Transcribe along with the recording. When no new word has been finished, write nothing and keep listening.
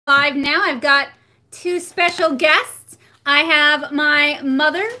live now. I've got two special guests. I have my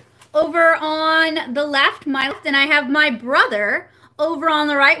mother over on the left, and I have my brother over on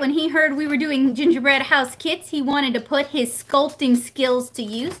the right. When he heard we were doing gingerbread house kits, he wanted to put his sculpting skills to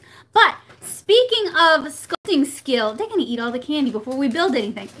use. But speaking of sculpting skill, they're going to eat all the candy before we build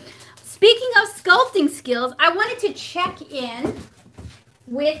anything. Speaking of sculpting skills, I wanted to check in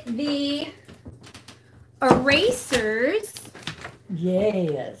with the erasers.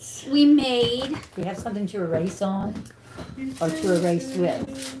 Yes. We made. We have something to erase on or to erase with.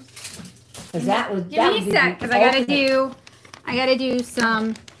 Because that was. Give me a sec, because I gotta do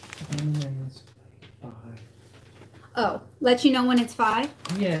some. Oh, let you know when it's 5?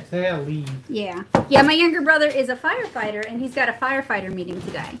 Yeah, they gotta leave. Yeah. Yeah, my younger brother is a firefighter, and he's got a firefighter meeting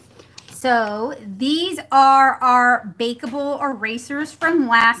today. So these are our bakeable erasers from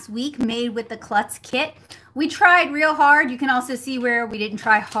last week, made with the Klutz kit. We tried real hard. You can also see where we didn't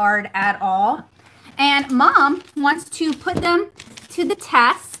try hard at all. And Mom wants to put them to the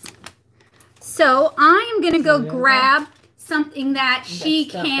test. So I am going to go grab something that she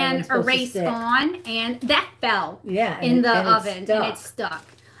can erase on, and that fell in the oven and it's stuck.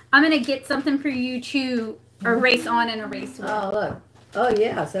 I'm going to get something for you to erase on and erase with. Oh, look. Oh,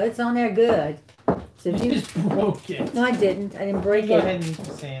 yeah. So it's on there good. So if you just broke it. No, I didn't. I didn't break it. Go ahead and eat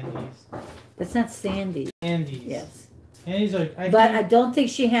the Sandy's. That's not Sandy. Andy's. Yes. Andy's like, but I don't think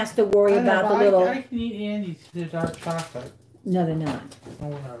she has to worry about the little. I can eat Andy's because they're dark chocolate. No, they're not. Oh,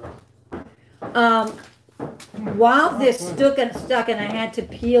 whatever. While this stuck and I had to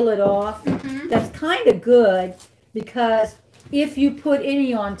peel it off, that's kind of good because if you put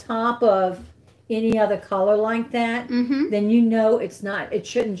any on top of any other color like that, then you know it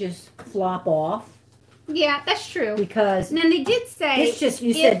shouldn't just flop off. Yeah, that's true. Because and then they did say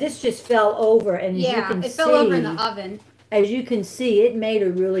this just fell over, and as you can see, it fell over in the oven. As you can see, it made a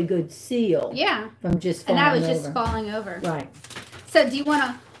really good seal. Yeah. From just falling over. And that was just falling over. Right. So do you want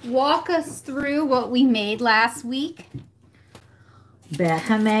to walk us through what we made last week?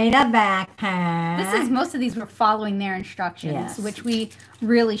 Becca made a backpack. Most of these were following their instructions, which we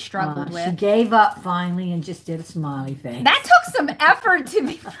really struggled with. She gave up finally and just did a smiley face. That took some effort, to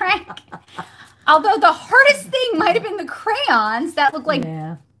be frank. Although the hardest thing might have been the crayons that look like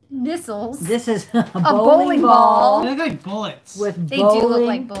missiles. This is a bowling ball. They look like bullets. They do look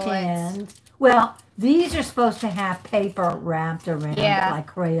like bullets. Pins. Well, these are supposed to have paper wrapped around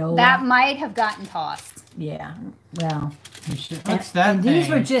like Crayola. That might have gotten tossed. Yeah. Well. What's that and these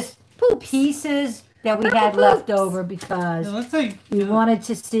were just pieces that we had left over because we wanted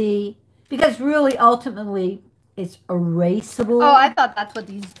to see. Because really, ultimately, it's erasable. Oh, I thought that's what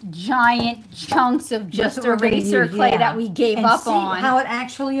these giant chunks of just eraser clay that we gave up on. How it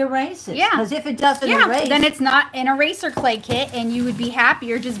actually erases. Yeah. Because if it doesn't erase, then it's not an eraser clay kit, and you would be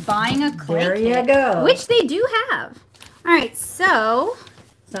happier just buying a clay kit. There you go. Which they do have. All right, so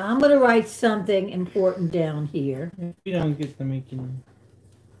I'm going to write something important down here. If you don't get the making.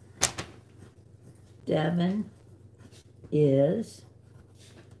 Devin is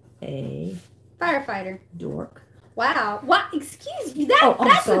a firefighter. Dork. Wow. What? Excuse me.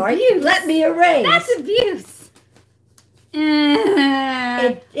 I'm sorry. Abuse. Let me erase. That's abuse.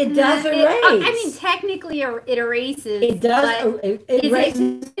 It does erase. I mean, technically, it erases. It does. It erases.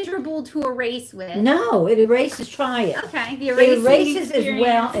 Is it miserable to erase with? No, it erases. Try it. Okay. The it erases as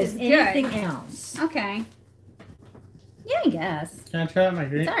well as anything else. Okay. Yeah, I guess. Can I try out my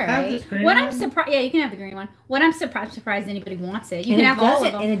green? It's all right. What I'm surprised, you can have the green one. What I'm surprised anybody wants it. You can have all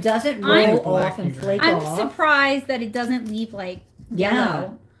of them. And it doesn't roll off and flake off. I'm surprised that it doesn't leave like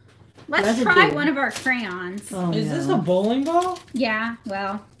yellow. Let's try one of our crayons. Is this a bowling ball? Yeah.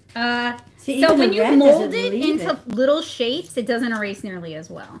 Well, so when you mold it into little shapes, it doesn't erase nearly as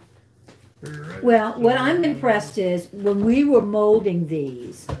well. Well, what I'm impressed is when we were molding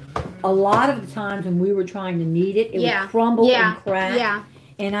these, a lot of the times when we were trying to knead it, it would crumble and crack. Yeah.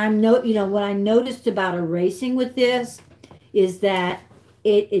 And what I noticed about erasing with this is that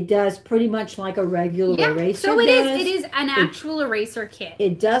it does pretty much like a regular eraser. So it is an actual eraser kit.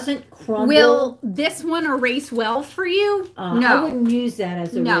 It doesn't crumble. Will this one erase well for you? No. I wouldn't use that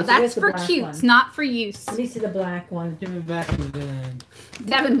as a eraser. No, that's for cutes, not for use. Let me see the black one. Give it back to Devin.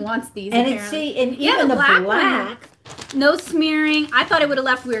 Devin wants these. And even the black. No smearing. I thought it would have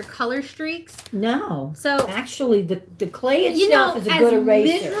left weird color streaks. No. So actually, the clay itself is a good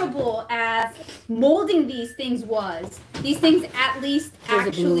eraser. As miserable as molding these things was, these things at least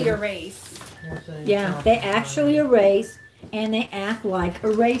actually erase. Yeah, they actually erase, and they act like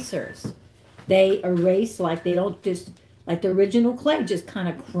erasers. They erase like they don't just, like the original clay just kind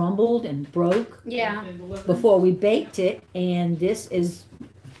of crumbled and broke. Yeah. Before we baked it, and this is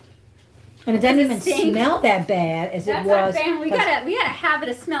And it doesn't even smell that bad as it was. We got a habit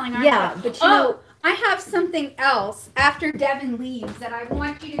of smelling our food. But you know, I have something else after Devin leaves that I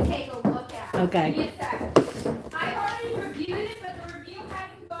want you to take a look at. Okay. Give me a second. I already reviewed it, but the review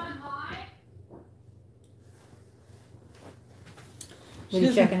hasn't gone live. What are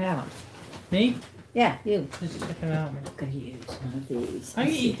you checking out? Me? Yeah, you. Just checking out. I'm gonna use one of these. I'm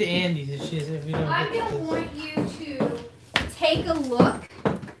gonna eat the Andes if we don't. I'm gonna want you to take a look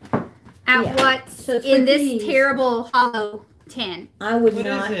at what's in this terrible hollow tin. I would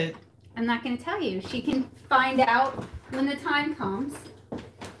not. What is it? I'm not gonna tell you. She can find out when the time comes.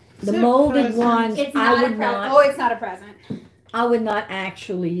 The molded ones, I would not. Oh, it's not a present. I would not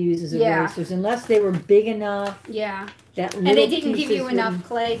actually use as erasers unless they were big enough. Yeah. That and they didn't give you enough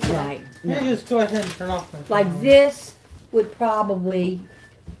clay. Right. No. Just go ahead and turn off my phone. Like this would probably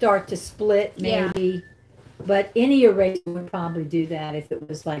start to split, maybe. But any eraser would probably do that if it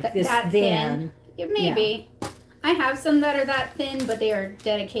was like this thin. Maybe. Yeah. I have some that are that thin, but they are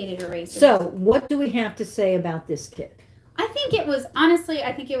dedicated erasers. So, what do we have to say about this kit? I think it was, honestly,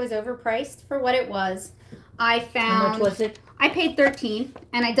 overpriced for what it was. I found. How much was it? I paid $13,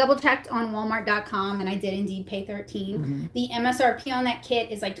 and I double checked on Walmart.com, and I did indeed pay $13. Mm-hmm. The MSRP on that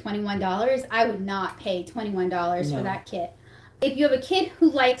kit is like $21. I would not pay $21 for that kit. If you have a kid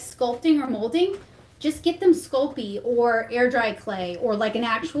who likes sculpting or molding, just get them Sculpey or air dry clay or like an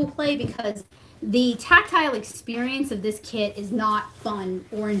actual clay, because the tactile experience of this kit is not fun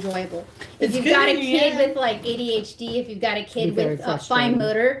or enjoyable. If you've got a kid with like ADHD, if you've got a kid with fine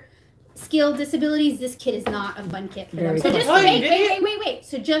motor skill disabilities, this kit is not a fun kit for them. So just wait.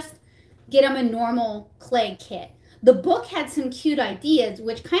 So just get them a normal clay kit. The book had some cute ideas,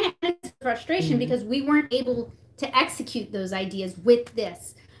 which kind of added to frustration because we weren't able to execute those ideas with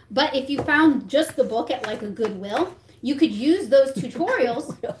this. But if you found just the book at like a Goodwill, you could use those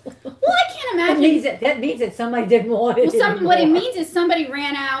tutorials. Well, I can't imagine. That means that somebody didn't want it. Well, what it means is somebody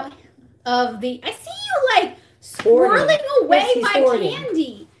ran out of the. I see you like swirling away my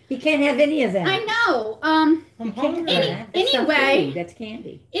candy. You can't have any of that. I know. I'm hungry. Anyway, that's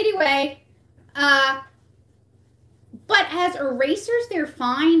candy. Anyway, but as erasers, they're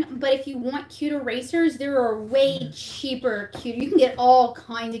fine. But if you want cute erasers, there are way cheaper cute. You can get all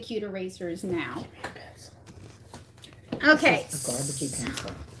kinds of cute erasers now. Okay. It's a garbagey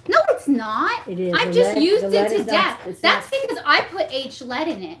pencil. No, it's not. It is. I've just used it to death. That's because I put H lead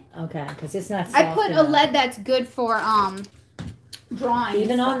in it. Okay, because it's not soft I put enough. a lead that's good for drawing.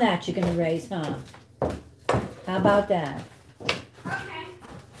 Even on that you can erase, huh? How about that? Okay.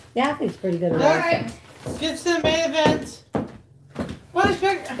 Yeah, I think it's pretty good. All right. Get to the main event. Why does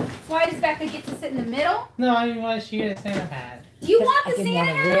Becca get to sit in the middle? No, I mean, why does she get a Santa hat? Do you want the Santa hat? I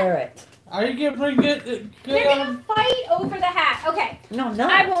didn't want to wear it. Are you gonna bring good? They're gonna fight over the hat. Okay. No.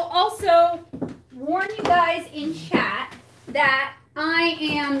 I will also warn you guys in chat that I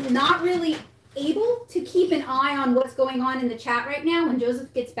am not really able to keep an eye on what's going on in the chat right now. When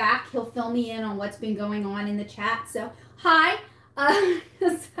Joseph gets back, he'll fill me in on what's been going on in the chat. So, hi. I'm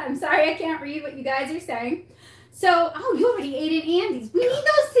sorry I can't read what you guys are saying. So, you already ate at Andy's. We need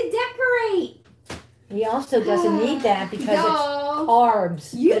those to decorate. He also doesn't need that because it's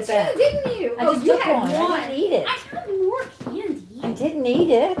carbs. You too, didn't you? I just took one. I didn't eat it. I had more candy. I didn't eat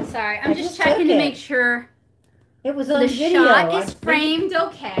it. Sorry, I'm just checking to make sure it was on the video. shot is framed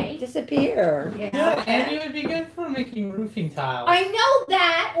okay. Disappear. Yeah, Andy would be good for making roofing tiles. I know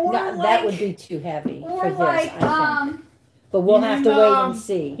that, or no, like, that would be too heavy or for this, like, I think. But we'll have to wait and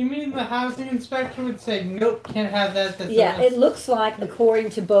see. You mean the housing inspector would say, nope, can't have that? Yeah, it looks like,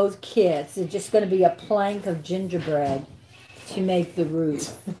 according to both kits, it's just going to be a plank of gingerbread to make the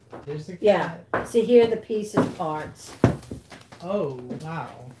roof. There's the cat. Yeah, see here are the pieces parts. Oh, wow.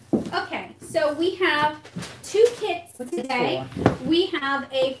 Okay, so we have 2 kits today. We have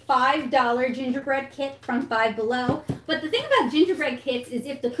a $5 gingerbread kit from Five Below. But the thing about gingerbread kits is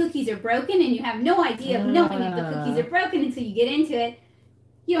if the cookies are broken and you have no idea of knowing if the cookies are broken until you get into it,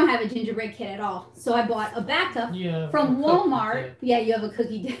 you don't have a gingerbread kit at all. So I bought a backup from Walmart. Yeah, you have a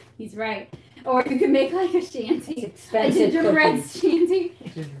cookie. He's right. Or you can make like a shanty. A gingerbread shanty.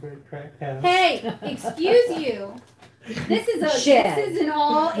 Gingerbread crack house. Hey, excuse you. This is an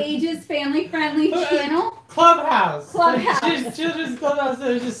all ages family friendly channel. Clubhouse. Clubhouse. Children's clubhouse.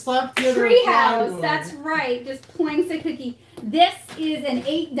 There's just slapped together. Treehouse. That's right. Just planks of cookie. This is an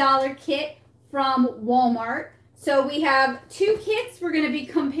 $8 kit from Walmart. So we have 2 kits. We're going to be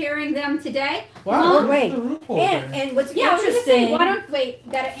comparing them today. Wow. Wait. And what's interesting. I was gonna say,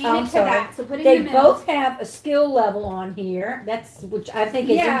 gotta aim it to that. So put it in the middle. They both have a skill level on here. Which I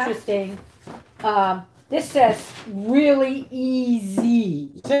think is interesting. This says really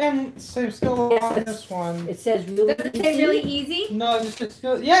easy. Same skill on this one. It says really Does it easy. say really easy? No, just a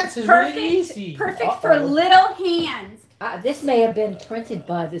skill. Yeah, it says Perfect, really easy. perfect for little hands. This may have been printed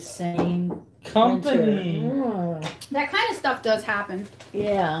by the same Company. That kind of stuff does happen.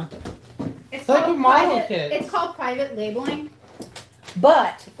 Yeah. It's like called a model private, kit. It's called private labeling.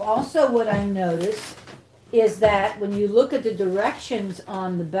 But also what I noticed is that when you look at the directions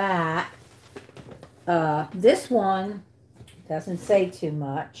on the back, this one doesn't say too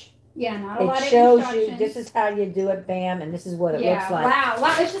much. Yeah, not a lot of It shows you instructions. this is how you do it, bam, and this is what it looks like.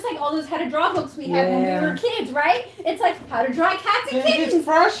 Wow. It's just like all those how to draw books we had when we were kids, right? It's like how to draw cats and It kittens. gets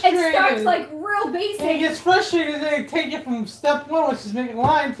frustrated. It starts like real basic. And it gets frustrated. They take it from step 1, which is making a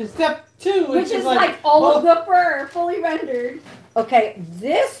line, to step 2, which is like all of the fur fully rendered. Okay,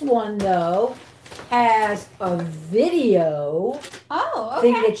 this one though has a video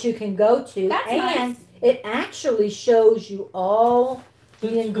thing that you can go to, That's and nice. it actually shows you all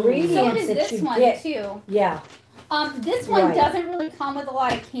the ingredients So does that this you one get. too. Yeah, This one Right. doesn't really come with a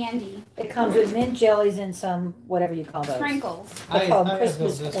lot of candy. it comes with mint jellies and some whatever you call those. Sprinkles. They call them I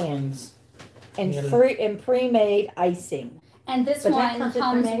Christmas built this twins, and Yeah. pre-made icing. And this But that one comes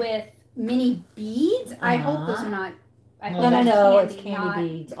comes with with mini beads. I hope those Uh-huh. are not. I No, hope No, that's no, it's candy, candy not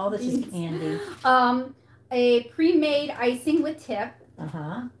beads. All this is beads. candy. A pre-made icing with tip,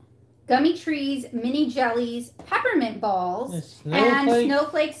 gummy trees, mini jellies, peppermint balls, and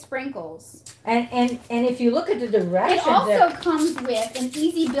snowflake sprinkles. And if you look at the directions, It also comes with an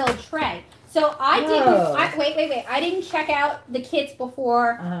easy build tray. So I didn't. Wait. I didn't check out the kits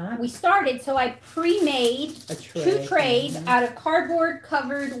before we started. So I pre-made a tray. 2 trays out of cardboard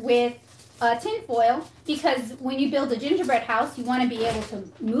covered with tin foil, because when you build a gingerbread house, you want to be able to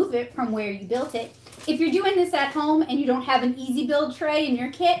move it from where you built it. If you're doing this at home and you don't have an easy build tray in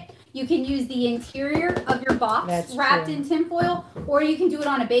your kit, you can use the interior of your box wrapped in tin foil, or you can do it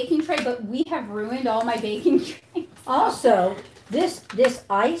on a baking tray, but we have ruined all my baking trays. Also, this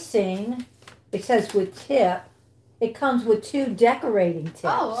icing, it says with tip, it comes with 2 decorating tips.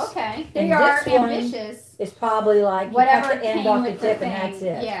 Oh, okay. And They are this one ambitious. It's probably like Whatever you cut the end came off the with tip the and that's thing.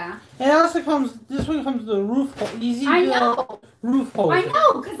 it. Yeah. And it also comes, this one comes with a roof, easy I build know. roof holder. I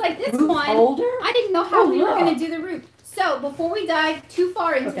know, because like this Roof one, holder? I didn't know how Oh, we were yeah. going to do the roof. So before we dive too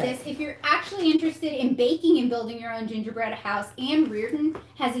far into Okay. this, if you're actually interested in baking and building your own gingerbread house, Ann Reardon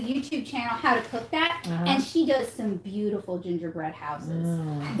has a YouTube channel, How to Cook That, and she does some beautiful gingerbread houses.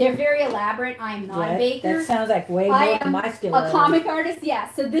 They're very elaborate. I am not a baker. That sounds like way I more am than my skill a level. comic artist, yeah.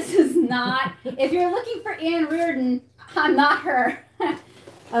 So this is not. If you're looking for Ann Reardon, I'm not her.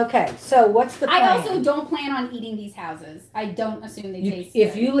 Okay, so what's the plan? I also don't plan on eating these houses. I don't assume they taste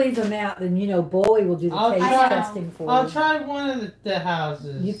If good. you leave them out, then you know Bowie will do the I'll taste try- testing for I'll you. try one of the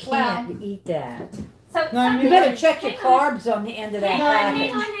houses. You can't eat that. So No, You something- better check your hang on. carbs on the end of that Hang on,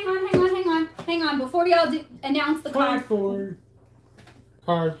 package. hang on. Before y'all announce the card.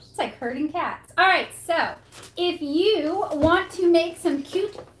 Carbs. It's like herding cats. All right, so if you want to make some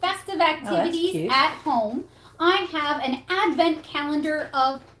cute festive activities cute. at home, I have an advent calendar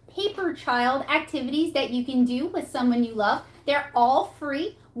of paper child activities that you can do with someone you love. They're all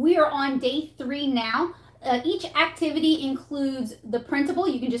free. We are on day 3 now. Each activity includes the printable.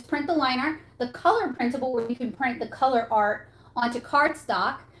 You can just print the line art. The color printable, where you can print the color art onto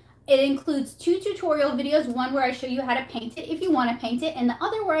cardstock. It includes 2 tutorial videos, one where I show you how to paint it if you want to paint it, and the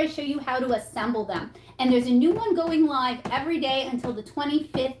other where I show you how to assemble them. And there's a new one going live every day until the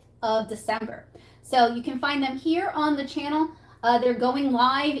 25th of December. So you can find them here on the channel. They're going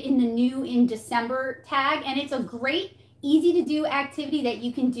live in the new in December tag, and it's a great, easy to do activity that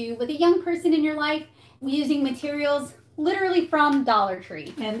you can do with a young person in your life using materials literally from Dollar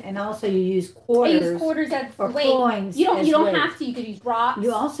Tree. And also you use quarters. I use quarters as or weight. coins. You don't as have weight. to. You could use rocks.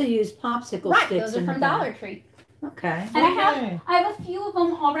 You also use popsicle right, sticks. those are in from the back. Dollar Tree. Okay. And I have a few of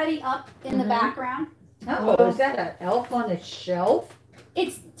them already up in the background. Oh, is that an elf on the shelf?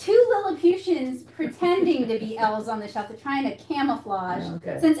 It's 2 Lilliputians pretending to be elves on the shelf. They're trying to camouflage.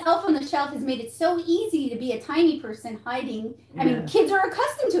 Okay. Since Elf on the Shelf has made it so easy to be a tiny person hiding, I mean, kids are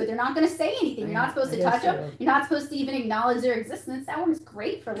accustomed to it. They're not going to say anything. You're not supposed to touch them. You're not supposed to even acknowledge their existence. That one's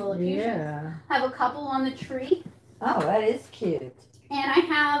great for Lilliputians. Yeah. I have a couple on the tree. Oh, that is cute. And I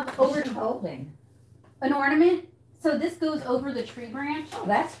have over holding an ornament. So this goes over the tree branch. Oh,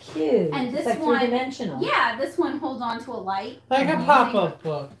 that's cute. And it's this like one, 3-dimensional. yeah, this one holds on to a light. Like a pop-up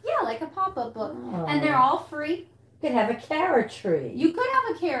book. Yeah, like a pop-up book. Oh. And they're all free. You could have a carrot tree. You could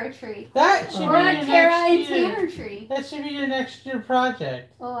have a carrot tree. That should Or be a your carrot and next year. tanner tree. That should be your next year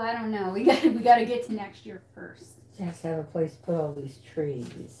project. Oh, I don't know. We got to get to next year first. You have to have a place to put all these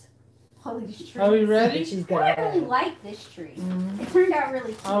trees. all these trees. Are we ready? I really like this tree. It turned out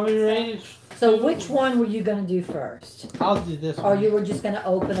really cute. Are we ready? So which one were you going to do first? I'll do this one. Or you were just going to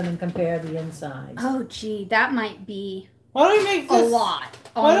open them and compare the insides? Oh, gee, that might be why don't we make this a lot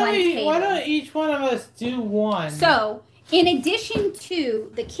on one table. Why don't each one of us do one? So, in addition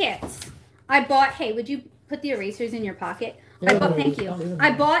to the kits, I bought, hey, would you put the erasers in your pocket? Thank you.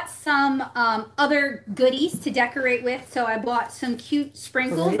 I bought some other goodies to decorate with. So I bought some cute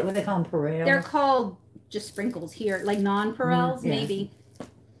sprinkles. What do they call them? Perels? They're called just sprinkles here, like non-perels, maybe.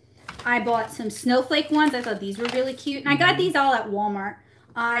 I bought some snowflake ones. I thought these were really cute. And I got these all at Walmart.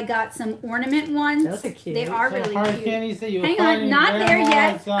 I got some ornament ones. Those are cute. They are really cute. Candies that you Hang on, not there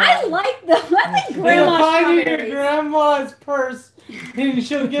yet. I like them. I like grandma's find strawberries. your grandma's purse and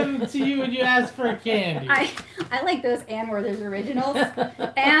she'll give them to you when you ask for a candy. I like those Ann Werther's originals.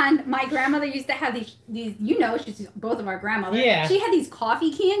 And my grandmother used to have these you know, she's both of our grandmothers. Yeah. She had these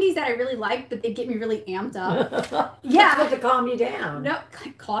coffee candies that I really liked, but they'd get me really amped up. Yeah. Supposed to calm you down. No,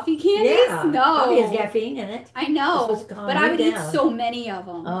 coffee candies? Yeah. No. Coffee has caffeine in it. I know, but I would eat so many of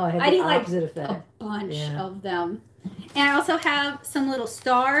them. Oh, I I'd eat like a bunch of them. And I also have some little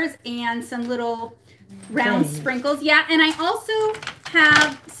stars and some little round sprinkles. Yeah, and I also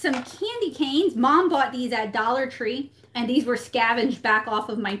have some candy canes. Mom bought these at Dollar Tree, and these were scavenged back off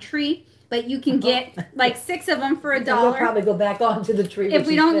of my tree. But you can get like 6 of them for $1. We'll probably go back onto the tree if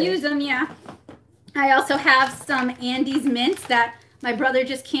we don't use them. Yeah. I also have some Andes mints that my brother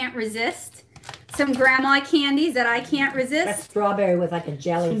just can't resist. Some grandma candies that I can't resist. That's strawberry with like a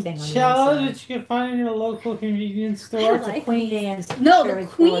jelly thing on the Cello inside. that you can find in your local convenience store. It's a Queen Anne's. No, the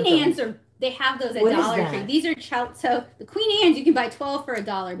Queen Anne's they have those at Dollar Tree. These are so the Queen Anne's you can buy 12 for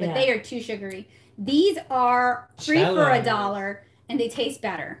 $1, but they are too sugary. These are 3 for $1, and they taste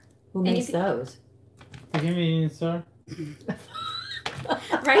better. Who makes those? The convenience store.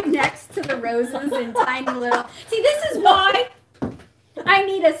 Right next to the roses and tiny little. See, this is why I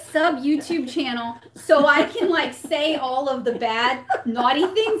need a sub YouTube channel so I can like say all of the bad, naughty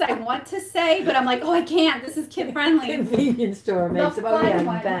things I want to say, but I'm like, oh, I can't. This is kid friendly. Convenience store makes them. Oh yeah, I'm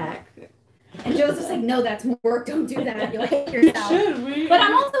back. And Joseph's like, no, that's work. Don't do that. You'll hate yourself. But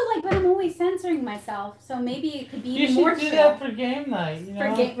I'm also like, but I'm always censoring myself. So maybe it could be even more chill. You should do that for game night. You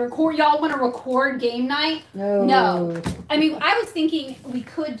know? Record. Y'all want to record game night? No. I mean, I was thinking we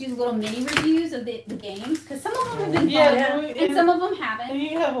could do little mini reviews of the games because some of them have been fun and some of them haven't. And you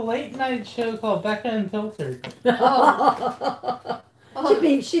can have a late night show called Becca Unfiltered. Oh.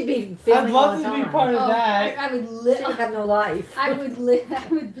 She'd be filming. I'd love to be part of that. I would live. She would have no life. I would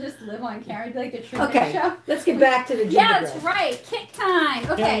just live on camera. It'd be like a trivia show. Let's get back to the gingerbread. Yeah, that's right. Kit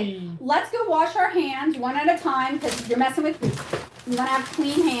time. Okay, let's go wash our hands one at a time because you're messing with food. You want to have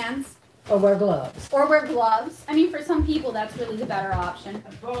clean hands. Or wear gloves. Or wear gloves. I mean, for some people, that's really the better option.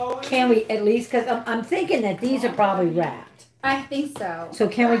 Can we at least? Because I'm thinking that these are probably wrapped. I think so. So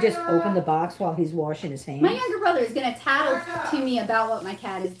can we just open the box while he's washing his hands? My younger brother is going to tattle to me about what my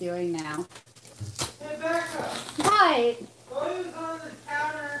cat is doing now. Hey, Becca. What? Who's on the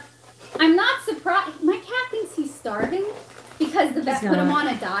counter? I'm not surprised. My cat thinks he's starving because the vet put him on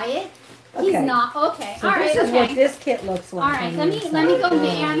a diet. Okay. He's not. Okay. So all right. This is what this kit looks like. All right. Let me go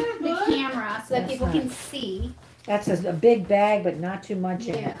man the camera so that people can see. That's a big bag, but not too much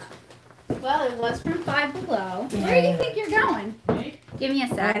in it. Well, it was from Five Below. Yeah. Where do you think you're going? Give me a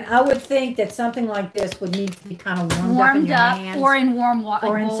sec. And I would think that something like this would need to be kind of warmed up in your hands. Or in warm water,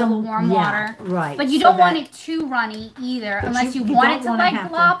 or in some warm water. Right. But you don't want it too runny either, unless you want it to like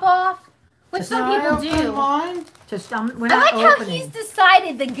glop off, which some people do. We're I like how he's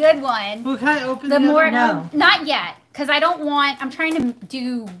decided the good one. Well, can I open the more? No. Not yet, because I don't want. I'm trying to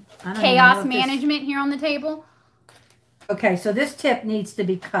do chaos management here on the table. Okay, so this tip needs to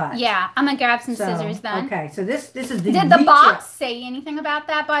be cut. Yeah, I'm gonna grab some scissors then. Okay, so this is the. Did the box say anything about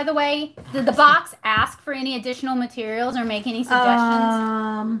that, by the way? Did the box ask for any additional materials or make any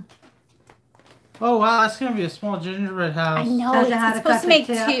suggestions? Oh wow, that's gonna be a small gingerbread house. I know. It's supposed to make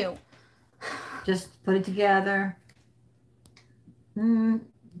 2. Just put it together. The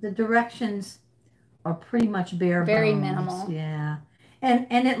directions are pretty much bare bones. Very minimal. Yeah,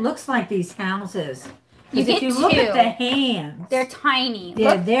 and it looks like these houses. If you look at the hands, they're tiny.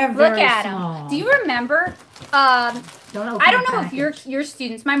 Yeah, they're very look at small. them. Do you remember? I don't know if your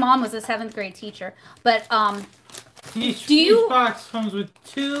students. My mom was a 7th grade teacher, but each box comes with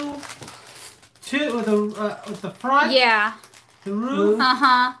two with the front. Yeah. The roof.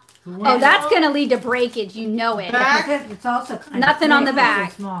 Oh, that's gonna lead to breakage. You know it. Back. It's also kind nothing on the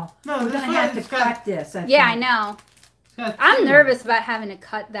back. Small. No, we're gonna have to cut this. I know. I'm nervous about having to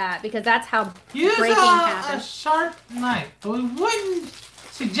cut that because that's how breaking happens. Use a sharp knife. We wouldn't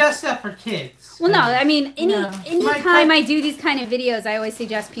suggest that for kids. Well, no, I mean, anytime I do these kind of videos, I always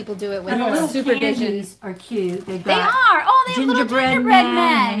suggest people do it with supervision. Candies are cute. They are. Oh, they have little gingerbread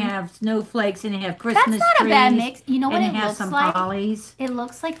men. They have snowflakes and they have Christmas trees. That's not a bad mix. You know what it looks some like? Hollies. It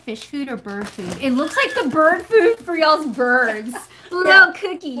looks like fish food or bird food. It looks like the bird food for y'all's birds. Little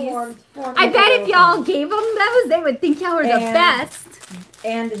cookies. I bet if y'all gave them those, they would think y'all were the best.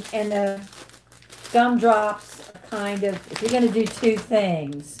 And the gumdrops are kind of, if you're going to do two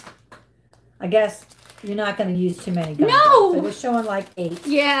things, I guess you're not going to use too many gumdrops. No! So we're showing like 8.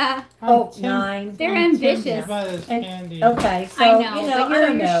 Yeah. Oh, 9. They're ambitious. Okay, so, I know,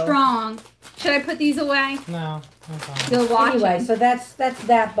 but you're strong. Should I put these away? No. You'll watch anyway, them. so that's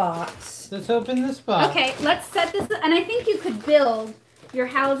that box. Let's open this box. Okay, let's set this, and I think you could build your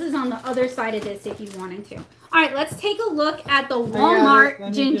houses on the other side of this if you wanted to. All right, let's take a look at the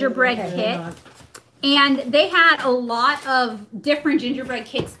Walmart gingerbread kit. And they had a lot of different gingerbread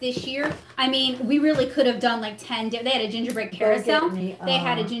kits this year. I mean, we really could have done like 10. They had a gingerbread carousel. They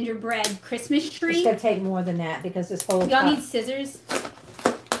had a gingerbread Christmas tree. It's going to take more than that because this whole Y'all need scissors.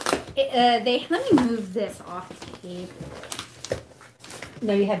 Let me move this off the table.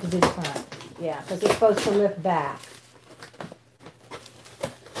 No, you have to do the front. Yeah, because it's supposed to lift back.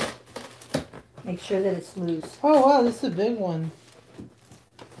 Make sure that it's loose. Oh, wow, this is a big one.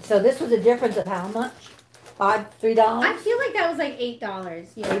 So this was a difference of how much? $3? I feel like that was like $8.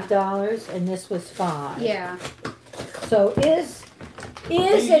 Yeah. $8, and this was $5. Yeah. So is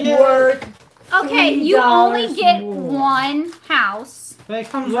it worth? Okay, you only get one house. But it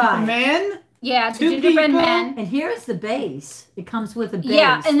comes with a man? Yeah, the gingerbread man. And here's the base. It comes with a base.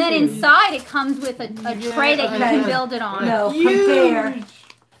 Yeah, and then inside it comes with a tray that you can build it on. No, compare.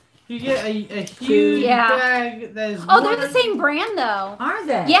 You get a huge bag that is they're the same brand though. Are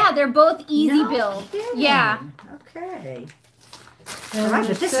they? Yeah, they're both easy build. Kidding. Yeah. Okay. And all right,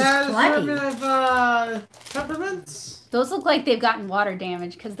 but this is plenty. Of peppermints. Those look like they've gotten water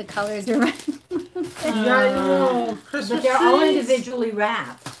damage because the colors are red. Christmas but they're all trees. individually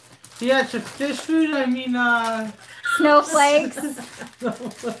wrapped. Yeah, it's a fish food. I mean, snowflakes.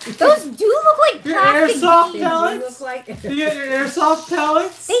 Those do look like your plastic. Airsoft pellets. You get your airsoft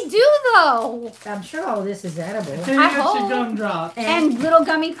pellets. They do though. I'm sure all this is edible. And you get your gumdrops. And little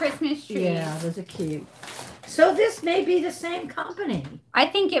gummy Christmas trees. Yeah, those are cute. So this may be the same company. I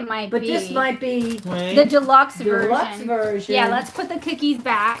think it might be. But this might be the deluxe version. Yeah, let's put the cookies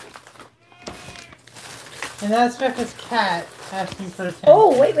back. And that's Becca's cat asking for attention.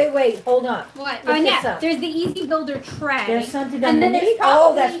 Oh, wait. Hold on. What? Oh, yeah. There's the Easy Builder tray. There's something and then there's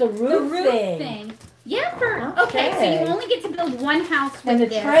that's the roof thing. Yeah, okay, so you only get to build one house with this. And the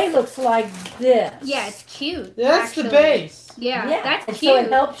tray looks like this. Yeah, it's cute. That's the base. Yeah, that's cute. So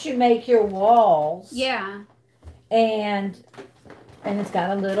it helps you make your walls. Yeah. And it's got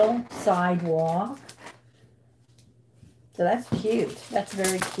a little sidewalk. So that's cute. That's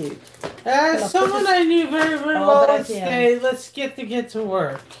very cute. Someone I knew very, very well would say, let's get to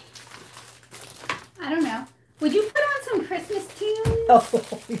work. I don't know. Would you put on some Christmas tunes? Oh,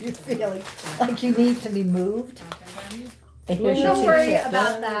 you're feeling like you need to be moved? Don't worry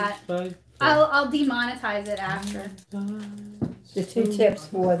about that. I'll demonetize it after. The 2 tips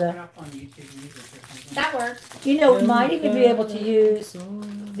for the... That works. You know, we might even be able to use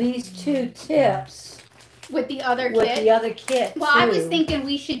these 2 tips with the other kit. With the other kit. Well, I was thinking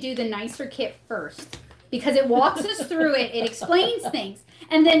we should do the nicer kit first because it walks us through it. It explains things,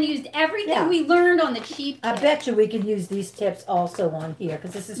 and then used everything we learned on the cheap kit. I bet you we can use these tips also on here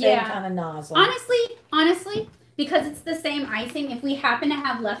because it's the same kind of nozzle. Honestly, because it's the same icing. If we happen to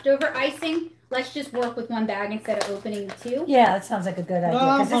have leftover icing, let's just work with one bag instead of opening the 2. Yeah, that sounds like a good idea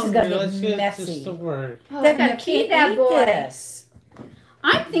because this is going to be messy. Then you can't eat that boy.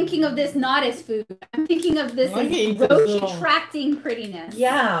 I'm thinking of this not as food. I'm thinking of this as roach-attracting prettiness.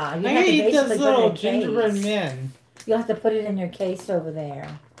 Yeah. You have to eat those little gingerbread men. You'll have to put it in your case over there.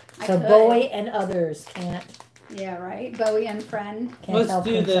 So Bowie and others can't. Yeah, right. Bowie and friend. Can't Let's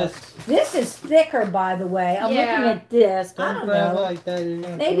do this. This is thicker, by the way. I'm looking at this. I don't know. Like that.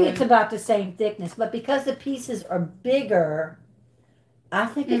 Maybe it's about the same thickness, but because the pieces are bigger, I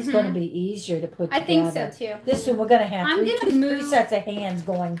think it's going to be easier to put together. I think so too. This one we're going to have 3 sets of hands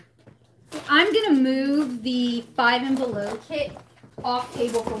going. I'm going to move the 5 and below kit off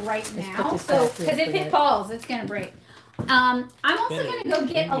table for right now. So, because if it falls, it's going to break. I'm also going to go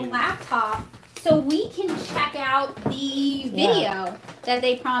get a laptop so we can check out the video that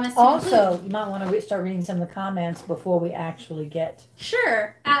they promised to Also, you might want to start reading some of the comments before we actually get.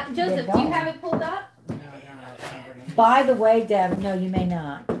 Sure. Joseph, do you have it pulled up? By the way, Deb, no, you may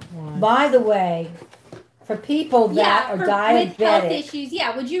not. By the way, for people that are diabetic. With health issues,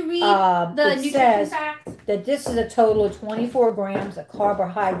 would you read the nutrition facts? That this is a total of 24 grams of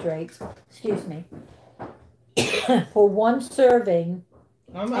carbohydrates, excuse me, for one serving.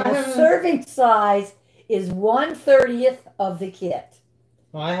 And the serving size is 1/30 of the kit.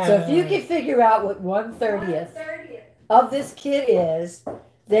 So if you can figure out what 1/30 of this kit is,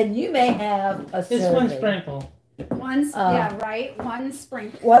 then you may have a serving. It's one sprinkle. One sprinkle.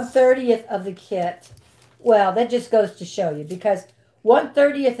 1/30 of the kit. Well, that just goes to show you, because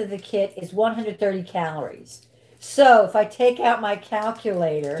 1/30 of the kit is 130 calories. So if I take out my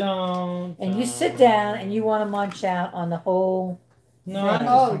calculator and you sit down and you want to munch out on the whole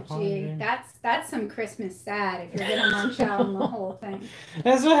No. Gee, that's some Christmas sad if you're gonna munch out on the whole thing.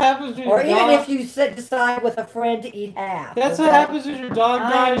 That's what happens when or even if you decide with a friend to eat half. That's what happens when your dog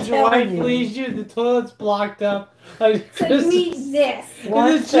dies, your wife leaves you, the toilet's blocked up. Like, so you need this.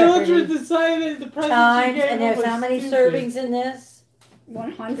 And the children decided the present times, and there's how many servings in this?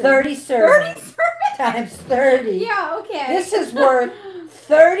 100. 30 servings. Times 30. Yeah, okay. This is worth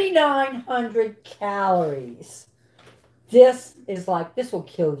 3,900 calories. This is like, this will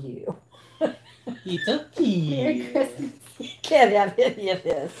kill you. It's okay. Merry Christmas. You can't have any of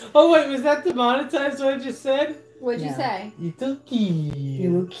this. Oh, wait, was that demonetized what I just said? What'd you say? It's okay. It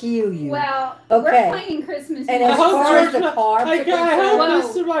will kill you. Well, we're playing Christmas and music. as far as the carbs, I hope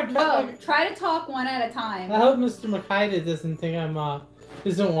Mr. Makita. Try to talk one at a time. I hope Mr. Makita doesn't think I'm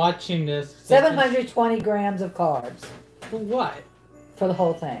isn't watching this. 720 grams of carbs. For what? For the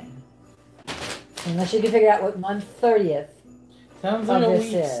whole thing. Unless you can figure out what 1/30 sounds like of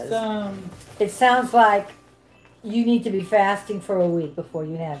this is. It sounds like you need to be fasting for a week before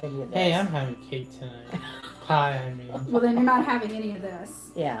you have any of this. Hey, I'm having cake tonight. Pie, I mean. Well, then you're not having any of this.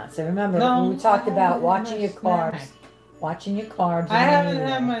 Yeah, so remember, when we talked about watching your carbs. Watching your carbs. I haven't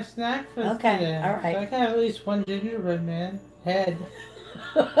had my snack for today. All right. So I can have at least one gingerbread man head.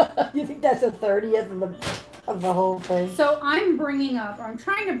 You think that's 1/30 of the whole thing? So I'm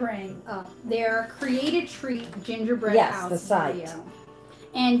trying to bring up their Create a Treat Gingerbread House the site. video.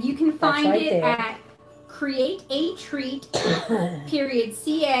 And you can find it there. at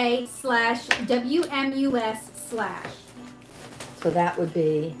createatreat.ca/WMUS/. So that would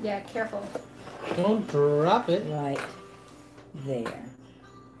be... Yeah, careful. Don't drop it. Right there.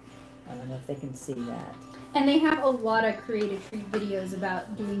 I don't know if they can see that. And they have a lot of Create a Treat videos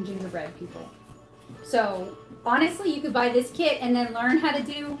about doing gingerbread, people. So, honestly, you could buy this kit and then learn how to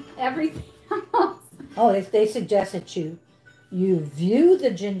do everything else. Oh, they suggest that you view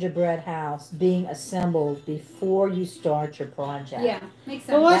the gingerbread house being assembled before you start your project. Yeah, makes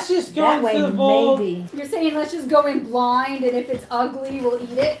sense. Well, let's just go into the bowl. Maybe. You're saying let's just go in blind, and if it's ugly, we'll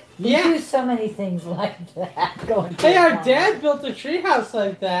eat it? We do so many things like that. Hey, our dad built a treehouse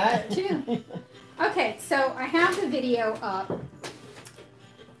like that. Too. Okay, so I have the video up.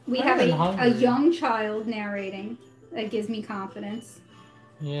 We have a young child narrating. That gives me confidence.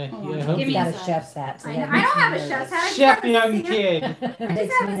 Yeah, Give me a chef's hat. So I don't have a chef's hat. Chef young kid. I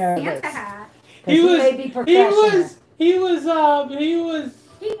just have a Santa hat. He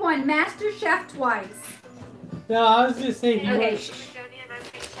won Master Chef twice. No, I was just saying he was.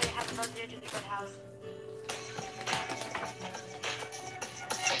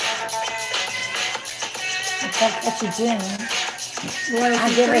 That's what you're doing. Well, I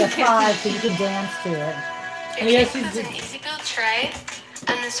give it a 5 so you can dance to it. Your cake has an easy build tray,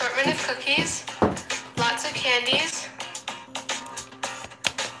 an assortment of cookies, lots of candies,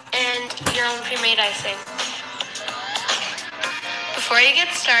 and your own pre-made icing. Before you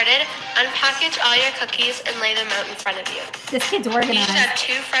get started, unpackage all your cookies and lay them out in front of you. This kid's organized. These have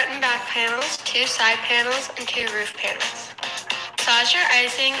 2 front and back panels, 2 side panels, and 2 roof panels. Massage your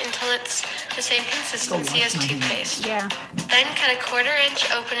icing until it's the same consistency as toothpaste. Yeah. Then cut a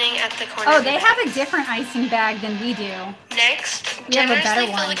 1/4-inch opening at the corner. Oh, they have a different icing bag than we do. Next, generously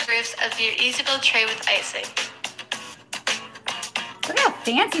fill the grooves of your easy build tray with icing. Look how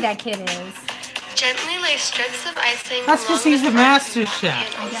fancy that kid is. Gently lay strips of icing. That's because he's a master chef.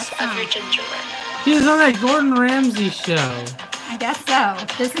 Of your gingerbread. He was on that Gordon Ramsay show. I guess so.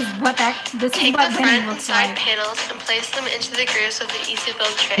 This is what Take the front and side panels and place them into the grooves of the easy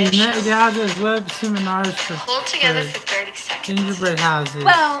build tray. Now does web seminars for hold together for 30 seconds. Gingerbread houses.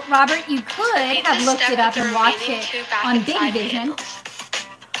 Well, Robert, you could have looked it up and watched it on Big Vision.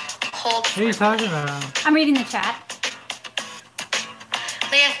 Hold. What are you talking about? I'm reading the chat.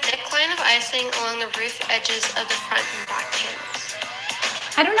 Lay a thick line of icing along the roof edges of the front and back panels.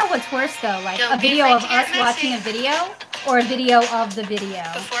 I don't know what's worse though, like a video of us watching a video or a video of the video.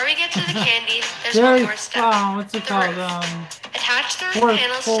 Before we get to the candy, there's one more step. What's it called? Attach the roof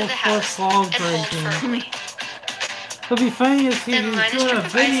panels to the house and hold firmly. It'll be funny if you Then line a doing strip a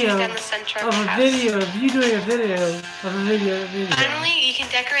of icing video down the center of of the a house. video of you doing a video of a video. Finally, you can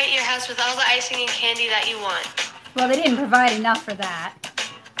decorate your house with all the icing and candy that you want. Well, they didn't provide enough for that.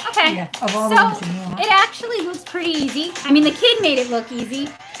 Okay, Yeah, of all the so ones you want. it actually looks pretty easy. I mean, the kid made it look easy,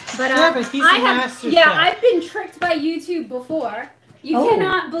 but Yeah, but he's a master chef. I've been tricked by YouTube before. You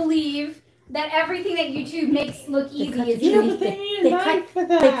cannot believe that everything that YouTube makes look easy is easy. They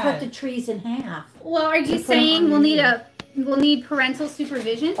cut the trees in half. Well, are you saying we'll need parental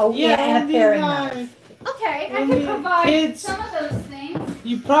supervision? Oh yeah, and a paring knife. Okay, I can provide some of those things.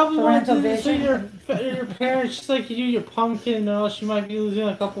 You probably want to Parental do this vision. with your parents, just like you do your pumpkin, or else you might be losing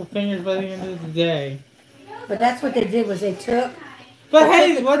a couple fingers by the end of the day. But that's what they did, was they took But they hey,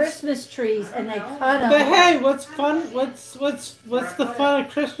 took the what's Christmas trees and they cut them. but hey, what's fun? What's the fun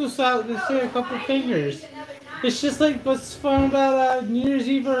of Christmas out missing a couple fingers? It's just like what's fun about New Year's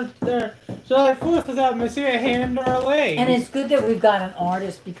Eve or July 4th without missing a hand or a leg. And it's good that we've got an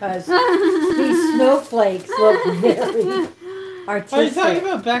artist because these snowflakes look very artistic. Are you talking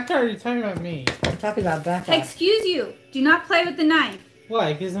about Becca or are you talking about me? I'm talking about Becca. Excuse you. Do not play with the knife.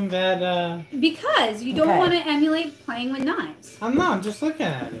 Why? Isn't bad? Because you don't want to emulate playing with knives. I'm not. I'm just looking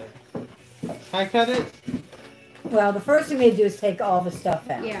at it. I cut it. Well, the first thing they do is take all the stuff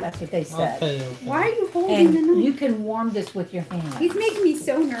out. Yeah. That's what they said. Okay. Why are you holding the And knife? you can warm this with your hands. He's making me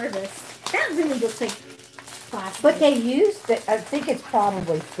so nervous. That really looks like plastic. But they used it. I think it's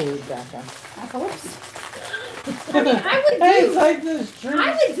probably food, Becca. I hope so. I mean, I would Hey, do. it's like this drink.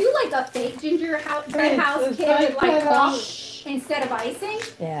 I would do like a fake gingerbread house it's kid like with like that, cloth instead of icing.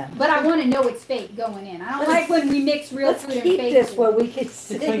 Yeah. But I want to know it's fake going in. I don't like when we mix real Let's food and keep fake this food. where we can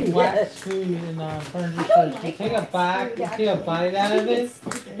see It's like it. wax food and furniture. I don't You like take a wax bite, food, you take a bite out of it,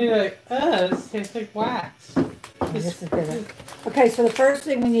 and you're like, this tastes like wax. This is good. Okay, so the first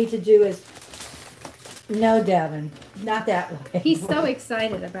thing we need to do is, no, Devin, not that way. He's so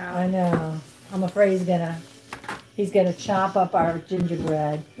excited about I it. know. I'm afraid he's gonna chop up our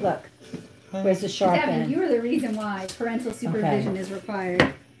gingerbread. Look, where's the sharp Devin, end? you are the reason why parental supervision is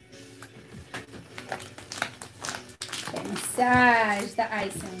required. Okay, massage the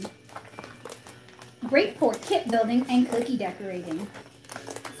icing. Great for kit building and cookie decorating.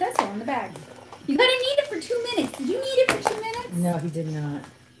 It says so on the bag. You gotta knead it for 2 minutes. Did you knead it for 2 minutes? No, he did not.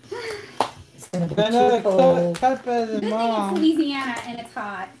 It's gonna be I know too cold. cut better Good than thing it's mom. Louisiana and it's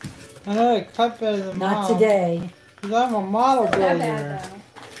hot. I know it cut better than mom. Not today. 'Cause I'm a model Not that builder. bad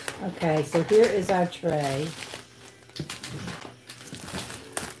though. Okay, so here is our tray.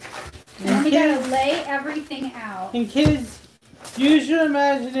 And then we gotta lay everything out. And kids, use your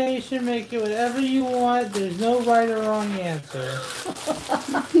imagination, make it whatever you want. There's no right or wrong answer.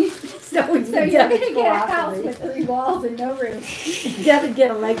 So So you're gonna get a house with 3 walls and no roof. Devin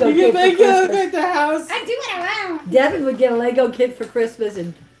get a Lego You kit can make for it look Christmas. like the house. I do what I want. Devin would get a Lego kit for Christmas,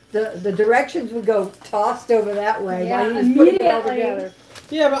 and the directions would go tossed over that way Yeah, while he was putting it all immediately. together.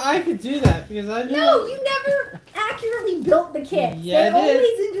 Yeah, but I could do that because I do. No, you never accurately built the kit. Yeah, they I did.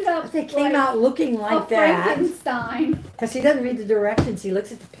 always ended up They came like out looking a like that Frankenstein. because he doesn't read the directions. He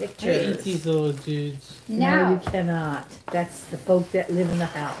looks at the I hate pictures. these little dudes. No, you No. cannot. That's the folk that live in the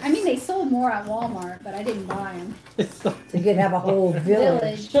house. I mean, they sold more at Walmart, but I didn't buy them. It's like, so you could have a whole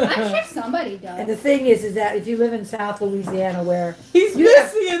village. I'm sure somebody And does. the thing is that if you live in South Louisiana, where he's You have-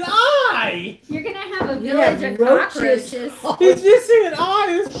 missing an eye. You're gonna have a You village have of roaches. cockroaches. He's missing an eye.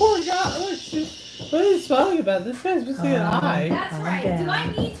 This poor guy. What are you smiling about? This guy's missing an eye. That's Calm right. down. Do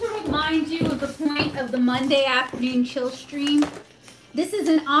I need to remind you of the point of the Monday afternoon chill stream? This is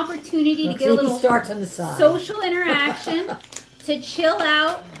an opportunity to get a he little starts on the side. social interaction, to chill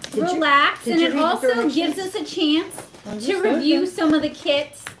out, Did you- relax, did and you it read the also directions? gives us a chance I'm to just review looking. some of the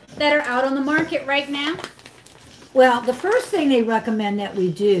kits that are out on the market right now. Well, the first thing they recommend that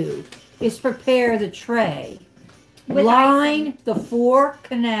we do is prepare the tray. With Line icing. the 4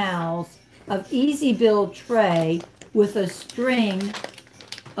 canals of Easy Build tray with a string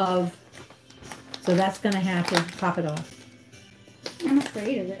of, so that's going to have to pop it off. I'm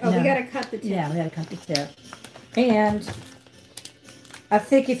afraid of it. Oh, No. we gotta cut the tip. Yeah, we got to cut the tip. And I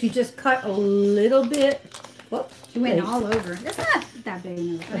think if you just cut a little bit, whoops, You went please. all over. That's not that big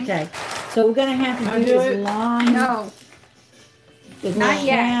of a thing. Okay, so we're going to have I to do do it? is line No, the Not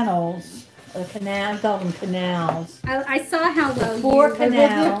yet. canals, I call them canals, I saw how well Four you.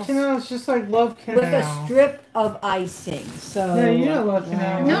 canals. Canals just like love with a canal. strip of icing. So Yeah, you don't love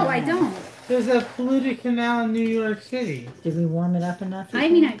canals. No, I don't. There's a polluted canal in New York City. Did we warm it up enough? I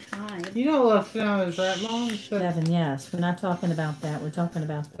mean, I tried. You know what canal is that, Mom? Devin, yes. We're not talking about that. We're talking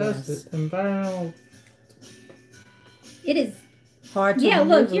about this. That's environmental. It is Hard to Yeah,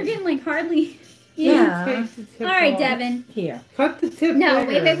 remove look, you're getting like hardly. Yeah. All right, Devin. Here. Cut the tip. No,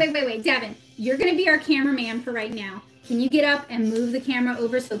 bigger. wait, Devin. You're gonna be our cameraman for right now. Can you get up and move the camera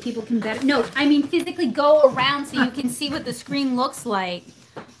over so people can better? No, I mean physically go around so you can see what the screen looks like.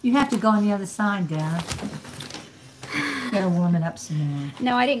 You have to go on the other side, Dad. Gotta warm it up some more.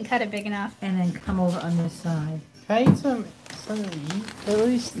 No, I didn't cut it big enough. And then come over on this side. Can I eat some meat, at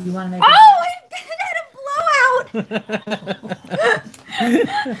least? You want to make Oh, it had a blowout!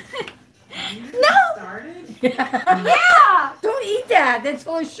 No! Yeah! Don't eat that. That's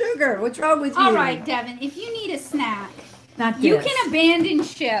full of sugar. What's wrong with you? All right, Devin, if you need a snack, Not you this. can abandon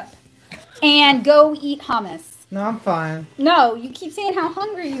ship and go eat hummus. No, I'm fine. No, you keep saying how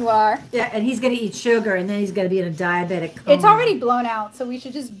hungry you are. Yeah, and he's going to eat sugar, and then he's going to be in a diabetic coma. It's already blown out, so we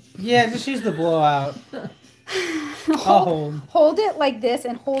should just Yeah, just use the blowout. hold it like this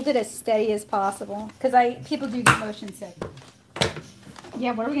and hold it as steady as possible. Because people do get motion sick.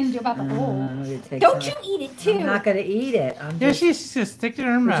 Yeah, what are we going to do about the hole? Don't you eat it too. I'm not going to eat it. Yeah, she's just stick it in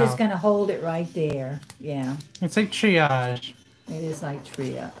her We're mouth. just going to hold it right there. Yeah. It's like triage. It is like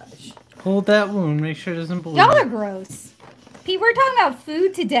triage. Hold that wound. Make sure it doesn't bleed. Y'all are gross. Pete, we're talking about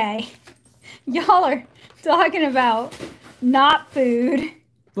food today. Y'all are talking about not food.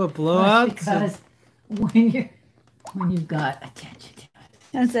 What, blowouts? Because when you've got attention to it.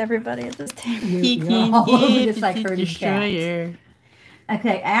 That's everybody at this table. You're all over just like herding cats.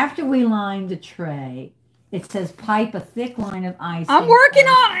 Okay, after we line the tray, it says pipe a thick line of icing. I'm working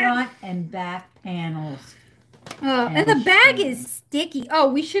on it. Front and back panels. And the bag is sticky. Oh,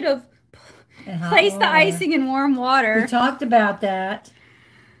 we should have placed the icing in warm water. We talked about that.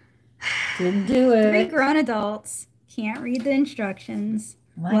 Didn't do it. 3 grown adults can't read the instructions.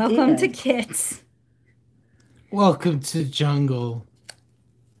 I Welcome to did. kids. Welcome to jungle.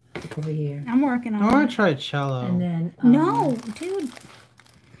 Over here. I'm working I on want it. to try cello. And then No, dude.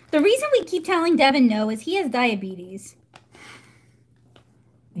 The reason we keep telling Devin no is he has diabetes.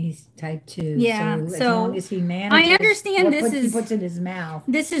 he's type 2. Yeah, So as so long as he manages I understand what this he is- puts in his mouth.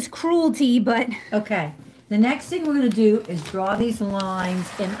 This is cruelty, but Okay. The next thing we're going to do is draw these lines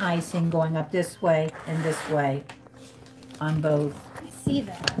in icing going up this way and this way on both. I see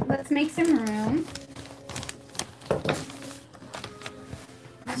that. Let's make some room.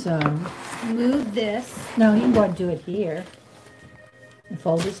 So, Move this. no, you can go and do it here. And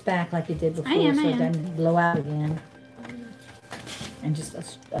fold this back like you did before I am. so it doesn't blow out again. And just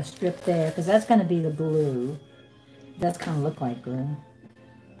a strip there, because that's going to be the blue. That's going to look like glue.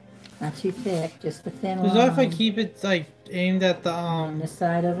 Not too thick, just the thin Because what if I line. keep it like aimed at the On this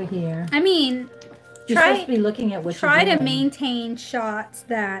side over here. I mean, You're supposed to be looking at what try you're to doing. maintain shots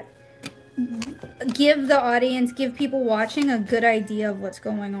that give the audience, give people watching a good idea of what's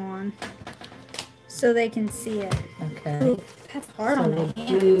going on, so they can see it. Okay. Ooh, that's hard So on we'll my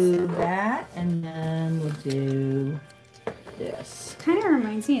hands. do that, and then we'll do this. Kind of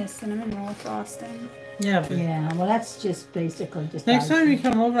reminds me of cinnamon roll frosting. Yeah, but Yeah, well, that's just basically just next time you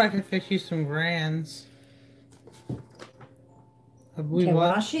icing. come over, I can fix you some grands. Okay,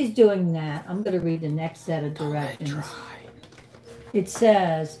 while she's doing that, I'm going to read the next set of directions. It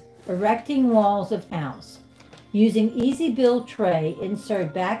says, erecting walls of house. Using easy build tray,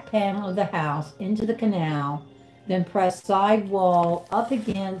 insert back panel of the house into the canal, then press side wall up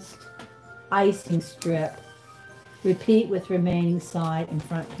against icing strip. Repeat with remaining side and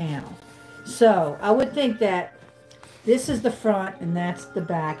front panel. So I would think that this is the front and that's the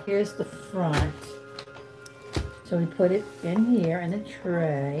back. Here's the front. So we put it in here in the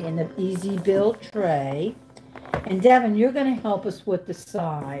tray, in the easy build tray. And Devin, you're going to help us with the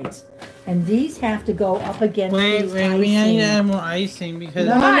sides. And these have to go up against Wait, these we need to icing. add more icing because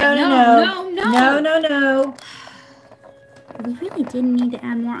No. We really didn't need to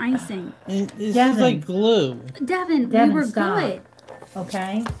add more icing. this is Devin. like glue. Devin, we Devin, were stop. good.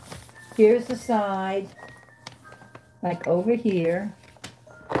 Okay. Here's the side. Like over here.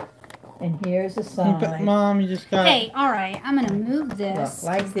 And here's the side. Mom, you just got. Hey, all right, I'm gonna move this.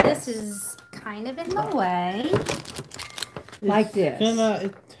 Look, like This this. is kind of in the way. Like this.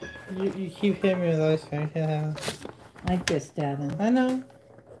 You keep hitting me with icing. Yeah. Like this, Devin. I know.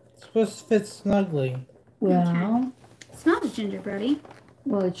 It's supposed to fit snugly. Well, It's not a gingerbready.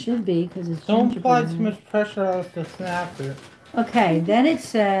 well, it should be because it's Don't apply too gingerbread. much pressure on us to snap it. Okay, then it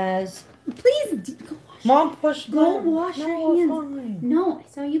says, Please go wash. Mom, push. Go down. wash your No, hands. fine. No, I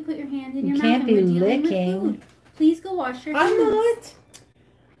saw you put your hand in You your can't mouth be and we're dealing licking. with food. Please go wash your hands. I'm not.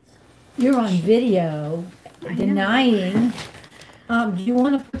 You're on video denying. Do you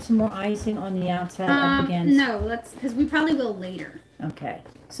want to put some more icing on the outside up against? No, let's, because we probably will later. Okay,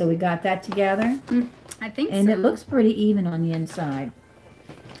 so we got that together? I think and so. it looks pretty even on the inside.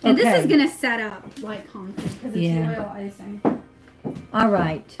 And this is going to set up like concrete because it's royal icing. All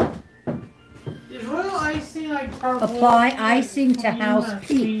right. Is royal icing like apply icing to house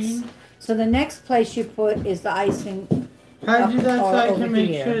peaks. So the next place you put is the icing. How do you do that so I can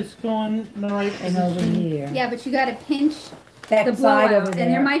make sure it's going the right and position? over here. Yeah, but you got to pinch that the side blowout, over there.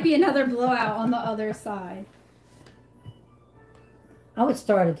 and there might be another blowout on the other side. I would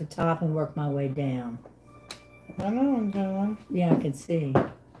start at the top and work my way down. I know what I'm doing. Yeah, I can see.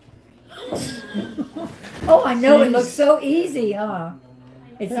 Oh, I know. It looks so easy, huh?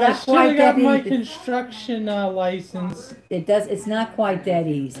 It's not quite that easy. I got my construction license. It does. It's not quite that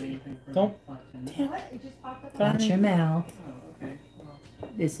easy. Don't. Watch your mouth.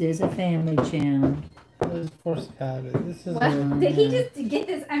 This is a family channel. This is force habit. This is. What? Did he just get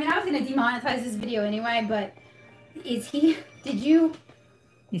this? I mean, I was going to demonetize this video anyway, but is he? Did you?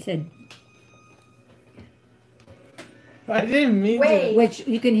 He said. I didn't mean to. Which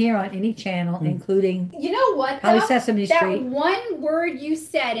you can hear on any channel, including. You know what? Holly Sesame Street. That one word you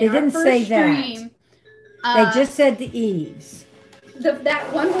said in our first stream. They just said the eaves.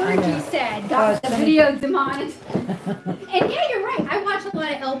 That one word you said got the video demonetized. And yeah, you're right. I watch a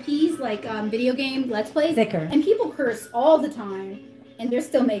lot of LPs, like video game Let's Plays. Thicker. And people curse all the time, and they're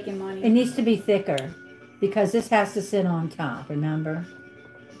still making money. It needs to be thicker, because this has to sit on top, remember?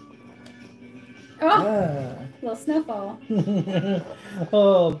 Oh, little snowfall.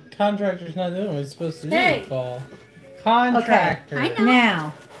 Oh, contractor's not doing what he's supposed to do. Fall. Contractor. Okay. I know.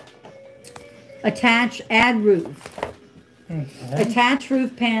 Now, add roof. Okay. Attach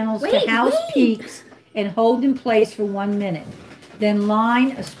roof panels to house peaks and hold in place for 1 minute. Then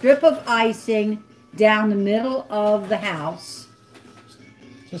line a strip of icing down the middle of the house.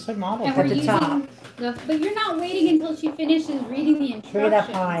 Just like model at the top. But you're not waiting until she finishes reading the instructions. Bring it up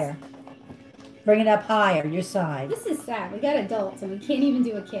higher. Bring it up higher, your side. This is sad. We got adults and we can't even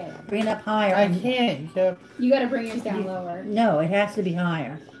do a kid. Bring it up higher. I can't. You got to bring yours down lower. No, it has to be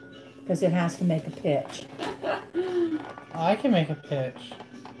higher. Because it has to make a pitch. I can make a pitch.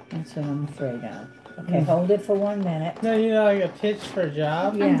 That's what I'm afraid of. Okay, hold it for 1 minute. No, you know, like a pitch for a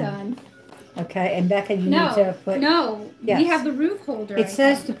job? Yeah. I'm done. Okay, and Becca, you need to put... No, we have the roof holder. It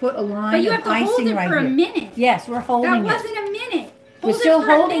says to put a line but you have to hold it for a minute. Yes, we're holding it. That wasn't a minute. We're still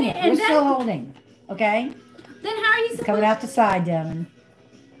holding it. We're still holding. Okay? Then how are you supposed coming out the side, Devin.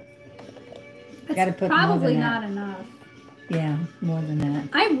 Got to put probably not enough. Yeah, more than that.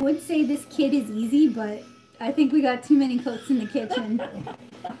 I would say this kid is easy, but I think we got too many cooks in the kitchen.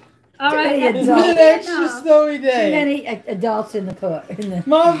 All right, it's an extra snowy day. Too many adults in the cook.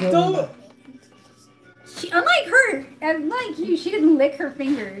 Mom, don't. Unlike her, unlike you, she didn't lick her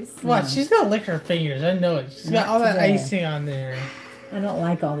fingers. What? She's gonna lick her fingers. I know it. She's got all that icing on there. I don't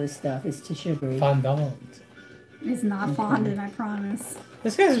like all this stuff. It's too sugary. Fondant. It's not fondant, I promise.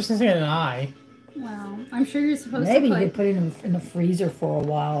 This guy's just missing an eye. Well, I'm sure you're supposed to. Maybe you could put it in the freezer for a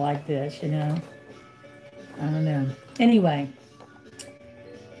while like this, you know. I don't know. Anyway.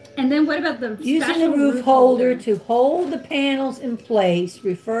 And then what about the using the roof holder to hold the panels in place?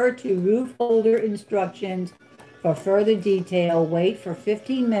 Refer to roof holder instructions for further detail. Wait for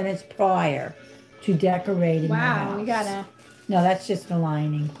 15 minutes prior to decorating the house. Wow, we gotta. No, that's just the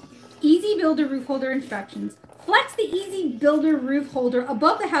lining. Easy Builder roof holder instructions. Flex the Easy Builder roof holder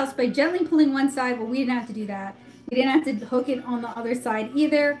above the house by gently pulling one side. Well, we didn't have to do that. We didn't have to hook it on the other side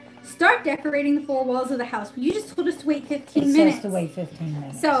either. Start decorating the four walls of the house. You just told us to wait 15 minutes. It says to wait 15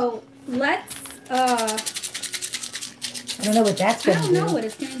 minutes. So let's. I don't know what that's going to do. I don't know what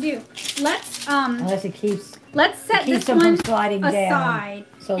it's going to do. Let's. Unless it keeps. Let's set this one sliding aside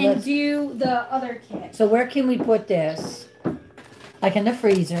and do the other kit. So where can we put this? Like in the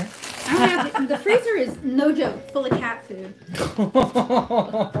freezer. I don't have the freezer is no joke, full of cat food.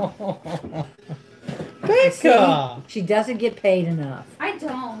 Becca! She doesn't get paid enough. I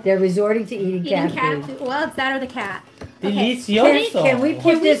don't. They're resorting to eating cat food. Well, it's that or the cat. Can we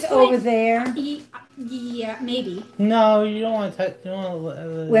put this over there? Yeah, maybe. No, you don't want to touch. You don't want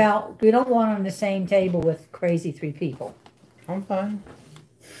to, well, we don't want on the same table with crazy 3 people. I'm fine.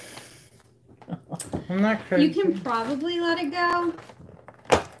 I'm not crazy. You can probably let it go.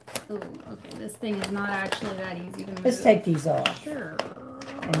 Oh, okay. This thing is not actually that easy to move. Let's take these off. Sure.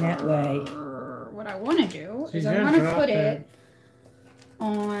 And that way. What I want to do is I want to put it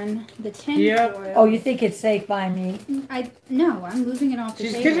on the tin foil. Oh, you think it's safe by me? No, I'm moving it off the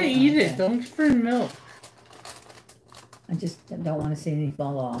table. She's gonna eat it. Don't give her milk. I just don't want to see any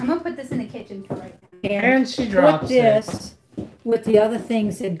fall off. I'm gonna put this in the kitchen for right now. And she drops this with the other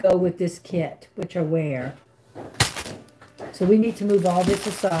things that go with this kit, which are where. So we need to move all this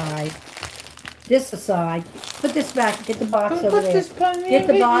aside. This aside. Put this back. Get the box Don't over put there. this bun Get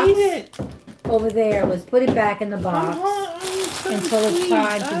the in, box eat it. over there. Let's put it back in the box until it's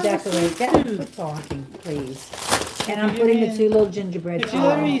time to decorate. Quit talking, please. And I'm putting the 2 little gingerbread. If you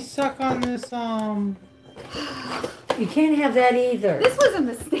let me suck on this, You can't have that either. This was a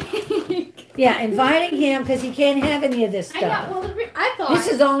mistake. Yeah, inviting him because he can't have any of this stuff. I know. Well, I thought This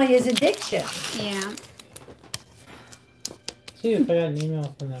is only his addiction. Yeah. See if I got an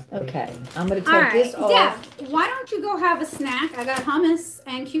email from that person. Okay, I'm gonna take this off. Deb, why don't you go have a snack? I got hummus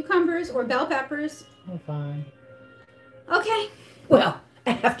and cucumbers or bell peppers. I'm fine. Okay. Well,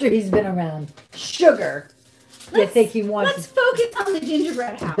 after he's been around sugar, I think he wants Let's focus on the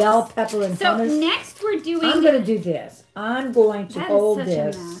gingerbread house. bell pepper and So hummus. next we're doing. I'm gonna do this. I'm going to hold such a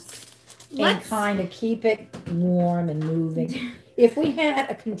this mess. and kind of keep it warm and moving. If we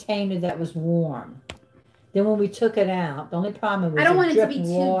had a container that was warm, then when we took it out, the only problem was I don't want it to dripped be too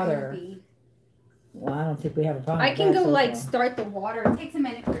water. goopy. Well, I don't think we have a problem. I with can that go so like far. start the water. It takes a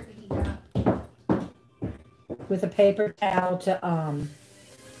minute for it to heat up. With a paper towel to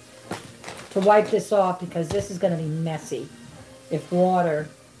wipe this off because this is going to be messy if water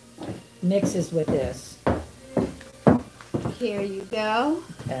mixes with this. Here you go.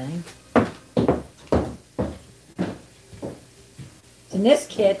 Okay. In this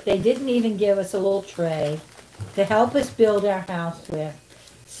kit, they didn't even give us a little tray to help us build our house with.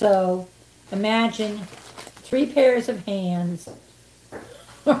 So imagine 3 pairs of hands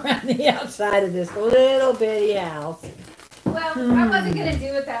around the outside of this little bitty house. Well, I wasn't gonna do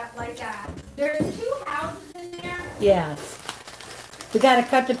it like that. There's 2 houses in there. Yes. We got to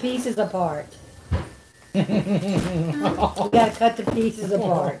cut the pieces apart. We got to cut the pieces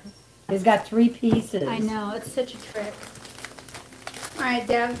apart. It's got 3 pieces. I know, it's such a trick. All right,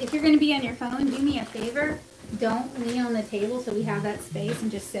 Deb, if you're gonna be on your phone, do me a favor. Don't lean on the table so we have that space and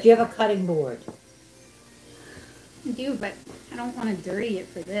just sit. Do you have a cutting board? I do, but I don't want to dirty it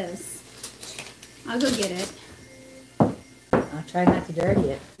for this. I'll go get it. I'll try not to dirty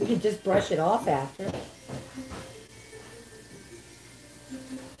it. You can just brush it off after.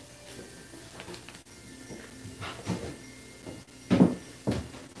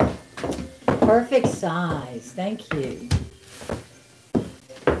 Perfect size. Thank you.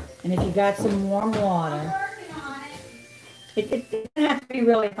 And if you got some warm water, I'm working on it. it doesn't have to be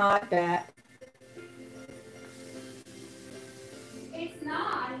really hot, Bat. It's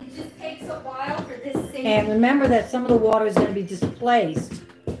not. It just takes a while for this thing. And remember that some of the water is going to be displaced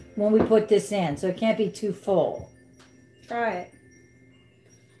when we put this in, so it can't be too full. Try it.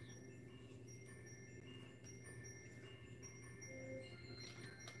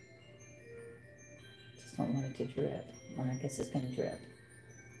 Just don't want it to drip. Well, I guess it's going to drip.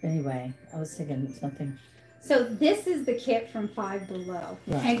 Anyway, I was thinking something. So this is the kit from Five Below.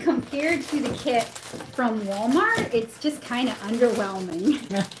 Right. And compared to the kit from Walmart, it's just kind of underwhelming.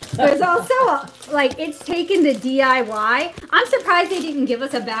 There's also, it's taken the DIY. I'm surprised they didn't give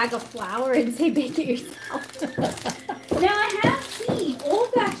us a bag of flour and say bake it yourself. Now, I have seen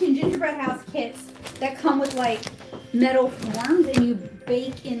old-fashioned gingerbread house kits that come with, metal forms and you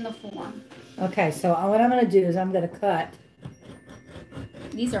bake in the form. Okay, so what I'm going to do is I'm going to cut.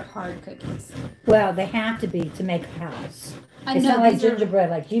 These are hard cookies. Well, they have to be to make a house. I It's know, not like these are- gingerbread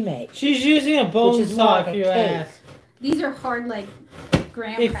like you make. She's using a bone Which is saw, more like if a you cake. ask. These are hard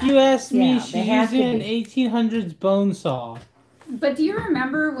graham If crackers. you ask me, Yeah, she's they have to using an be. 1800s bone saw. But do you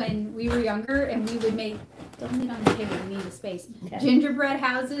remember when we were younger and we would make, don't lean on the table, we need a space, Okay. gingerbread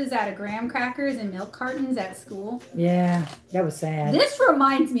houses out of graham crackers and milk cartons at school? Yeah, that was sad. This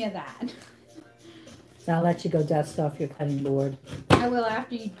reminds me of that. So I'll let you go dust off your cutting board. I will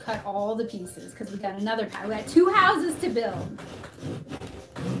after you cut all the pieces because we got another we got 2 houses to build.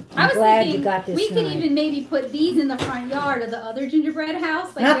 I was glad thinking you got this we could night. even maybe put these in the front yard of the other gingerbread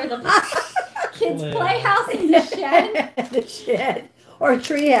house, where the kids' playhouse in the shed. The shed. Or a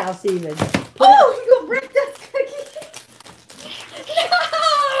tree house even. Oh, you break this cookie!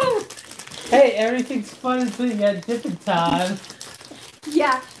 No! Hey, everything's fun until you get dipping time.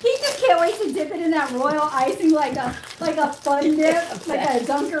 Yeah, he just can't wait to dip it in that royal icing like a fun dip, like a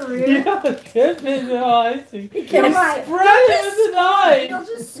Dunkaroo. Yeah, dip it in the icing. You're right. Spread it in the ice. You'll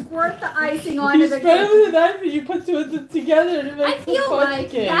just squirt the icing onto spread it with a knife and you put two of them together and it makes I feel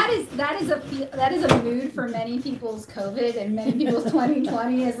like that is a mood for many people's COVID and many people's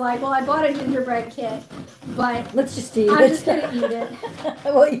 2020 is like, well, I bought a gingerbread kit, but let's just eat I'm it. just gonna eat it.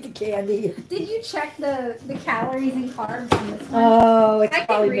 We'll eat the candy. Did you check the calories and carbs on this one? Oh, it's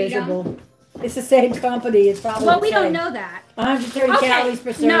probably miserable. It's the same company. It's probably well, we don't know that. 130 calories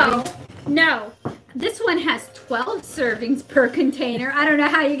per serving. No. This one has 12 servings per container. I don't know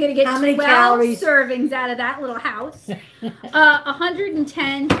how you're going to get 12 servings out of that little house.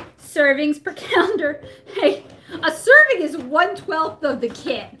 110 servings per calendar. Hey, a serving is 1/12 of the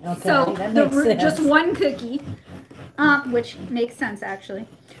kit. Okay, so that makes sense. just one cookie, which makes sense actually.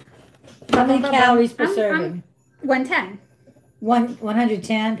 How many calories per serving? 110.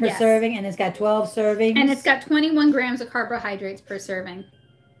 110 per serving, and it's got 12 servings. And it's got 21 grams of carbohydrates per serving.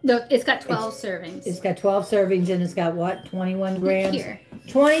 No, it's got 12 servings. It's got 12 servings, and it's got what? 21 grams? Here.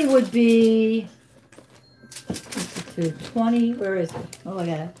 20 would be... 20, where is it? Oh, I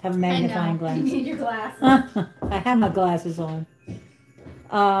gotta have a magnifying glass. You need your glass. I have my glasses on.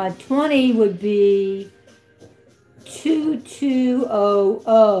 20 would be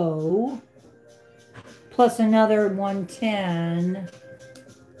 2200 plus another 110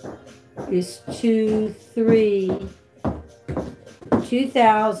 is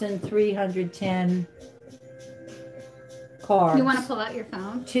 2,310 carbs. You want to pull out your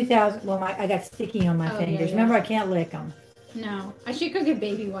phone? 2,000. Well, I got sticky on my fingers. Yeah. Remember, I can't lick them. No, I should go get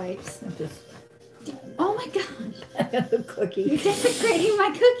baby wipes. Oh my gosh! I got the cookies. You're desecrating my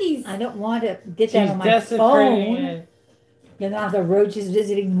cookies. I don't want to get that on my phone. You know, the roaches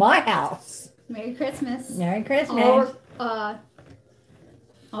visiting my house. Merry Christmas. Merry Christmas.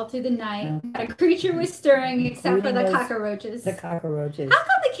 All through the night. Not a creature was stirring except for the cockroaches. The cockroaches. How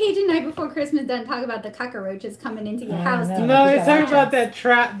come the Cajun Night Before Christmas doesn't talk about the cockroaches coming into your house? No, they talk about that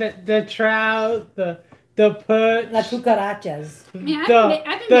trout, the trout, the perch, the cucarachas,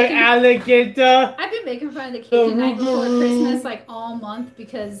 the alligator. I've been making fun of the Cajun Night Before Christmas like all month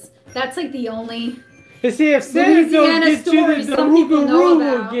because that's like the only. You see, if Santa don't get you, the Rougarou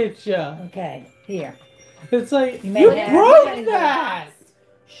will get you. Okay, here. It's like, you broke that!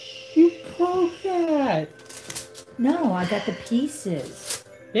 You broke that! No, I got the pieces.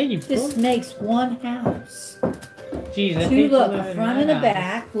 Yeah, you broke. This makes one house. Jeez, I two, look, a front and a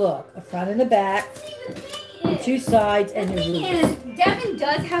back. Look, a front and a back. Two sides and the roof. And Devin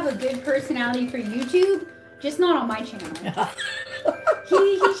does have a good personality for YouTube, just not on my channel.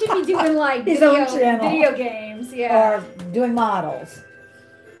 He should be doing like his own channel. Video games, yeah. Or doing models.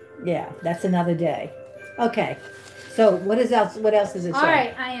 Yeah, that's another day. Okay. So what else does it say? All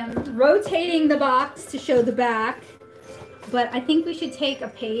right, I am rotating the box to show the back, but I think we should take a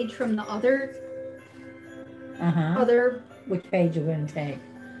page from the other. Which page are we going to take?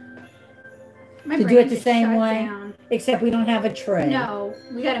 To do it the same way, except we don't have a tray. No,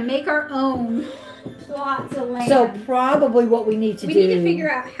 we got to make our own plots of land. So probably what we need to do. We need to figure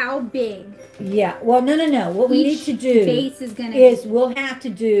out how big. Yeah. Well, no. What we need to do we'll have to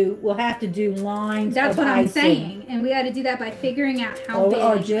do lines. That's what I'm saying, and we got to do that by figuring out how big.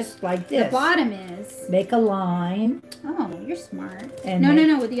 Or just like this. The bottom is. Make a line. Oh, you're smart. And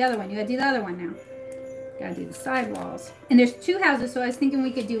no. With the other one, you got to do the other one now. Got to do the sidewalls. And there's two houses, so I was thinking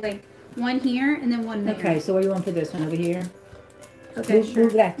we could do like one here and then one there. Okay. So what do you want for this one over here? Okay,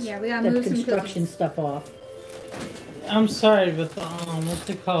 move that. Yeah, we gotta move some construction stuff off. I'm sorry, but what's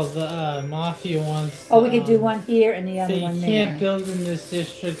it called? The mafia ones. Oh, we could do one here and the other one there. You can't build in this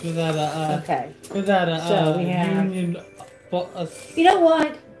district without a union. You know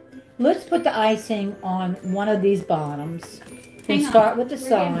what? Let's put the icing on one of these bottoms. And start with the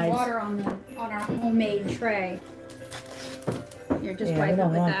sides. We're getting water on our homemade tray. You're just we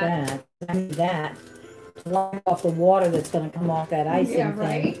don't want that. I need that. Lock off the water that's going to come off that icing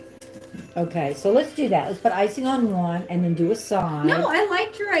thing. Okay, so let's do that. Let's put icing on one and then do a side. No, I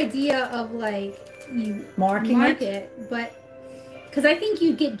liked your idea of like you mark it, but because I think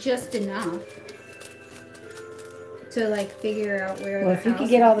you get just enough to like figure out where. Well, if you can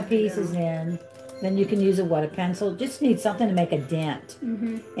get all the pieces in, then you can use a pencil. Just need something to make a dent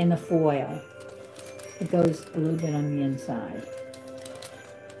in the foil. It goes a little bit on the inside,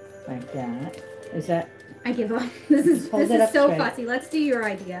 like that. Is that? I give up. This is so fussy. Let's do your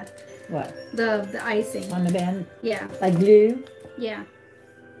idea. What? The icing. On the bend? Yeah. Like glue? Yeah.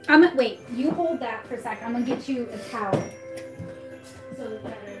 Wait, you hold that for a second. I'm gonna get you a towel. So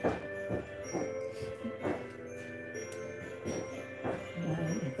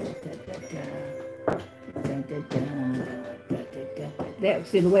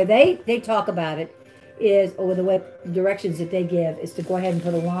see, the way they talk about it is, or the way directions that they give is to go ahead and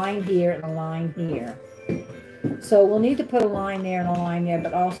put a line here and a line here. So we'll need to put a line there and a line there,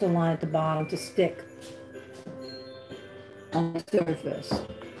 but also a line at the bottom to stick on the surface.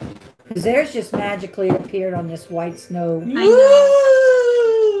 Because theirs just magically appeared on this white snow. I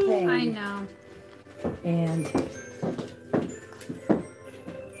know. Thing. I know. And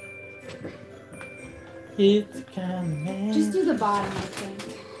it's coming. Just do the bottom, I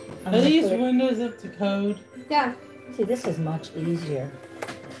think. Are these windows up to code? Yeah. See, this is much easier.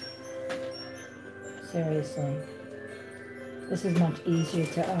 Seriously. This is much easier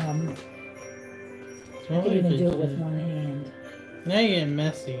to, I can even do it with one hand. Now you're getting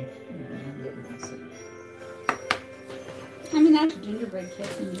messy. Yeah, I'm getting messy. I mean, that's gingerbread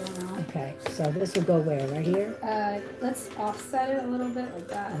kits in general. Okay, so this will go where? Right here? Let's offset it a little bit like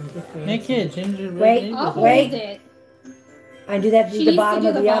that. Make it gingerbread. Wait, I'll wait. hold it. I do that to She the needs bottom to do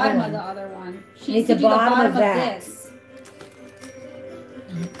of the the bottom other of the one. other one. She Needs needs to the do the bottom bottom of of that. this.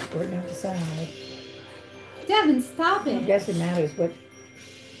 Squirting out the side. Devin, stop I it. guess it matters what.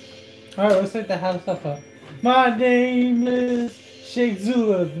 Alright, let's take the house up. My name is Sheikh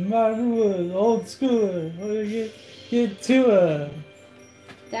Zula, the modern wood, old schooler. Get to her.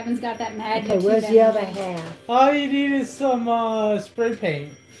 Devin's got that magic. Okay, where's the other half? All you need is some spray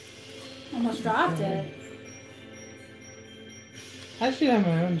paint. Almost dropped it. I should have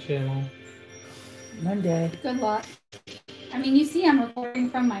my own channel. One day. Good luck. I mean, you see I'm recording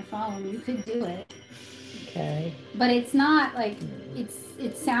from my phone. You could do it. Okay. But it's not like,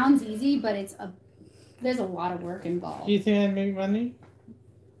 it sounds easy, but there's a lot of work involved. Do you think I'd make money?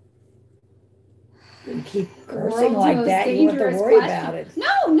 You keep cursing World's like most that, you don't have to dangerous worry question. about it. No.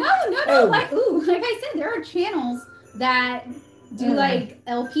 Oh. Like I said, there are channels that do like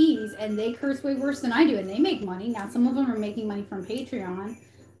LPs and they curse way worse than I do and they make money. Now, some of them are making money from Patreon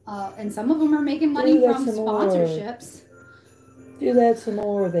and some of them are making money from sponsorships. Do that some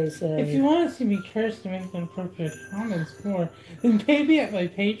more, they say. If you want to see me curse and make inappropriate comments more, then pay me at my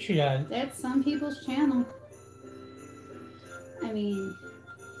Patreon. That's some people's channel. I mean,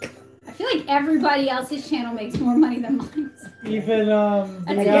 I feel like everybody else's channel makes more money than mine. Even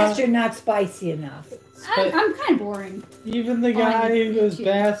I guess you're not spicy enough. I'm kind of boring. Even the guy who goes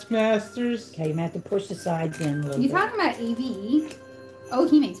Bassmasters. Okay, you might have to push the sides in a little You bit. talking about AVE? Oh,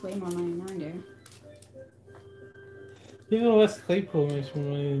 he makes way more money than I do. Even Wes Claypool makes more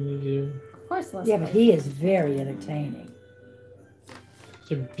money than you do. Of course, less. Yeah, but he is very entertaining.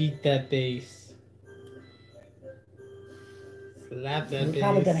 To beat that bass. Slap that bass. We're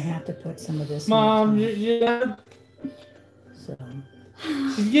probably going to have to put some of this Mom, in. So.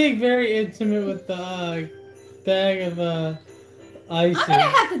 She's getting very intimate with the bag of icing. I'm gonna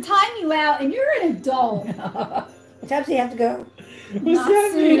have to time you out, and you're an adult. What time do you have to go? What's Not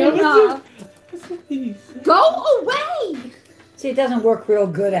that soon mean? enough. What's that mean? Go away! See, it doesn't work real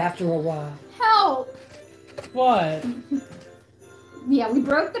good after a while. Help! What? Yeah, we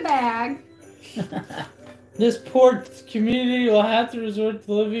broke the bag. This poor community will have to resort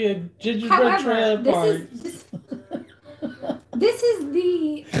to living in gingerbread trailer park. This is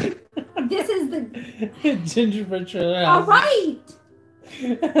the Gingerbread trailer all house. right.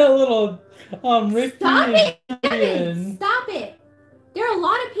 A little Ricky Stop it! and Stop it! There are a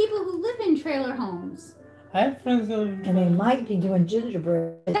lot of people who live in trailer homes. I have friends that live in And they might be doing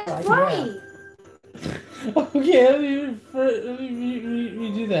gingerbread. That's like right. that. Okay, let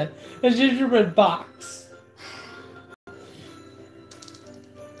me do that. A gingerbread box.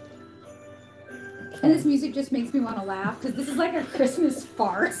 And this music just makes me want to laugh because this is like a Christmas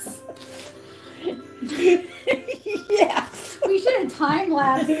farce. Yeah. We should have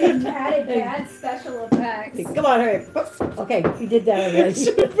time-lapsed and added bad special effects. Come on, hurry. Okay, you did that already.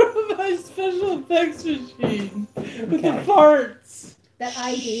 From my special effects machine with the parts That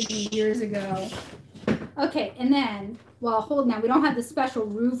I gave you years ago. Okay, and then, well, hold now. We don't have the special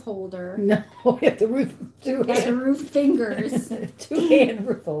roof holder. No, we have the roof. We have the roof fingers. Two-hand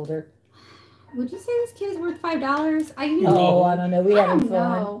roof holder. Would you say this kit is worth $5? I Oh, I don't know. We I having don't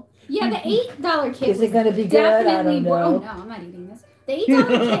fun. know. Yeah, the $8 kit Is it going to be good? definitely I don't know. Oh no, I'm not eating this. The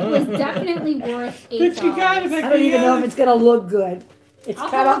 $8 kit was definitely worth $8. I don't even know if it's going to look good. It's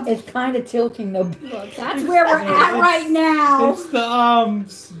kind of tilting the. Look, that's where we're at right now. It's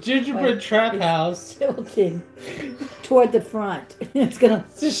the gingerbread trap house. Tilting toward the front. It's gonna.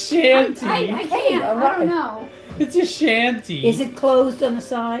 It's a shanty. I can't. all I right. don't know. It's a shanty. Is it closed on the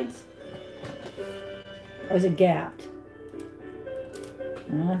sides? Or is it gapped?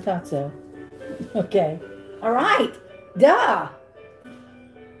 Oh, I thought so. Okay. All right. Duh.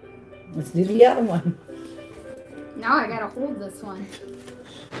 Let's do the other one. Now I gotta hold this one.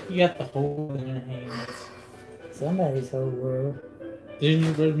 You got the whole in your hands. Somebody's whole world.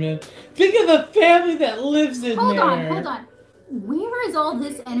 Gingerbread man. Think of the family that lives in hold there. Hold on. Where is all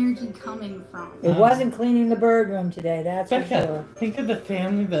this energy coming from? It wasn't cleaning the bird room today, that's for Becca, sure. think of the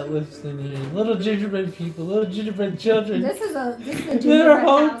family that lives in here. Little gingerbread people, little gingerbread children. This is a gingerbread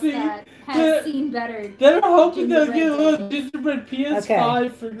house that has seen better. They're hoping they'll get a little gingerbread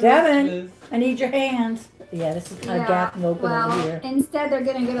PS5 for Christmas. Devin, I need your hands. Yeah, this is kind of gap and open over here. Instead, they're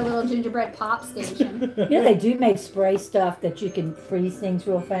going to get a little gingerbread pop station. You know, they do make spray stuff that you can freeze things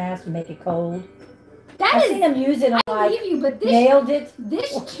real fast and make it cold. I've seen them use it on, believe you, but nailed it.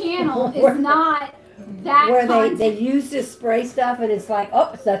 This channel is not that where they use this spray stuff and it's like,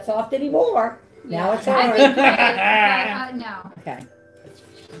 oh, it's not soft anymore. Yeah. Now it's hard. No. Okay.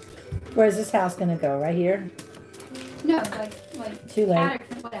 Where's this house going to go? Right here? No, like too late.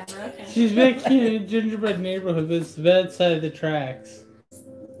 Whatever. Okay. She's making a gingerbread neighborhood, but it's the bad side of the tracks.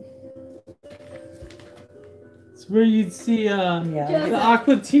 It's where you'd see the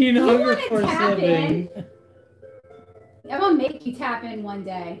Aqua Teen Hunger Force living. I'm gonna make you tap in one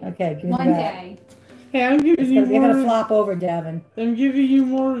day. Okay, good. One day. Hey, I'm giving you more. You're gonna flop over, Devin. I'm giving you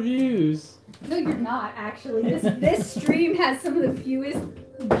more views. No, you're not. Actually, this stream has some of the fewest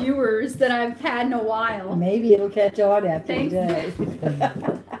viewers that I've had in a while. Maybe it'll catch on after the day.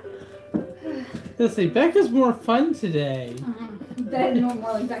 Let's see, Becca's more fun today.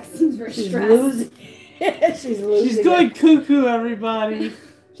 More like Becca seems very stressed. Losing. She's losing. She's going cuckoo, everybody.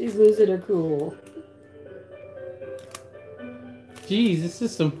 She's losing her cool. Jeez, this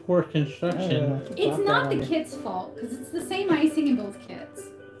is some poor construction. It's not the kid's fault because it's the same icing in both kits.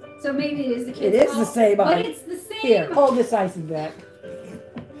 So maybe it is the kid's fault. It is the same but ice. It's the same. Here, hold this icing back.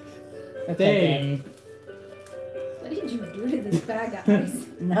 Dang. What did you do to this bag of ice?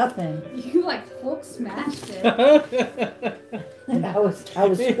 Nothing. You like Hulk smashed it. I was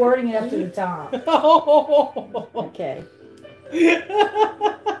squirting it up to the top. Okay.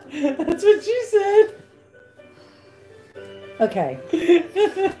 That's what you said. Okay.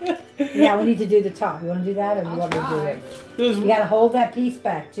 Yeah, we need to do the top. You want to do that, or do you want me to do it? You got to hold that piece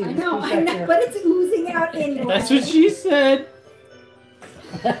back too. I know, but it's oozing out anyway. That's what she said.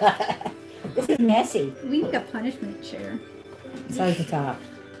 This is messy. We need a punishment chair. Size the top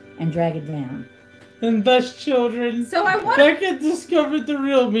and drag it down. And thus, children, so Becca discovered the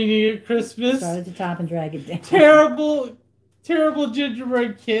real meaning of Christmas. Start at the top and drag it down. Terrible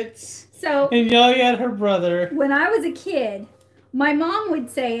gingerbread kits. So, and yelling at her brother. When I was a kid, my mom would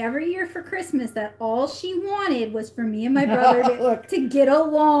say every year for Christmas that all she wanted was for me and my brother to get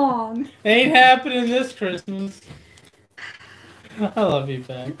along. Ain't happening this Christmas. I love you,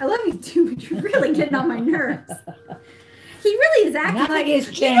 Ben. I love you too, but you're really getting on my nerves. He really is acting Nothing like has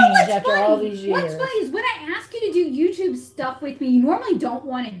changed after all these years. What's funny is when I ask you to do YouTube stuff with me, you normally don't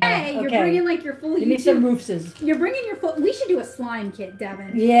want to. Hey, you're bringing like your full Give me some roofses. You're bringing your full. We should do a slime kit,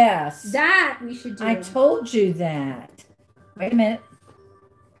 Devin. Yes. That we should do. I told you that. Wait a minute.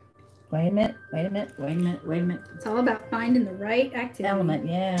 Wait a minute. Wait a minute. Wait a minute. Wait a minute. It's all about finding the right activity. Element,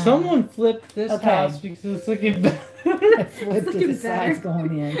 yeah. Someone flipped this house because it's looking better. Flipped the sides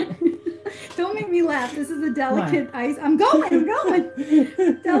going in. Don't make me laugh. This is a delicate ice. I'm going.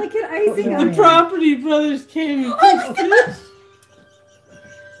 Delicate icing. The Property Brothers came and fixed it.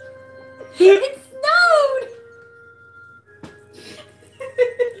 It snowed.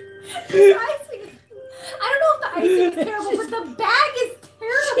 The icing. I don't know if the icing is terrible, but the bag is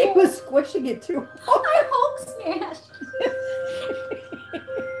terrible. She was squishing it too hard. I Hulk smashed.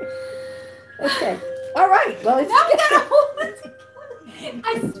 Okay. All right. Well, it's now we gotta hold it together.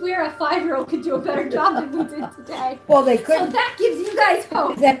 I swear a 5-year-old could do a better job than we did today. Well, they couldn't. So that gives you guys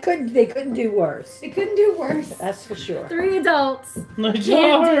hope. They couldn't do worse. They couldn't do worse. That's for sure. 3 adults. My can't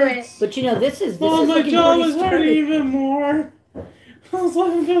jaw do hurts. it. But you know, this is my jaw was hurting even more.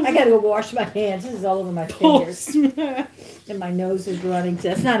 I gotta go wash my hands. This is all over my fingers. And my nose is running. So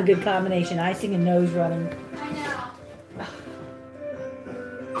that's not a good combination. Icing and nose running. I know.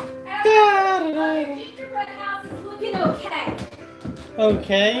 Gingerbread house is looking okay.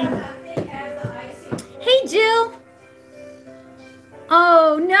 Okay. Hey, Jill.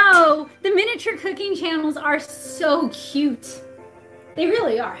 Oh, no. The miniature cooking channels are so cute. They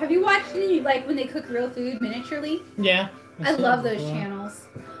really are. Have you watched any, like, when they cook real food miniaturely? Yeah. I love those channels.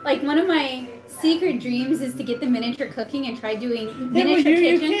 Like, one of my secret dreams is to get the miniature cooking and try doing miniature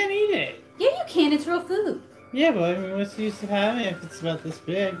kitchen. You can't eat it. Yeah, you can. It's real food. Yeah, but I mean, what's the use of having it if it's about this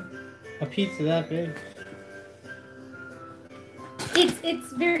big? A pizza that big.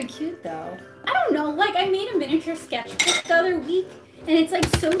 It's very cute though. I don't know, like I made a miniature sketchbook the other week And it's like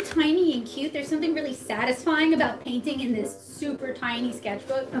so tiny and cute. There's something really satisfying about painting in this super tiny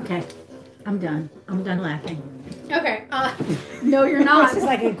sketchbook. Okay, I'm done. I'm done laughing. Okay. No, you're not. This is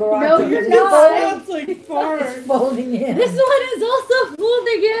like a garage. No, you're not. It's like far. It's folding in. This one is also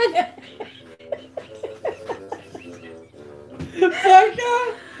folding in.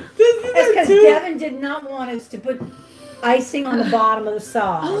 Becca, That's because Devin did not want us to put icing on the bottom of the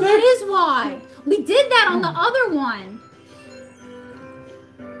sauce. Oh, that is why. We did that on the other one.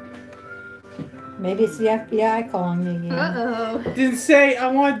 Maybe it's the FBI calling me again. Uh-oh. Didn't say I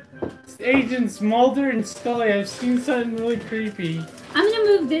want Agents Mulder and Scully. I've seen something really creepy. I'm going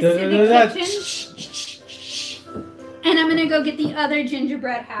to move this to the kitchen. And I'm going to go get the other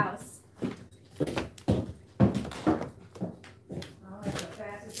gingerbread house.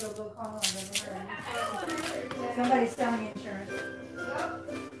 Somebody's selling insurance.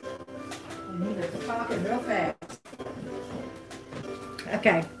 And he was talking real fast.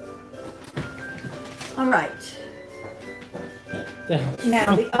 Okay. All right.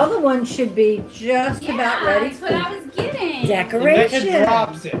 Now the other one should be just about ready That's what I was getting. decoration. Becca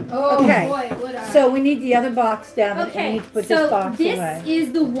drops it. Oh, Okay. boy, would I. So we need the other box down there. Okay, We need to put so this box this away.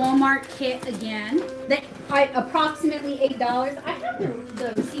 is the Walmart kit again. That approximately $8. I have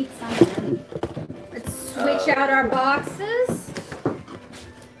the receipt somewhere. Let's switch out our boxes.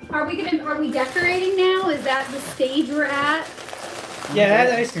 Are we decorating now? Is that the stage we're at? Yeah,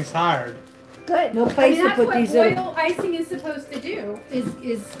 that icing's hard. Good. No place to that's put what these royal icing is supposed to do. Is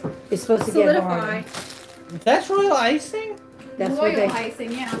It's supposed to get solidify. hard. That's royal icing? That's what Royal they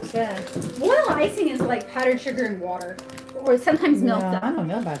icing, yeah. said. Royal icing is like powdered sugar and water, or sometimes milk. No, I don't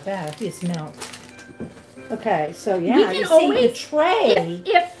know about that. I think it's milk. Okay, so We yeah, can you see always- the tray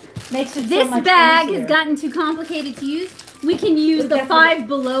If makes it so this much bag easier has gotten too complicated to use, we can use the Definitely. 5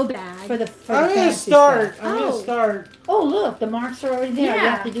 Below bag. for the I'm gonna fancy start. stuff. I'm gonna start. Oh, look, the marks are already there. All you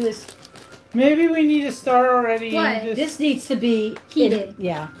Yeah. have to do is Maybe we need to start already. What? And just, this needs to be Heated.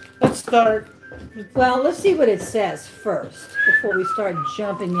 Yeah. let's start. Well, let's see what it says first before we start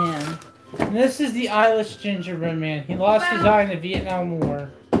jumping in. And this is the eyeless gingerbread man. He lost his eye in the Vietnam War.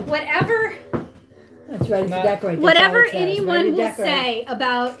 Whatever That's ready to Not- decorate. That's whatever all it says. Ready anyone to will decorate. say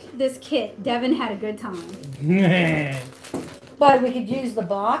about this kit, Devin had a good time. But we could use the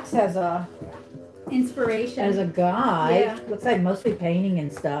box as a Inspiration. guide. Yeah. Looks like mostly painting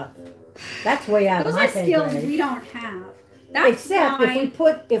and stuff. That's way out Those of my are pay skills grade. we don't have. That's Except why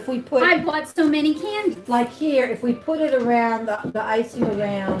if we put I bought so many candies. like here, if we put it around the icing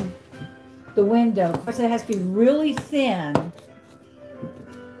around the window, of course it has to be really thin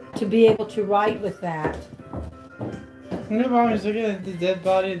to be able to write with that. No, Mom is looking at the dead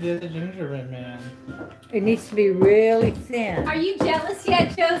body of the other gingerbread man. It needs to be really thin. Are you jealous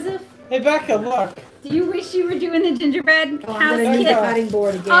yet, Joseph? Hey, Becca, look. Do you wish you were doing the gingerbread Oh, I'm house gonna need a kit? cutting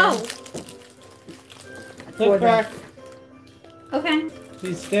board again. Oh, For Look the- back. okay.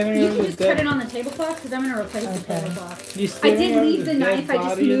 He's standing You over can the just put it dead. on the tablecloth because I'm going to replace the Okay. tablecloth. He's I standing did over leave the dead knife. I just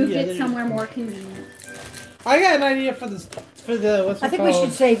body of moved the it other- somewhere more convenient. I got an idea for the what's it I think we called?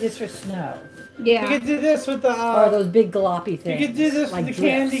 should save this for snow. You Yeah, could do this with the Or those big gloppy you things. could do this like with the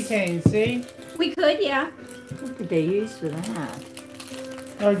candy drifts. cane, see? we could. Yeah. What could they use for that?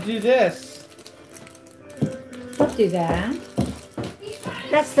 Or do this. Let's do that.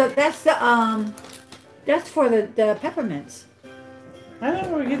 That's for the peppermints. I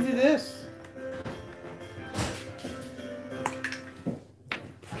don't know, we could do this.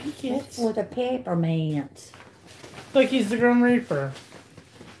 That's for the peppermints. Look, he's the Grim Reaper.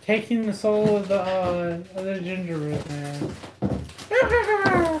 Taking the soul of the other gingerbread man.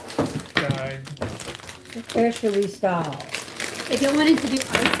 Died. Where should we stop? I don't want it to do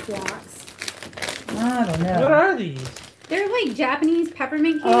ice blocks. I don't know. What are these? They're like Japanese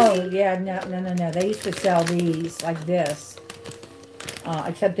peppermint Oh, candy. yeah, no. They used to sell these like this.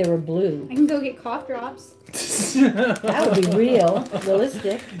 Except they were blue. I can go get cough drops. That would be real,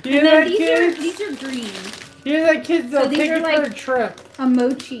 realistic. You And know then that, these kids? are green. You know that kids So that'll these take are you like- for a trip. A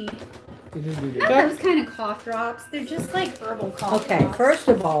mochi. Okay. Not those kind of cough drops. They're just like herbal cough Okay, drops. first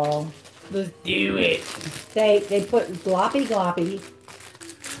of all, Let's do it. they put gloppy up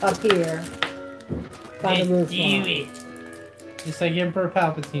here by the roof line. Just like Emperor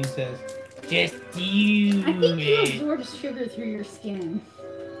Palpatine says. Just do I think you it. absorb sugar through your skin.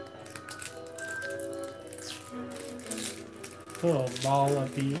 Little ball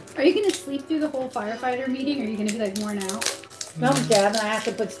up here. Are you gonna sleep through the whole firefighter meeting, or are you gonna be like worn out? No, Dad, I have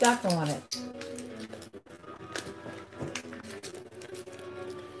to put stuff on it.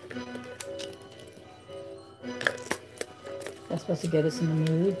 That's supposed to get us in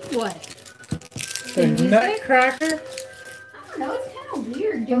the mood. What? The music? Nutcracker? I don't know. It's kind of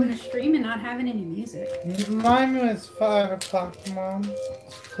weird doing a stream and not having any music. Mine was 5 o'clock, Mom.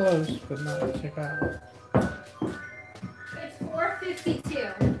 It's close, but not check out. It's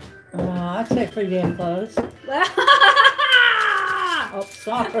 4:52. I'd say pretty damn close. Oh,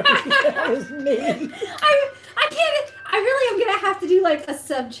 sorry. That was me. I can't. I really am gonna have to do like a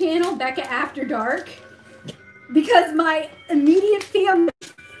sub channel, Becca After Dark, because my immediate family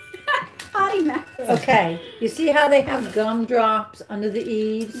potty mouth. Okay, you see how they have gumdrops under the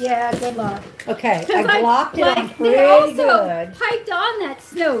eaves? Yeah, good luck. Okay, I blocked it on They pretty also good. piped on that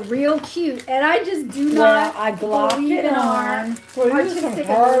snow real cute, and I just do Well, not. I blocked believe it in on. Well, these are artistic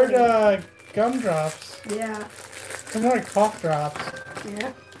some hard ability. gumdrops. Yeah. They're more like cough drops.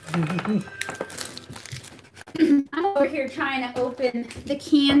 Yeah. I'm over here trying to open the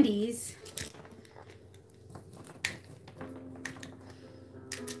candies.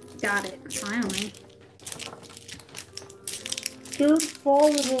 Got it, finally. Good fall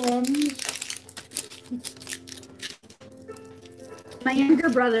little ones. My younger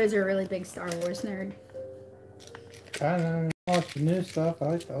brother is a really big Star Wars nerd. I don't watch the new stuff. I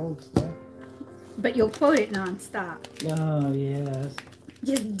like the old stuff. But you'll quote it nonstop. Oh, yes.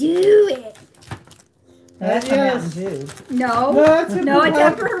 Just do it. That's Yes. Mountain Dew. No, that's no, it's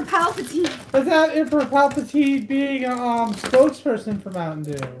Emperor Palpatine. Without Emperor Palpatine being a spokesperson for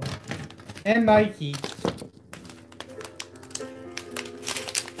Mountain Dew and Nike.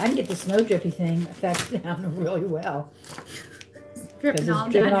 I can get the snow drippy thing effect down really well. Dripping Because all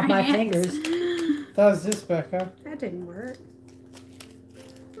it's dripping down off your my hands. fingers. That was this, Becca. That didn't work.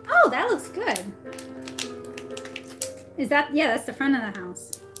 Oh, that looks good. Is that, yeah, that's the front of the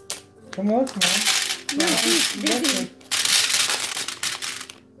house. Come look, man. No, she's busy.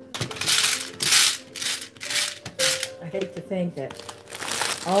 I hate to think that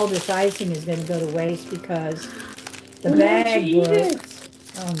all this icing is going to go to waste because the bag broke.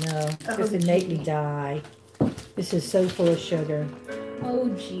 Oh no, this would make me die. This is so full of sugar. Oh,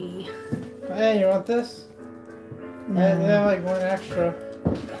 gee. Hey, you want this? No. They have like one extra.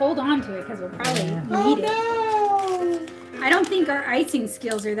 Hold on to it because we'll probably Yeah. need it. Oh, I don't think our icing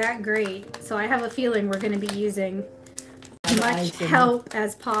skills are that great, so I have a feeling we're going to be using as much Icing. help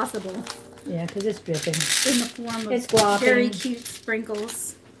as possible Yeah, because it's dripping. in the form of It's glopping. very cute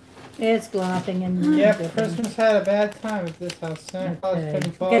sprinkles. It's glopping and Yep, dripping. Christmas had a bad time at this house. Santa Claus Okay.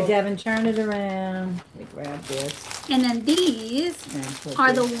 couldn't fall. Okay, Devin, turn it around. Let me grab this. And then these And put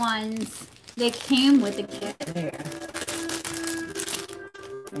are the this ones that came with the kit. there.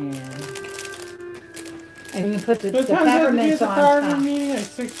 And you can put the What time did you get peppermints the on farmer top. meeting? Like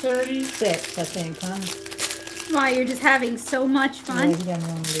 6:30? 6, I think, huh? Why, you're just having so much Yeah, fun? you got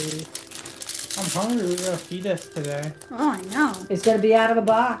one of these. I'm hungry. We're gonna feed us today. Oh, I know. It's going to be out of a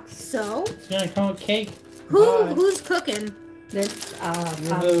box. So, It's gonna come with cake. Bye. who's cooking? That's,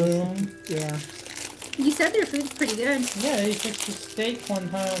 Those. yeah. You said their food's pretty good. Yeah, they fixed the steak one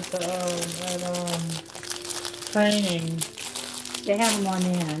time at training. They have them on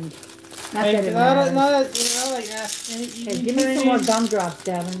end. Not Hey, that it not matters. like Hey, give me some more gumdrops,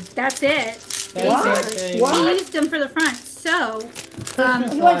 Devin. That's it. What? We used them for the front. So,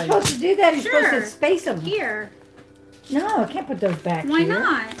 Christmas You weren't lights. supposed to do that. You're supposed Sure. to space them. here. No, I can't put those back Why here.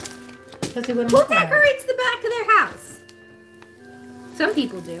 not? Because they wouldn't Who look right. decorates the back of their house? Some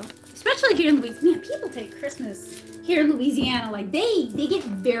people do. Especially here in Louisiana. Man, people take Christmas here in Louisiana. Like, they get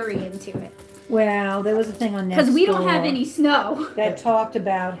very into it. Well, there was a thing on Next Because we don't Door have any snow. that talked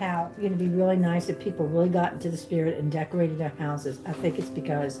about how it's going to be really nice if people really got into the spirit and decorated their houses. I think it's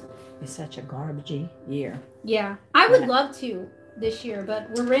because it's such a garbagey year. Yeah. I would love to this year, but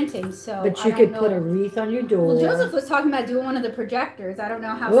we're renting, so But I you could don't put know. a wreath on your door. Well, Joseph was talking about doing one of the projectors. I don't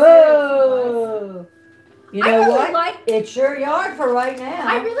know how serious it was. Whoa! You I know really what? like- It's your yard for right now.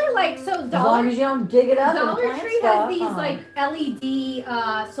 I really like, so as long Dollar as you don't dig it up and Dollar plant Tree stuff. has these like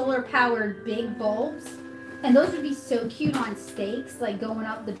LED solar powered big bulbs, and those would be so cute on stakes, like going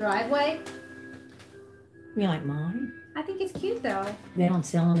up the driveway. You like mine? I think it's cute though. They don't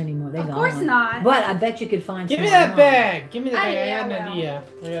sell them anymore. They're Of gone. course not. But I bet you could find. Give me some that online. bag. Give me the bag. Yeah, I got an well. idea.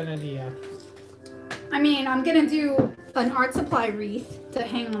 I got an idea. I mean, I'm gonna do an art supply wreath to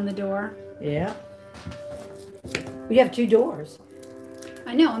hang on the door. Yeah. We have 2 doors.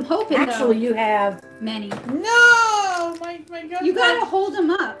 I know. I'm hoping Actually, though, you have. many. No! My God. You gotta hold them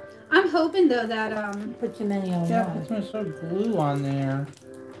up. I'm hoping though that Put too many on Yeah, one. put some sort of glue on there.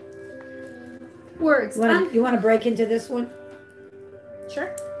 works. You want to break into this one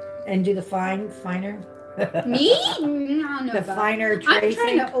Sure. and do the finer? Me? I don't know The about finer I'm trying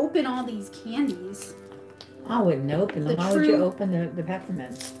tracing? to open all these candies. I wouldn't open them. The Why would you true- open the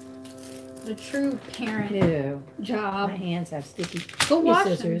peppermints? The true parent job. My hands have sticky. Go wash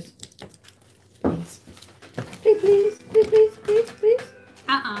scissors. Please. Please.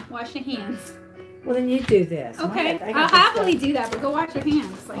 Wash your hands. Well, then you do this. Okay, I'll happily do that, but go wash your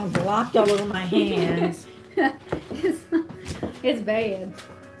hands. Like, I'm blocked all over my hands. it's bad.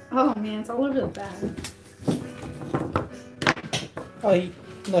 Oh man, it's all over the bed. Oh,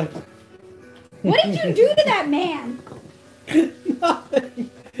 look. What did you do to that man? Nothing.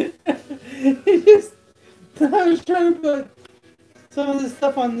 He just, I was trying to put some of this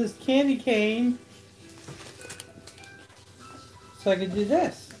stuff on this candy cane so I could do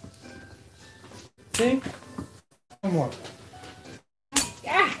this. See? One more.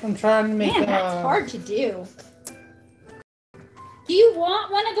 I'm trying to make that's hard to do. Do you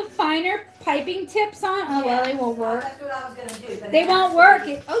want one of the finer piping tips on? Oh, well, they won't work. That's what I was going to do. They won't work.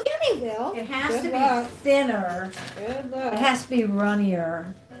 Oh, yeah, they will. It has to be thinner. Good luck. It has to be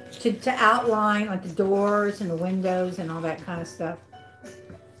runnier to outline like the doors and the windows and all that kind of stuff.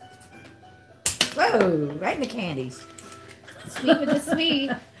 Whoa, right in the candies. Sweet with the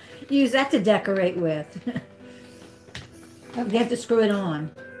sweet. Use that to decorate with. You have to screw it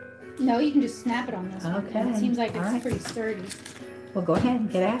on. No, you can just snap it on this one. Okay. It seems like it's All right. pretty sturdy. Well, go ahead and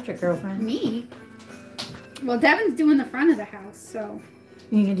get after it, girlfriend. Me? Well, Devin's doing the front of the house, so.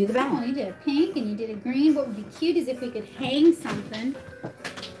 You can do the back. Oh, you did a pink and you did a green. What would be cute is if we could hang something.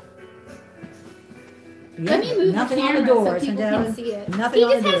 Yeah, Let me move nothing the on camera the doors, so people and can see it. nothing He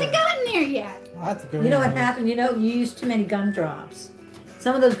on just the hasn't doors. gotten there yet. You know what happened? You used too many gumdrops.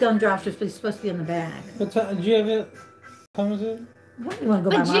 Some of those gumdrops are supposed to be on the back. What time, do you have it? How much is it? What do you want to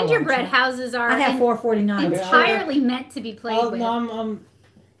go But by my gingerbread watch? houses are I have $4.49. entirely meant to be played with. No,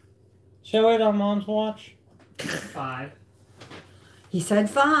 show it on Mom's watch. 5. He said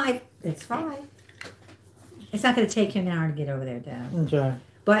 5. It's 5. It's not going to take you an hour to get over there, Dad. Okay.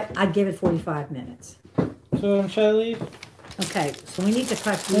 But I'd give it 45 minutes. So when should I leave? Okay, so we need to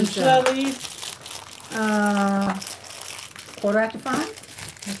cut When these should I up. leave?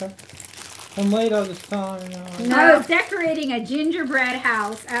 5:15? Okay. I'm late all this time. I was decorating a gingerbread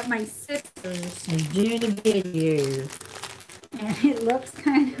house at my sister's, I'm doing a video. and it looks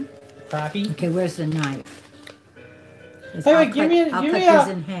kind of. Crappy. Okay, where's the knife? Hey, wait, give me I'll give cut me these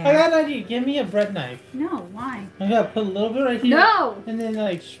a. in half. I got an idea. Give me a bread knife. No, why? I gotta put a little bit right here. No! And then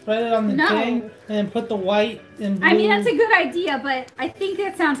like spread it on the No. thing, and then put the white and blue. I mean, that's a good idea, but I think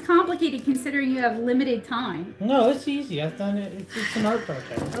that sounds complicated considering you have limited time. No, it's easy. I've done it. It's an art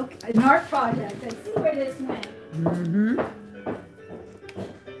project. Okay, an art project. I see where this went. Mm-hmm.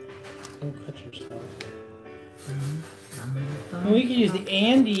 Don't cut yourself. And we could use the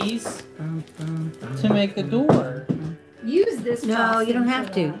Andes to make a door. Use this. No, frosting you don't for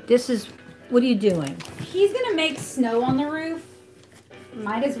have to. that. This is, what are you doing? He's gonna make snow on the roof.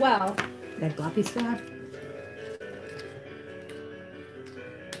 Might as well. That gloppy stuff?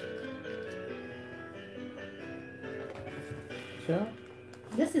 Sure.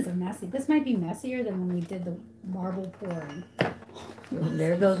 This is a messy. This might be messier than when we did the marble pouring.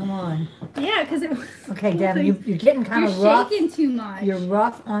 There goes one. Yeah, because it was. Okay, Devin, you're getting kind You're of rough. shaking too much. You're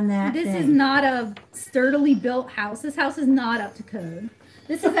rough on that This thing. is not a sturdily built house. This house is not up to code.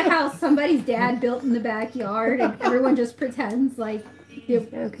 This is a house somebody's dad built in the backyard, and everyone just pretends like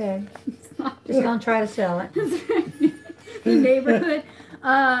Okay. it's not. Just don't try to sell it. The neighborhood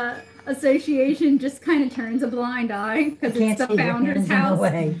association just kind of turns a blind eye because it's the founder's house.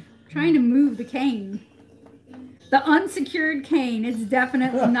 Trying to move the cane. The unsecured cane. It's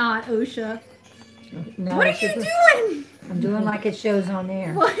definitely not OSHA. No, What are you doing? I'm doing like it shows on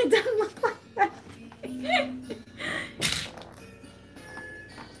there. Well, it doesn't look like that.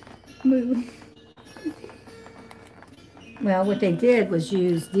 Move. Well, what they did was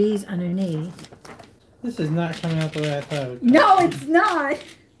use these underneath. This is not coming out the way I thought it would. No, it's not.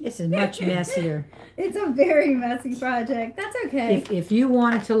 This is much messier. It's a very messy project. That's okay. If you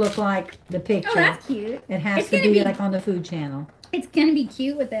want it to look like the picture, Oh, that's cute. it has It's to gonna be be- like on the Food Channel. It's gonna be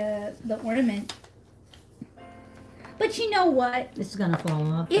cute with the ornament. But you know what? This is gonna fall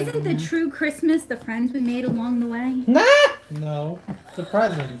off. Isn't the true Christmas the friends we made along the way? Nah! No. The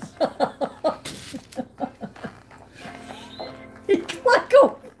presents. It's like a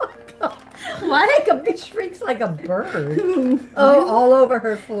What? like a bitch shrieks like a bird. Oh, all over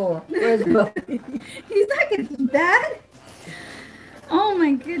her floor. Where's Bo? He's not gonna do that. Oh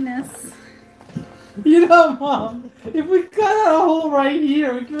my goodness. You know, Mom, if we cut out a hole right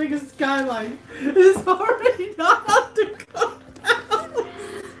here, we can make a skylight. It's already not up to go down.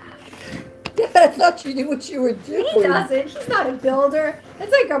 I thought you knew what you were doing. He doesn't. He's not a builder.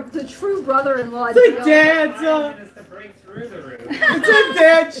 It's like the true brother-in-law. It's like Dad's, Is to break through the roof. it's like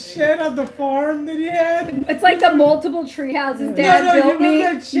Dad's shed on the farm that he had? It's like the multiple tree houses Dad built me.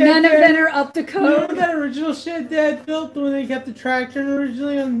 None of them are up to code. Remember that original shed Dad built when they kept the tractor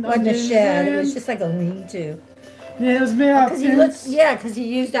originally on the shed. It was just like a lean-to. Yeah, it was made out of fence. Because he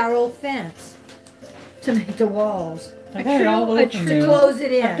used our old fence to make the walls. I got it all over me. To close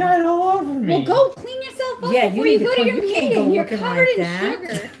it in. I got it all over me. Well, go clean yourself up before you go to your meeting. You're covered in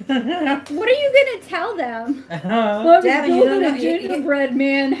sugar. What are you going to tell them? Well, I was building a gingerbread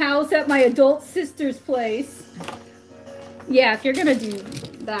man house at my adult sister's place. Yeah, if you're going to do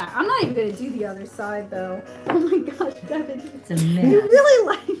that. I'm not even going to do the other side, though. Oh, my gosh, Devin. It's a mess.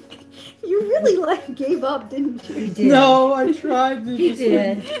 You really gave up, didn't you? You did. No, I tried. He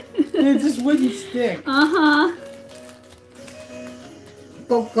did. It just wouldn't stick. Uh-huh.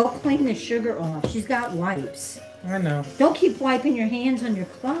 Go clean the sugar off. She's got wipes. I know. Don't keep wiping your hands on your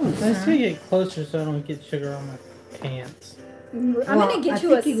clothes. Let's get closer so I don't get sugar on my pants. I'm gonna get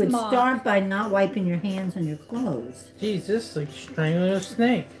you a smock. I think you would start by not wiping your hands on your clothes. Jesus, like strangling a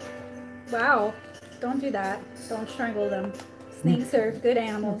snake. Wow. Don't do that. Don't strangle them. Snakes are good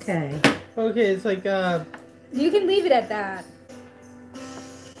animals. Okay. Okay, it's like You can leave it at that.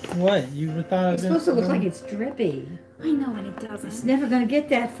 What? You thought it's supposed to look like it's drippy. I know, and it doesn't. It's never gonna get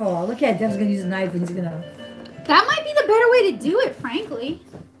that far. Look at Dev's gonna use a knife and he's gonna. That might be the better way to do it, frankly.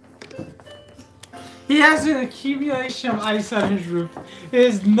 He has an accumulation of ice on his roof. It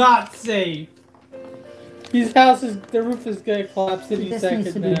is not safe. His house is, the roof is gonna collapse any second now.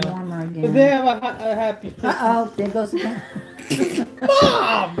 This needs to be warmer again. But they have a happy Christmas. Uh-oh, there goes the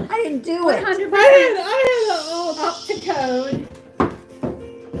Mom! I didn't do it. 100% I had up to code.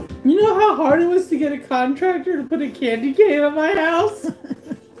 You know how hard it was to get a contractor to put a candy cane on my house?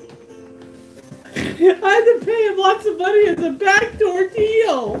 I had to pay him lots of money as a backdoor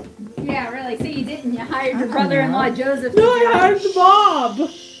deal. Yeah, really. So you didn't. You hired your brother-in-law, Joseph. No, I hired the mob.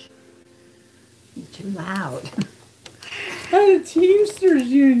 You're too loud. I had a Teamsters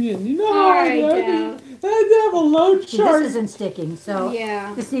union. You know how I had to have a load chart. This isn't sticking, so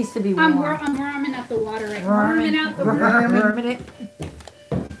yeah. This needs to be warm. I'm warming up the water right now. Warming it.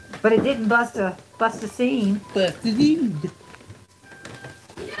 But it didn't bust a seam. Busted seam.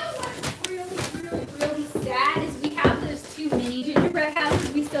 You know what's really sad is we have those 2 mini gingerbread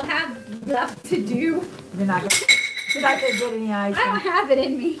houses we still have left to do. You're not gonna get any ice. I don't have it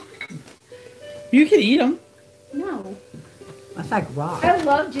in me. You can eat them. No. That's like rock. I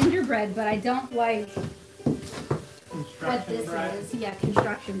love gingerbread, but I don't like what this is. Yeah,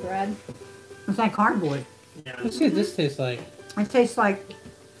 construction bread. It's like cardboard. Yeah. Let's see what this tastes like. It tastes like...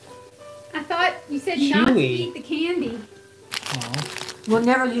 I thought you said chewy. Not to eat the candy. Oh. We'll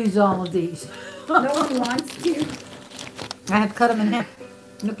never use all of these. No one wants to. I have cut them in half.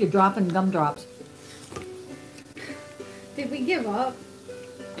 Look, you're dropping gumdrops. Did we give up?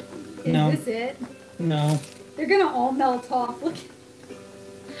 Is this it? No. They're gonna all melt off. Look.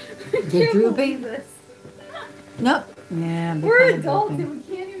 They're drooping. This. Nope. Yeah. We're adults and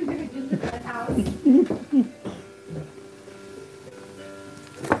we can't even do a gingerbread house.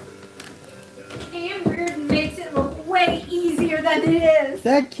 Cam Reardon makes it look way easier than it is.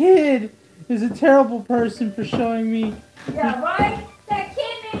 That kid is a terrible person for showing me. Yeah, right? That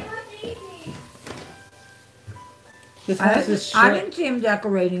kid made it look easy. This house is shit. I didn't see him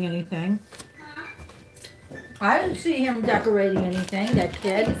decorating anything. I didn't see him decorating anything, that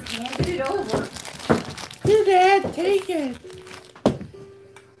kid. I just handed it over. Here, Dad, take it.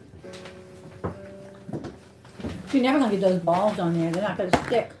 You're never going to get those balls on there. They're not going to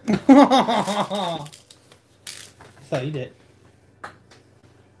stick. So you did.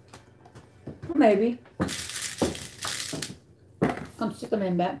 Maybe. Come stick them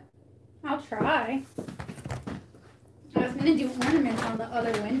in, Beth. I'll try. I was going to do ornaments on the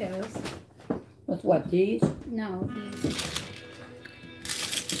other windows. With what, these? No, these.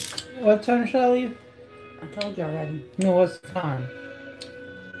 What time shall I leave? I told you already. No, what's the time?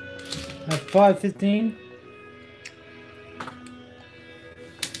 At 5:15?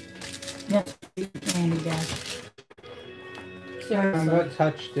 Yes, Andy does. Sorry, I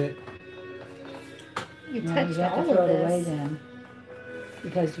touched it. You no, touched you have all to throw of it away this. then.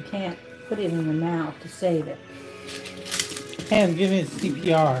 Because you can't put it in your mouth to save it. Ham, give me a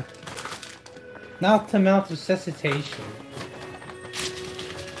CPR. Mouth-to-mouth resuscitation.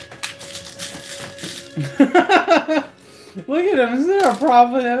 Look at him. Is there a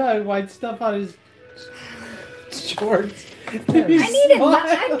problem with that white stuff on his shorts? I need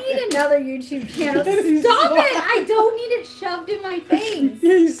another YouTube channel. Stop it! I don't need it shoved in my face.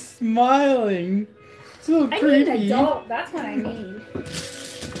 He's smiling. So I creepy. need an adult. That's what I need.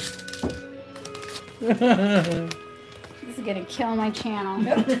 This is gonna kill my channel.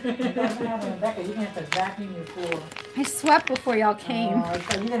 Nope. Rebecca, you're gonna have to vacuum your floor. I swept before y'all came. Oh,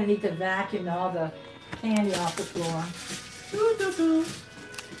 so you're gonna need to vacuum all the candy off the floor.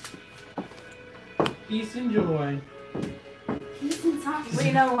 Peace and joy. Well,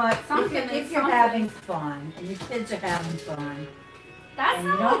 you know what? If you're having fun and your kids are having fun, that's and you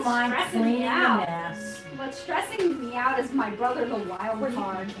not don't what's mind stressing cleaning me the out. mess. What's stressing me out is my brother, the wild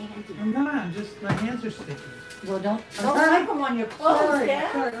card. I'm not. Just my hands are sticky. Well, don't trying- wipe them on your clothes, Sorry,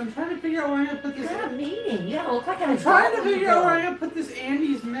 Dad. sorry. I'm trying to figure out where I'm gonna put this. You're at a meeting. You gotta look like I'm trying to figure out where I'm gonna put this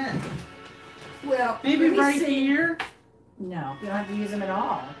Andy's mint. Well, Maybe let me right see. here. No, you don't have to use them at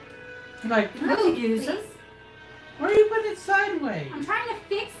all. Like, You can use them. where are you putting it sideways? I'm trying to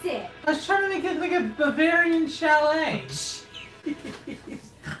fix it. I was trying to make it like a Bavarian chalet.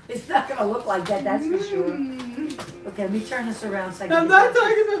 It's not gonna look like that, that's for sure. Okay, let me turn this around so I can I'm get not that.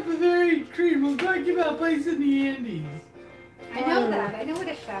 talking about Bavarian cream. I'm talking about a place in the Andes. I know that. I know what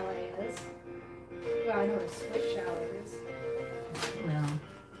a chalet is. Well, I know what a Swiss chalet is. Well,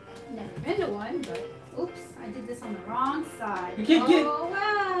 Never been to one, but oops, I did this on the wrong side. You can't get- Oh,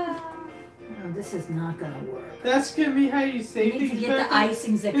 wow. no, this is not gonna work. That's gonna be how you You save need to things. get the Becky.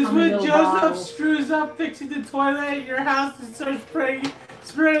 icings that Is come in when little Joseph bottles. screws up fixing the toilet at your house and starts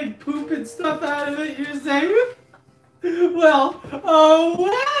spraying poop and stuff out of it. You're saying, well, oh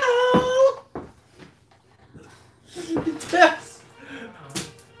well. Yes.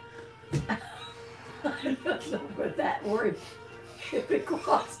 I don't know what that word if it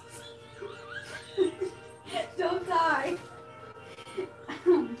crosses. Don't die.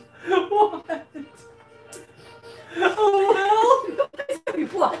 What? Oh well. Be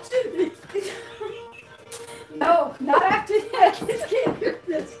watching this. No, not after this. Can't hear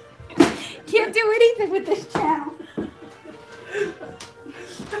this. Can't do anything with this channel.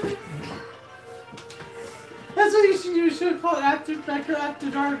 That's what you should do. You should call it After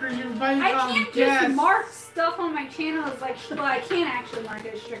Dark, or you're inviting I can't guests. just mark stuff on my channel as like, well, I can't actually mark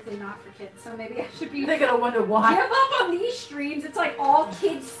it as strictly not for kids, so maybe I should be. They're gonna wonder why. Give up on these streams. It's like all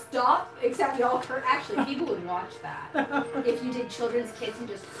kids stuff, except we all curse. Actually, people would watch that. If you did children's kids and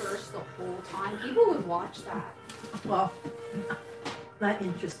just curse the whole time, people would watch that. Well, not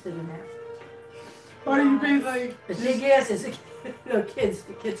interested in that. Or you be like, The thing is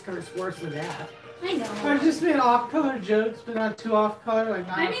kids curse worse than that. I know. I just made off-color jokes, but not too off-color, like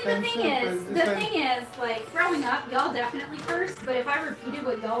not I mean, the offensive. thing is, like, growing up, y'all definitely cursed, but if I repeated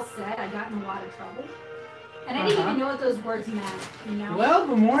what y'all said, I got in a lot of trouble. And I didn't even know what those words meant, you know? Well,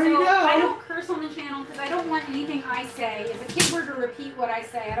 the more you So, know. I don't curse on the channel because I don't want anything I say. If a kid were to repeat what I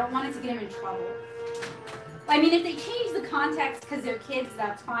say, I don't want it to get him in trouble. I mean, if they change the context because they're kids,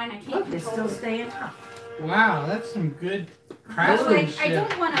 that's fine. I can't Look, they're control still it. staying up. Wow, that's some good But, craftsmanship. like, I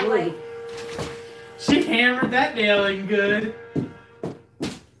don't want to, like... She hammered that nail in good.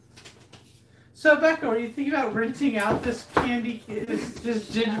 So, Becca, were you thinking about renting out this this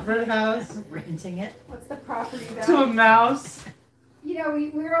gingerbread house Renting it. What's the property to a value? mouse? You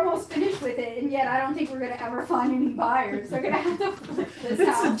know, we're almost finished with it, and yet I don't think we're going to ever find any buyers. They're going to have to flip this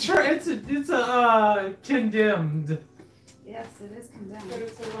house. It's a condemned. Yes, it is condemned. Could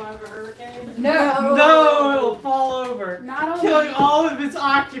it survive a hurricane? No! No, it'll fall over, Not only... killing all of its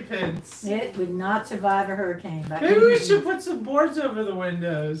occupants. It would not survive a hurricane. But Maybe we should put some boards over the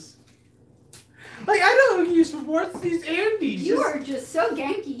windows. Like, I don't use for boards, these Andes. You are just so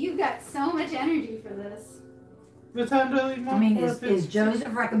ganky. You've got so much energy for this. What time do I leave Mom? I mean, is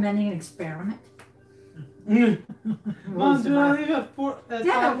Joseph recommending an experiment? Mom, do I leave at 4?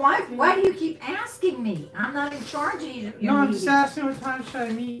 Dad, why do you keep asking me? I'm not in charge of your No, I'm just meeting. asking what time should I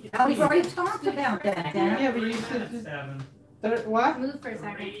meet? Oh, we've already talked about that, Dad. Yeah, but you said what? Move for a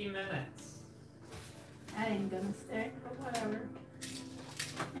second. 3 minutes. That ain't gonna stick, but whatever.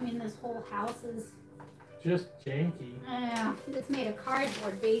 I mean, this whole house is... Just janky. It's made of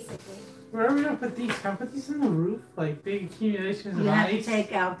cardboard, basically. Where are we gonna put these? Can I put these on the roof? Like big accumulations of You have to ice?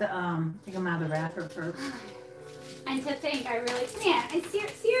 take out the take them out of the wrapper first. And to think, I really... Man,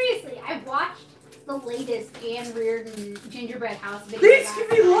 seriously, I watched the latest Anne Reardon Gingerbread House video. These can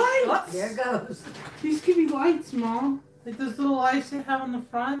be lights! Oh, there it goes. These can be lights, Mom. Like those little lights they have on the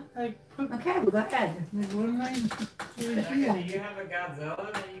front. Like, put... Okay, well, go ahead. What am I doing Do you have a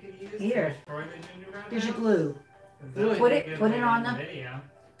Godzilla that you can use Here. to destroy the gingerbread Here's your house? glue. 'Cause that would Put be it- a good put it way on in the- video.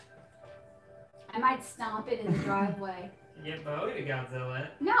 I might stomp it in the driveway. Get Bowie to Godzilla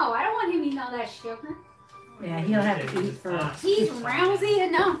it. No, I don't want him eating all that sugar. Yeah, he'll have to eat first. He's rousy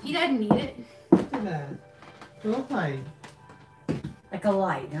enough. He doesn't need it. Look at that. Look like. Like a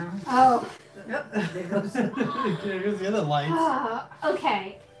light, huh? Oh. Yep, there goes. There goes the other lights.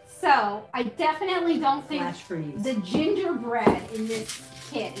 Okay, So I definitely don't think Flash freeze. the gingerbread in this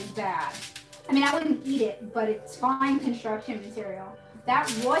kit is bad. I mean, I wouldn't eat it, but it's fine construction material.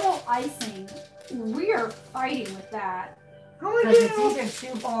 That royal icing, we are fighting with that. Because it's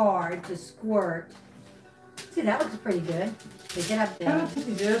either too hard to squirt. See, that looks pretty good. Pick it up How there. about put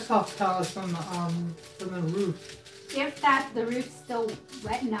these airsoft pellets on the roof? If the roof's still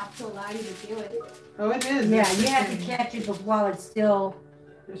wet enough to allow you to do it. Oh, it is. Yeah, It's you have to sticking. catch it while it's still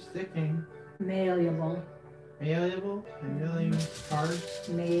They're sticking. malleable. Malleable? Malleable cards?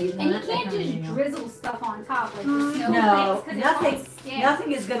 Made. And you can't just drizzle stuff on top like the snow No, flakes, 'cause it nothing. won't stick.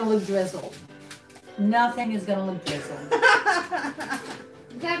 Nothing is gonna look drizzled. Nothing is gonna look drizzled.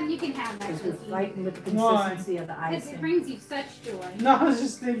 Devin, you can have that. Because we're cookie. fighting with the Why? consistency of the Because it icing. brings you such joy. No, I was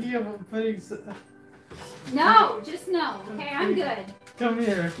just thinking of putting. No, just no. Okay, I'm good. Come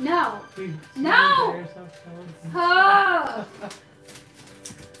here. No. We- No! Airsoft pellets. Oh!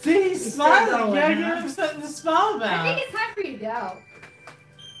 See, he's He's smiling. still You going, gotta huh? give him something to smile I about. think it's time for you to go.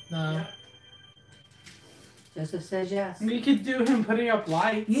 No. Joseph says yes. We could do him putting up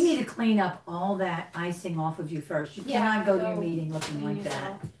lights. You need to clean up all that icing off of you first. You Yeah, cannot go to your go. meeting looking like You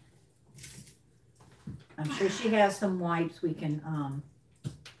that. go. I'm sure she has some wipes we can,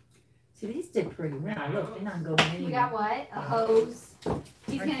 see, these did pretty well. Look, they're not going You anywhere. got what? A hose.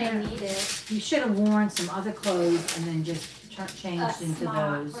 He's Right gonna there. need it. You should have worn some other clothes and then just A changed into smock.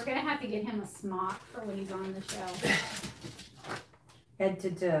 those. We're gonna have to get him a smock for when he's on the show. Head to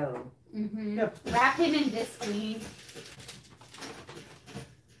toe. Mm-hmm. Yep. Wrap him in visqueen.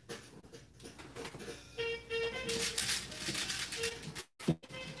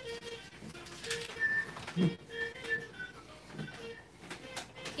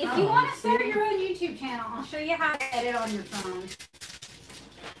 If you Oh, want to start see? your own YouTube channel, I'll show you how to edit on your phone.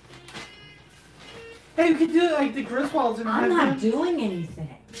 Hey, you could do it like the Griswolds and I'm have not him. doing anything.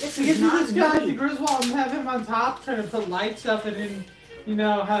 This You could is do not this guy like the me. Griswold and have him on top trying to put lights up and then, you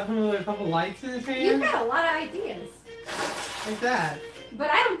know, have him with a couple lights in his You've hand. got a lot of ideas, Like that. but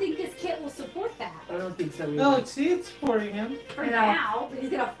I don't think this kit will support that I don't think so either. No, look, see, it's supporting him. for Yeah. now. But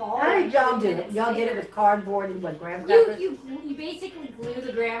he's gonna fall. How did y'all do minutes it? Y'all did it later. with cardboard and what, graham crackers? You basically glue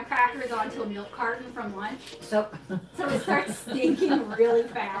the graham crackers onto a milk carton from lunch, So, so it starts stinking really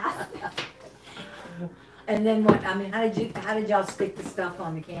fast. and then what? I mean, how did y'all stick the stuff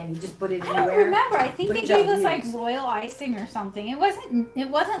on the candy? Just put it I don't anywhere? remember. I think What they did y'all gave us like use? royal icing or something. It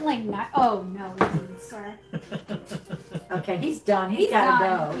wasn't like oh no, we didn't, sir. Okay, he's done. He's He's gotta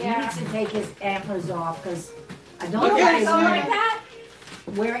done, go. yeah. He needs to take his antlers off because I don't Okay, like so- like that.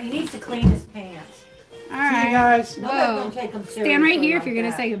 where he needs to clean his pants. All See you right. guys. Nobody Whoa. gonna take him seriously. Stand right here if like you're gonna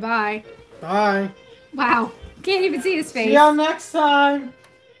that. say goodbye. Bye. Wow, can't even see his See face. y'all next time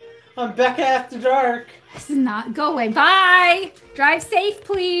on Becca After Dark. This is not. Go away. Bye. Drive safe,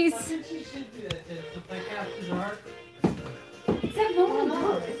 please. I think she should do that. The Becca After Dark. Except no one will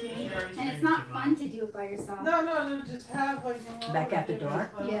do it with me, and it's not fun to do it by yourself. No, just have like a Back After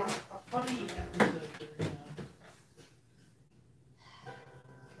Dark? Yeah. A funny episode.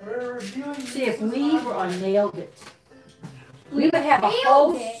 We're reviewing. See, if we were on Nailed It, we would have a nailed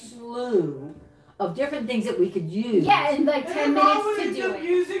whole it. slew of different things that we could use. Yeah, in like 10 And minutes Mom to would do end up it.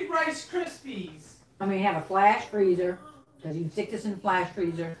 using Rice Krispies. I mean, have a flash freezer, because you can stick this in the flash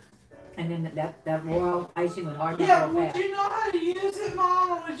freezer, and then that royal icing would hardly Yeah, go would fast. you know how to use it,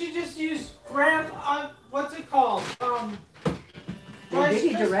 Mom, or would you just use what's it called? They Rice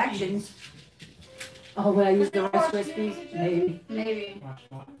give you Krispies. directions. Oh, would I use the Rice Krispies? Maybe. Maybe.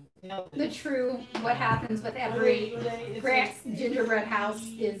 Nailed it. The true what happens with every Grant's gingerbread house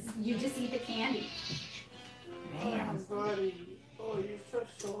is you just eat the candy. Man. Buddy. Oh, you're so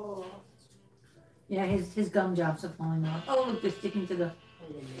soft. Yeah, his gum jobs are falling off. Oh, look, they're sticking to the.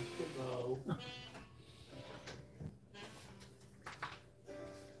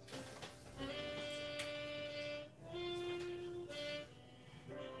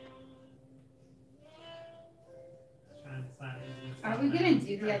 Are we gonna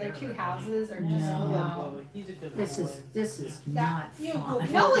do the other two houses or just No. He's a good This is not Yeah,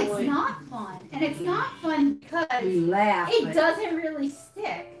 fun. No, it's not fun, and it's not fun because We laugh. it but doesn't really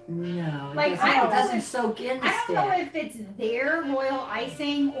stick. No, it Like, doesn't, I don't it know doesn't if- soak in the I don't know stick. if it's their royal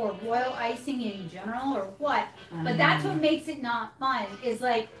icing or royal icing in general or what, but that's what makes it not fun. Is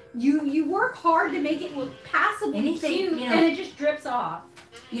like you work hard to make it look passably Anything, cute, you know- and it just drips off,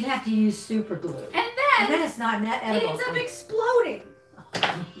 You'd have to use super glue. and And then then it's not net it edible. ends up exploding.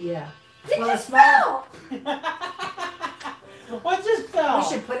 Yeah. It Well, just it's small. fell. What just fell? We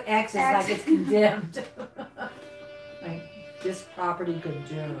should put X's like it's condemned. Like, this property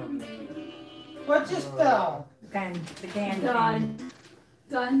condemned. What just fell? The candy. Done.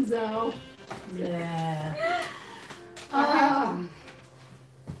 Dunzo. Yeah.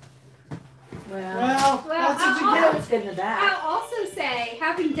 Well, that's what you get. Into that. I'll also say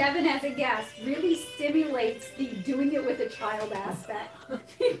having Devin as a guest really stimulates the doing it with a child aspect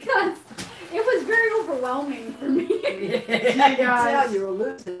because it was very overwhelming for me. Yeah, I can tell you were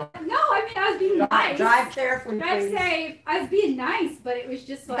losing. No, I mean I was being nice. Drive carefully, Drive please. safe. I was being nice, but it was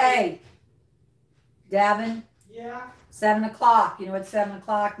just like. Hey, Davin. Yeah. 7 o'clock. You know what 7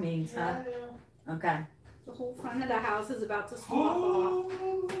 o'clock means, huh? Yeah. Okay. The whole front of the house is about to slough off.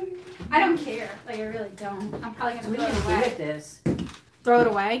 I don't care. Like, I really don't. I'm probably going to We throw need it to away. get this. Throw it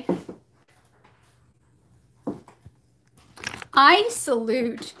away. I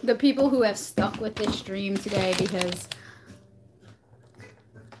salute the people who have stuck with this stream today because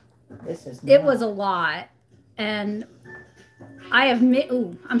This is it was a lot. And I have...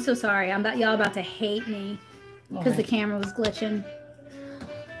 Ooh, I'm so sorry. Y'all about to hate me because the camera was glitching.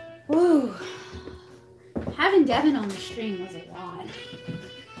 Woo. Having Devin on the stream was a lot.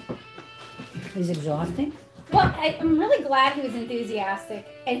 He's exhausting. Well, I'm really glad he was enthusiastic,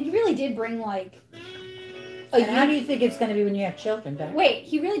 and he really did bring like. And how do you think it's going to be when you have children? Wait,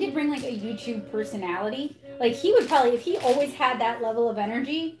 he really did bring like a YouTube personality. Like he would probably, if he always had that level of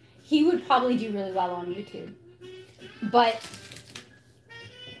energy, he would probably do really well on YouTube. But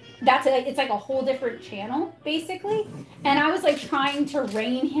it's like a whole different channel basically, and I was like trying to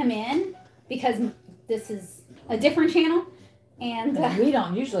rein him in because this is a different channel, and we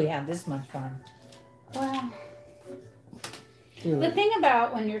don't usually have this much fun. Well, the thing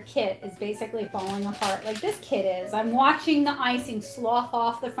about when your kit is basically falling apart, like this kit is, I'm watching the icing slough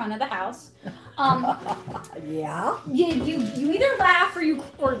off the front of the house. Yeah. You either laugh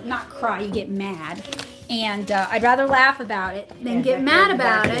or not cry. You get mad, and I'd rather laugh about it than get mad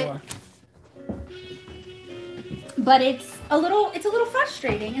about it. But it's a little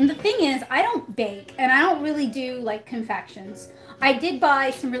frustrating. And the thing is, I don't bake, and I don't really do like confections. I did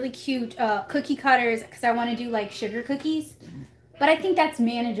buy some really cute cookie cutters because I want to do like sugar cookies. But I think that's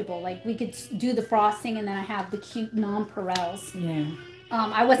manageable. Like we could do the frosting, and then I have the cute nonpareils. Yeah.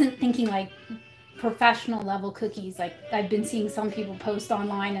 I wasn't thinking like professional level cookies. Like I've been seeing some people post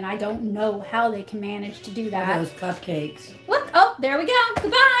online, and I don't know how they can manage to do that. Those cupcakes. What? Oh, there we go.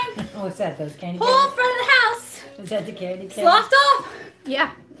 Goodbye. What's that? Those candy Whole canes? front of the house. Is that the candy cane? Sloughed off.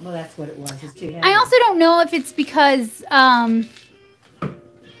 Yeah. Well, that's what it was. It's too heavy. I also don't know if it's because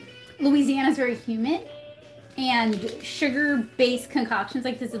Louisiana's very humid, and sugar-based concoctions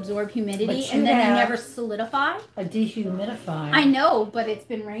like this absorb humidity, and then they never solidify. A dehumidifier. I know, but it's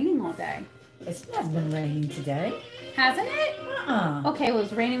been raining all day. It has been raining today. Hasn't it? Okay, well, it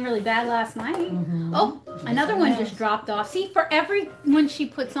was raining really bad last night. Mm-hmm. Oh, another one just dropped off. See, for every one she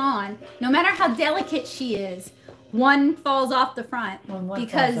puts on, no matter how delicate she is, one falls off the front.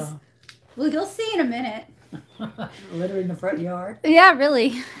 Because, falls off. Well, you'll see in a minute. Litter in the front yard? Yeah,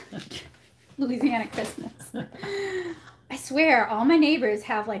 really. Louisiana Christmas. I swear, all my neighbors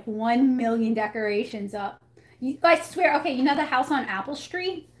have like 1 million decorations up. I swear, okay, you know the house on Apple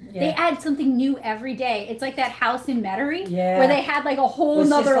Street? Yeah. They add something new every day. It's like that house in Metairie where they had like a whole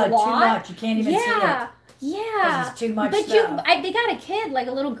nother like lot. Too much. You can't even see it. Yeah. It's too much But stuff. they got a kid, like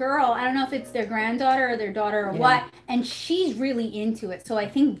a little girl. I don't know if it's their granddaughter or their daughter or what. And she's really into it. So I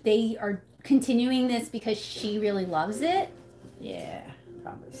think they are continuing this because she really loves it. Yeah,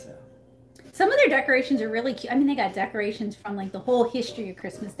 probably so. Some of their decorations are really cute. I mean, they got decorations from like the whole history of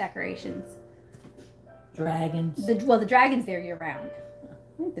Christmas decorations. Dragons. The dragon's there year round.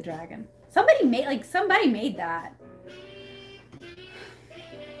 I like the dragon. Somebody made that.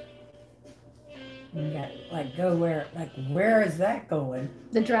 You got where is that going?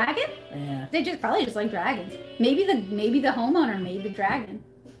 The dragon? Yeah. They probably just like dragons. Maybe the homeowner made the dragon.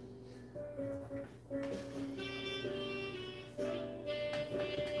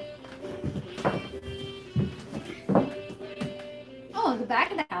 Oh, the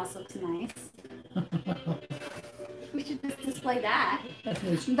back of the house looks nice. We should just display that.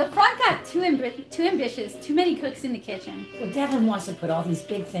 The front got too ambitious. Too many cooks in the kitchen. Well, Devin wants to put all these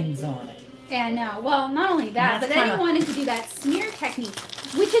big things on it. Yeah, no. Well, not only that, but then he wanted to do that smear technique,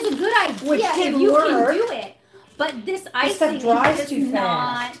 which is a good idea if you can do it. But this icing dries too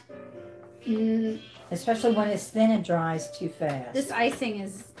fast. Especially when it's thin and dries too fast. This icing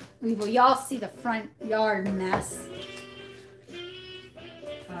is. Well, y'all see the front yard mess.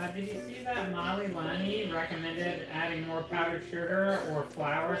 Did you see that Molly Lonnie recommended adding more powdered sugar or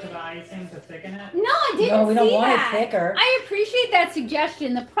flour to the icing to thicken it? No, I didn't see that. No, we don't want it thicker. I appreciate that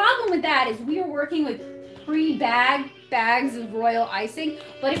suggestion. The problem with that is we are working with bags of royal icing.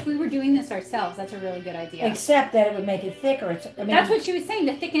 But if we were doing this ourselves, that's a really good idea. Except that it would make it thicker. That's what she was saying,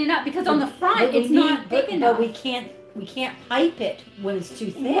 to thicken it up, because on the front it's not thick enough. But we can't pipe it when it's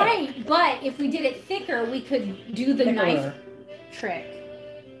too thick. Right, but if we did it thicker, we could do the knife trick.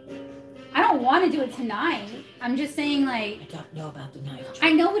 I don't want to do it tonight. I'm just saying, like... I don't know about the knife trick.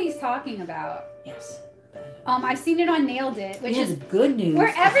 I know what he's talking about. Yes. I've seen it on Nailed It, which is good news.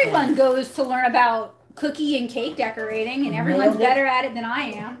 Where everyone goes to learn about cookie and cake decorating, and everyone's better at it than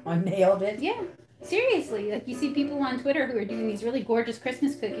I am. I nailed it. Yeah. Seriously, like you see people on Twitter who are doing these really gorgeous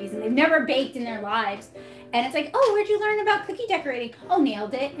Christmas cookies and they've never baked in their lives. And it's like, oh, where'd you learn about cookie decorating? Oh,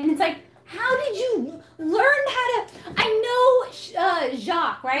 Nailed It. And it's like, how did you learn how to... I know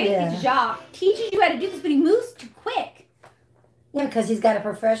Jacques, right? Yeah. It's Jacques. Teaches you how to do this, but he moves too quick. Yeah, because he's got a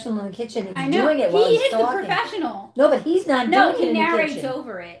professional in the kitchen. He's I know. doing it while he's He is talking. the professional. No, but he's not doing it in the kitchen. No, he narrates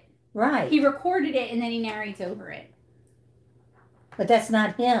over it. Right. He recorded it and then he narrates over it. But that's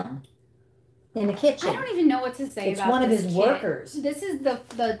not him. In the kitchen. I don't even know what to say about this. It's one of his workers. This is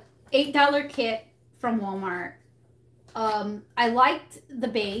the $8 kit from Walmart. I liked the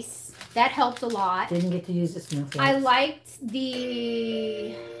base. That helped a lot. Didn't get to use the snowflakes. I liked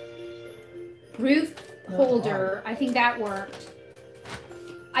the roof holder. I think that worked.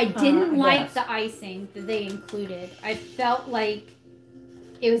 I didn't like the icing that they included. I felt like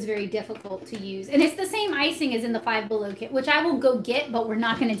it was very difficult to use. And it's the same icing as in the Five Below kit, which I will go get, but we're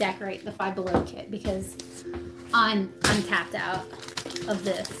not going to decorate the Five Below kit because I'm tapped out of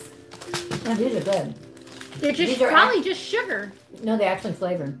this. No, these are good. They're just probably just sugar. No, they're actually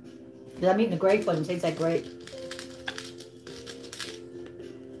flavored. I'm eating the grape one. It tastes like grape.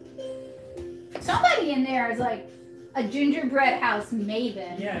 Somebody in there is like a gingerbread house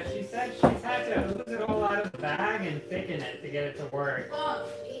maven. Yeah, she said she's had to ooze it all out of the bag and thicken it to get it to work. Oh,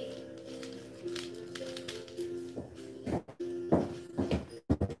 geez.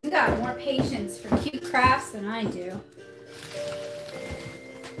 You got more patience for cute crafts than I do.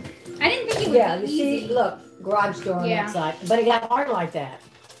 I didn't think it would be easy. See, look, garage door on that side. But it got hard like that.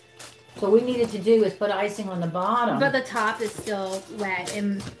 So what we needed to do is put icing on the bottom. But the top is still wet.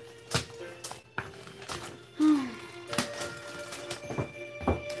 And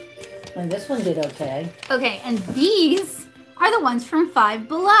and this one did okay. Okay, and these are the ones from Five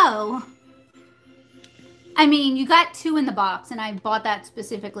Below. I mean, you got 2 in the box, and I bought that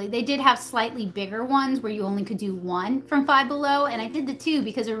specifically. They did have slightly bigger ones where you only could do 1 from Five Below, and I did the 2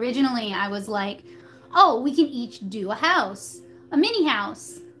 because originally I was like, oh, we can each do a house, a mini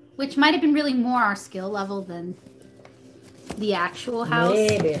house, which might have been really more our skill level than the actual house.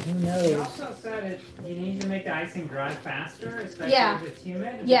 Maybe, who knows? She also said you need to make the icing dry faster, especially if it's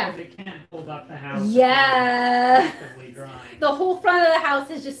humid, because it can't hold up the house. Yeah. Dry. The whole front of the house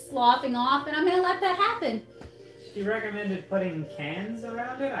is just sloughing off, and I'm going to let that happen. She recommended putting cans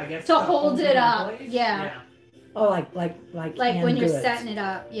around it, I guess. To hold it up, yeah. Oh, like when you're setting it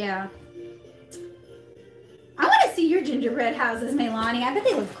up, yeah. I want to see your gingerbread houses, Melanie. I bet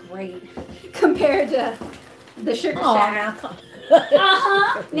they look great compared to the sugar shack.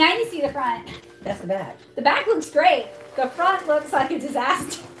 Uh-huh. Now you see the front. That's the back. The back looks great. The front looks like a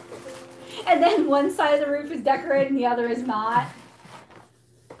disaster. And then one side of the roof is decorated and the other is not.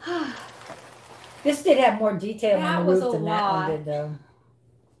 This did have more detail on the roof than that one did, though.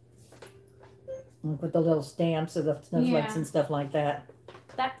 With the little stamps of the snowflakes and stuff like that.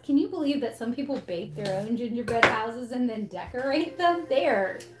 Can you believe that some people bake their own gingerbread houses and then decorate them? They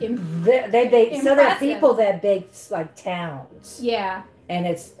are they bake. So there are people that bake like towns. Yeah. And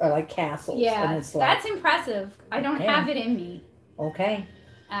it's like castles. Yeah. And it's like, that's impressive. I don't have it in me. Okay.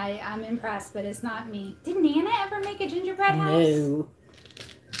 I'm impressed, but it's not me. Did Nana ever make a gingerbread house? No.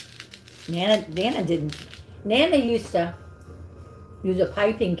 Nana didn't. Nana used to use a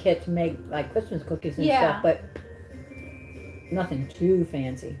piping kit to make like Christmas cookies and stuff, but nothing too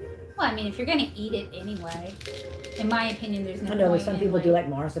fancy. Well, I mean, if you're going to eat it anyway, in my opinion, there's no I know, point but some people do like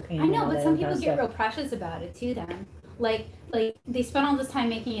marzipan. I know, but some people get stuff. real precious about it too then. Like they spend all this time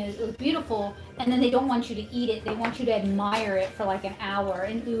making it look beautiful, and then they don't want you to eat it. They want you to admire it for like an hour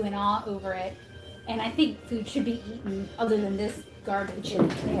and ooh and ah over it. And I think food should be eaten other than this garbage.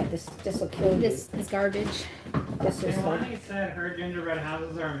 Yeah, this will kill you. This garbage. Melanie said her gingerbread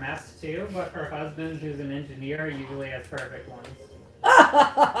houses are a mess too, but her husband, who's an engineer, usually has perfect ones.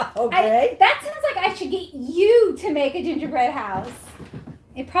 Okay. That sounds like I should get you to make a gingerbread house.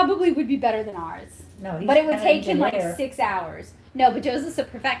 It probably would be better than ours. No, but it would take him like 6 hours. No, but Joseph's a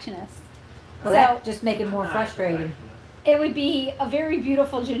perfectionist. Well, that just make it more frustrating. It would be a very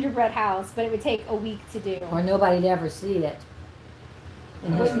beautiful gingerbread house, but it would take a week to do. Or nobody'd ever see it.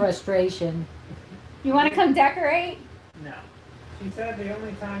 In his frustration. You want to come decorate? No. She said the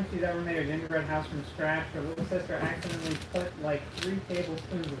only time she's ever made a gingerbread house from scratch, her little sister accidentally put like 3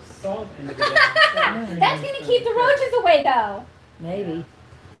 tablespoons of salt into the dough. That's going to keep the roaches away, though. Maybe.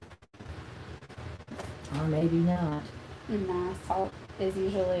 Or maybe not. Nah, salt is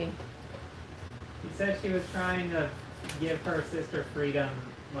usually... She said she was trying to give her sister freedom,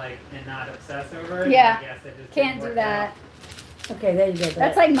 like, and not obsess over it. Yeah. I guess it just Can't do that. Out. Okay, there you go.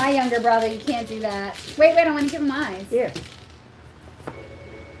 That's like my younger brother. You can't do that. Wait, I want to give him eyes. Here.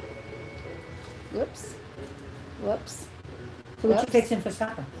 Whoops. Whoops. So what you fixing for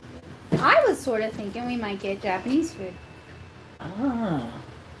supper? I was sort of thinking we might get Japanese food. Ah.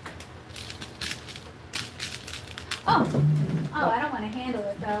 Oh, I don't want to handle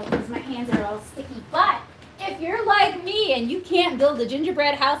it though because my hands are all sticky. But if you're like me and you can't build a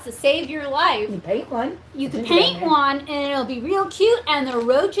gingerbread house to save your life, You paint one. you can paint one and it'll be real cute and the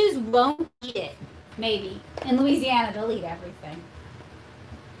roaches won't eat it. Maybe. In Louisiana, they'll eat everything.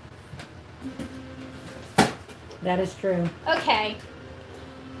 That is true. Okay.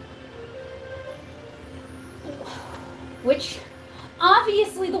 Which,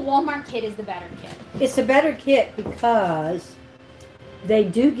 obviously, the Walmart kit is the better kit. It's a better kit because they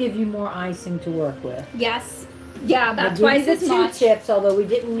do give you more icing to work with. Yes. Yeah, that's They why give you it's the much. 2 tips, although we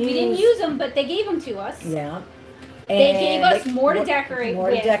didn't use them, but they gave them to us. Yeah. They gave us more to decorate more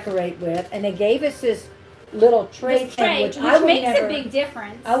with. to decorate with, and they gave us this little tray This thing, tray, which I would makes never, a big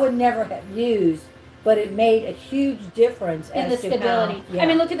difference. I would never have used, but it made a huge difference in the as to how- stability. yeah. I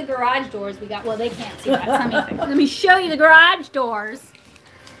mean, look at the garage doors we got. Well, they can't see that. Let me show you the garage doors.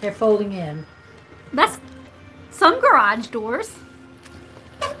 They're folding in. That's some garage doors.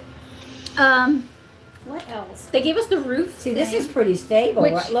 What else? They gave us the roof. See, this is pretty stable.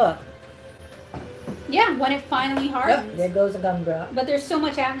 Which- Right? Look. Yeah, when it finally hardens. Yep, there goes a gumdrop. But there's so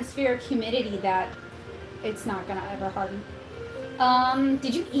much atmospheric humidity that it's not gonna ever harden.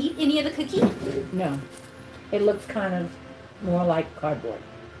 Did you eat any of the cookie? No. It looks kind of more like cardboard.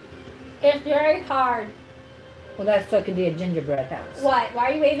 It's very hard. Well, that's so it could be a gingerbread house. What?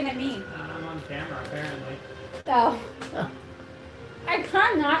 Why are you waving at me? I'm on camera, apparently. Oh. I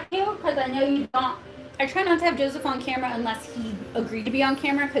try not to because I know you don't. I try not to have Joseph on camera unless he agreed to be on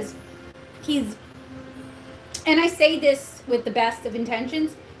camera because he's, and I say this with the best of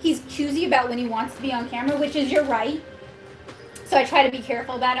intentions, he's choosy about when he wants to be on camera, which is your right. So I try to be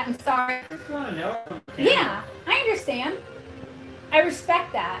careful about it. I'm sorry. I just want to know. Yeah, I understand. I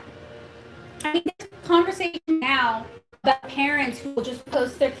respect that. I mean, there's a conversation now about parents who will just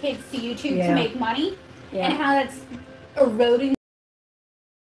post their kids to YouTube to make money and how that's eroding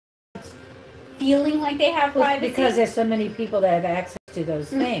feeling like they have privacy. Because there's so many people that have access to those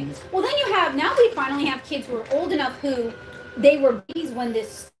things. Well, then now we finally have kids who are old enough who they were babies when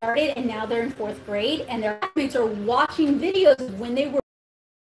this started and now they're in 4th grade and their classmates are watching videos when they were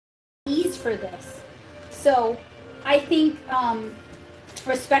babies for this. So I think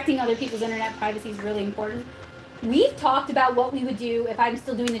respecting other people's internet privacy is really important. We've talked about what we would do if I'm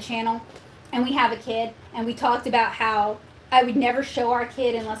still doing the channel and we have a kid, and we talked about how I would never show our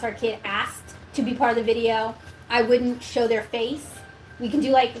kid unless our kid asked to be part of the video. I wouldn't show their face. We can do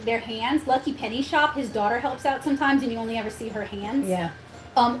like their hands. Lucky Penny Shop, his daughter helps out sometimes and you only ever see her hands. Yeah.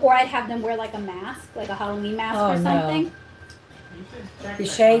 Or I'd have them wear like a mask, like a Halloween mask or something. No. The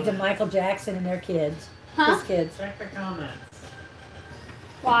shades of Michael Jackson and their kids. Huh? His kids. Check the comments.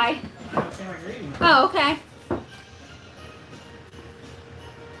 Why? I don't feel like reading them. Oh, okay.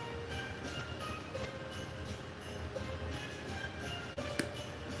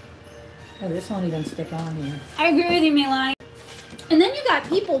 Oh, this won't even stick on here. I agree with you, Milani. And then you got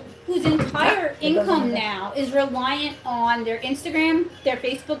people whose entire income now is reliant on their Instagram, their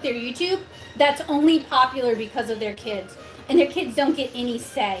Facebook, their YouTube. That's only popular because of their kids. And their kids don't get any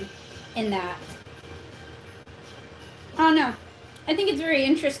say in that. I don't know. I think it's very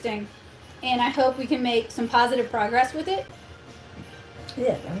interesting. And I hope we can make some positive progress with it.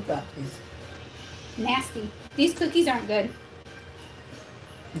 Yeah, don't drop these. Nasty. These cookies aren't good.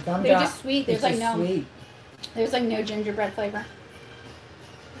 Gumdrop. They're just sweet. There's It's like just no sweet. There's like no gingerbread flavor.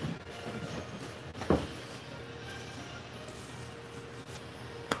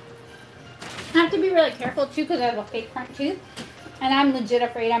 I have to be really careful too because I have a fake front tooth, and I'm legit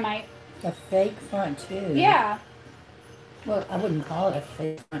afraid I might. A fake front tooth. Yeah, Well, I wouldn't call it a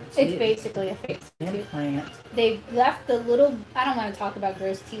fake front tooth. it's basically a fake tooth. Implant. They left the little. I don't want to talk about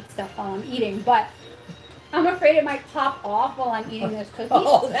gross teeth stuff while I'm eating, but I'm afraid it might pop off while I'm eating those cookies.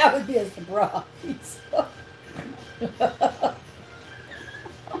 Oh, that would be a surprise.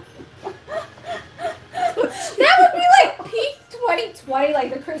 That would be like peak 2020,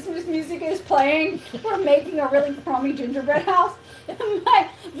 like the Christmas music is playing. We're making a really crummy gingerbread house. And my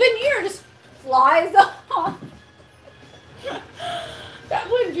veneer just flies off. That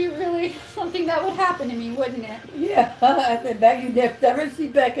would be really something that would happen to me, wouldn't it? Yeah, I bet you'd never see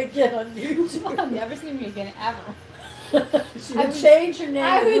Beck again on YouTube. I'll never see me again, ever. She would change her name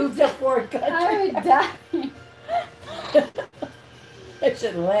and move to foreign country. I would die. I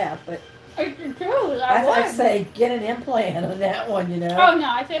shouldn't laugh, but It's true. I say get an implant on that one, you know. Oh no,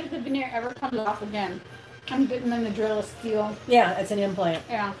 I said if the veneer ever comes off again, I'm getting them to drill a steel. Yeah, it's an implant.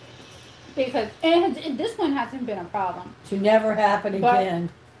 Yeah. Because and this one hasn't been a problem. To never happen again.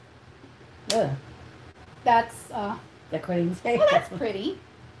 Ugh. That's That couldn't say. well, that's pretty.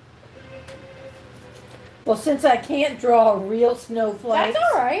 Well, since I can't draw a real snowflake. That's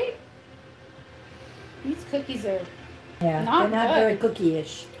all right. These cookies are Yeah, not they're not good. very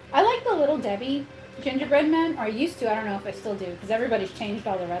cookie-ish. I like the Little Debbie gingerbread men, or I used to. I don't know if I still do, because everybody's changed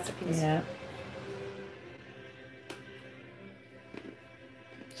all the recipes. Yeah.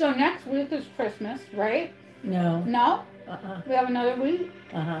 So next week is Christmas, right? No. No? Uh-uh. We have another week?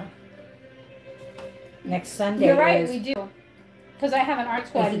 Uh-huh. Next Sunday You're right, is... we do. Because I have an art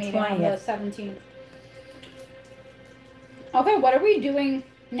squad the meeting on 20th. the 17th. Okay, what are we doing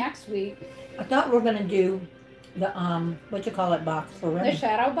next week? I thought we were going to do the, what you call it, box for Remy. The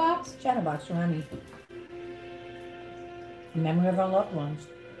shadow box? Shadow box for Remy. In memory of our loved ones.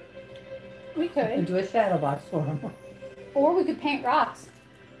 We We could could. do a shadow box for them. Or we could paint rocks.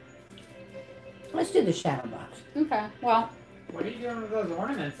 Let's do the shadow box. Okay, well, What are you doing with those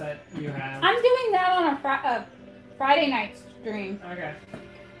ornaments that you have? I'm doing that on a Friday night stream. Okay.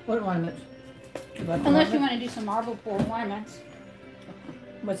 What ornaments? Unless you want to do some marble pool ornaments.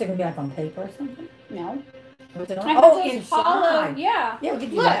 What's it going to be like on paper or something? No. What's it on? I have Oh, those inside. hollow, yeah. Yeah, we could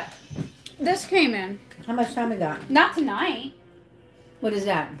do Look. that. This came in. How much time we got? Not tonight. What is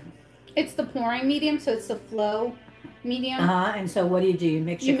that? It's the pouring medium, so it's the flow medium. Uh-huh, and so what do? You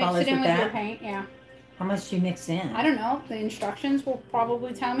mix You your mix colors it in with with your that? paint, yeah. How much do you mix in? I don't know. The instructions will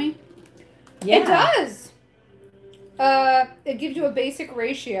probably tell me. Yeah. It does. It gives you a basic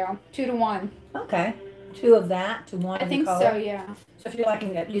ratio, 2 to 1. Okay. 2 of that to 1 I of think the color? so, yeah. So if you're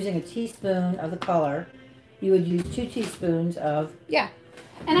liking using a teaspoon of the color, you would use 2 teaspoons of... Yeah.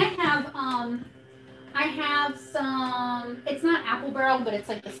 And I have some, it's not Apple Barrel, but it's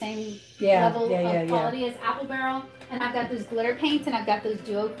like the same level of quality as Apple Barrel. And I've got those glitter paints and I've got those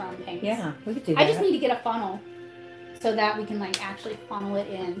duochrome paints. Yeah, we could do that. I just need to get a funnel so that we can like actually funnel it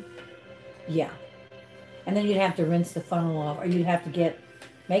in. Yeah. And then you'd have to rinse the funnel off, or you'd have to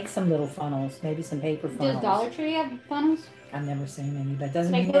make some little funnels, maybe some paper funnels. Does Dollar Tree have funnels? I've never seen any, but it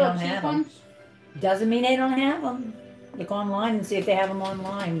doesn't Like mean they little don't cheap have them. ones? Doesn't mean they don't have them. Look online and see if they have them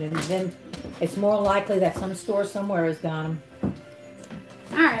online, and then it's more likely that some store somewhere has got them.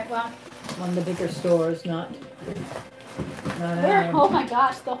 All right, well. One of the bigger stores, not Oh my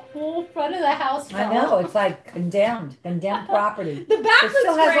gosh, the whole front of the house fell. I know, it's like condemned property. The back It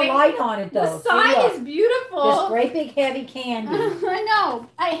still looks has great. a light on it though. The side See, look. is beautiful. This great big heavy candy. I know.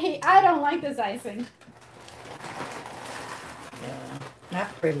 I don't like this icing. Yeah,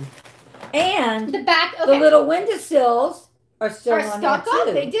 not pretty. And The back, okay. the little windowsills are still are on stuck there up.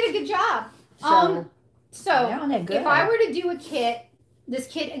 too. They did a good job. So they're on there good. If I were to do this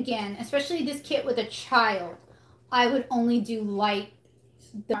kit again, especially this kit with a child, I would only do light.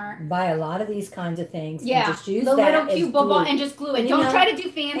 Buy a lot of these kinds of things. Yeah, and just use the that little as cube glue. bubble and just glue it. And Don't you know- try to do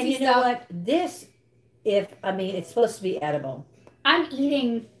fancy And you stuff. know what? This, it's supposed to be edible. I'm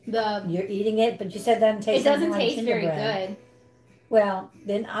eating the. You're eating it, but you said that doesn't taste It doesn't anything like taste very gingerbread. good. Well,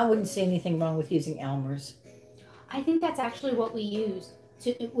 then I wouldn't see anything wrong with using Elmer's. I think that's actually what we use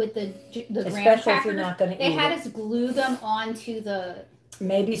with the graham Especially if crackers. you're not going to They eat had it. us glue them onto the.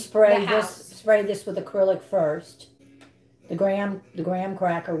 Maybe spray the house. this with acrylic first. The graham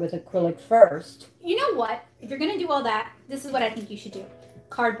cracker with acrylic first. You know what? If you're gonna do all that, this is what I think you should do: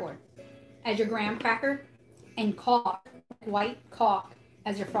 cardboard as your graham cracker, and caulk, white caulk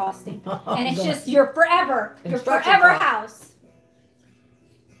as your frosting, and it's just your forever Construction caulk. house.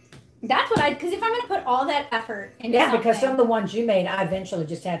 That's what because if I'm gonna put all that effort into Yeah, because some something, of the ones you made, I eventually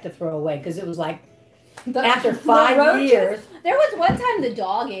just had to throw away because it was like the- after the 5 roaches- years. There was one time the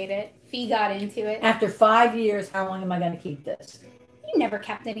dog ate it. Fee got into it. After 5 years, how long am I going to keep this? You never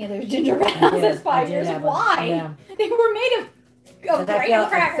kept any of those gingerbread I did. houses I 5 did years. have 'em. Why? Yeah. They were made of Because graham I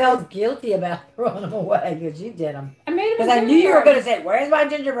crackers. felt guilty about throwing them away because you did them. I made them. Because I knew you were going to say, "Where's my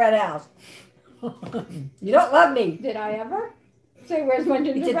gingerbread house?" You don't love me. Did I ever say, "Where's my You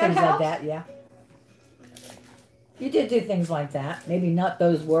gingerbread did things house?" like that, yeah. You did do things like that. Maybe not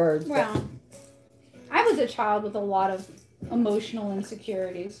those words. Well, I was a child with a lot of emotional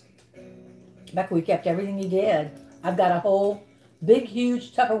insecurities. Becca, we kept everything you did. I've got a whole big,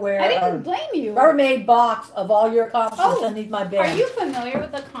 huge Tupperware. I didn't blame you. Rubbermaid box of all your accomplishments underneath my bed. Are you familiar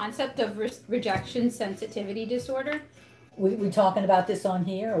with the concept of rejection sensitivity disorder? We talking about this on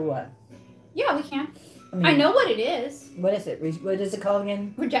here or what? Yeah, we can. I know what it is. What is it? What is it called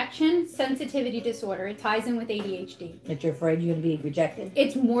again? Rejection sensitivity disorder. It ties in with ADHD. That you're afraid you're going to be rejected?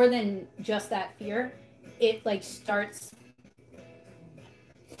 It's more than just that fear. It like starts.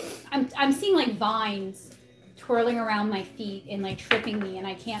 I'm seeing like vines twirling around my feet and like tripping me, and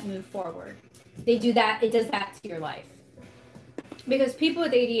I can't move forward. They do that. It does that to your life. Because people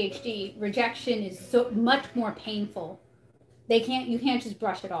with ADHD, rejection is so much more painful. You can't just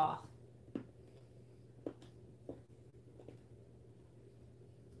brush it off.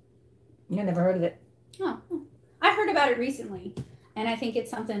 I never heard of it. Oh, I heard about it recently, and I think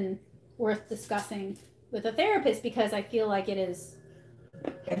it's something worth discussing with a therapist because I feel like it has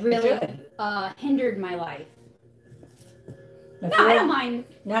really hindered my life. No, I don't mind.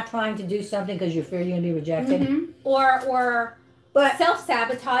 Not trying to do something because you fear you're going to be rejected? Mm-hmm. Or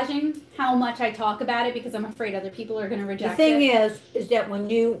self-sabotaging how much I talk about it because I'm afraid other people are going to reject it. The thing is that when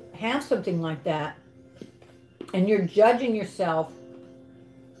you have something like that and you're judging yourself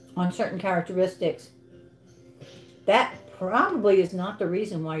on certain characteristics, that probably is not the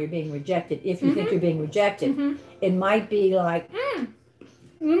reason why you're being rejected. If you think you're being rejected, it might be like,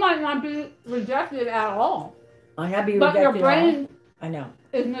 you might not be rejected at all. I might be but rejected. Your brain, I know,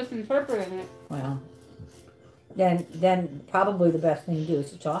 is misinterpreting it. Well, then probably the best thing to do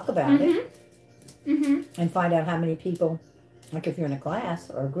is to talk about it and find out how many people, like if you're in a class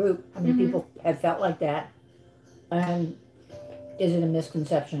or a group, how many people have felt like that, and is it a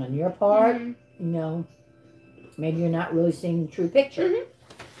misconception on your part? You know, maybe you're not really seeing the true picture.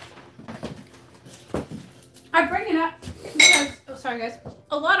 I bring it up because, sorry guys,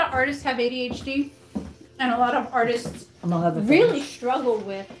 a lot of artists have ADHD, and a lot of artists really struggle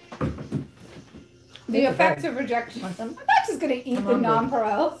with the effects of rejection. I'm not just going to eat the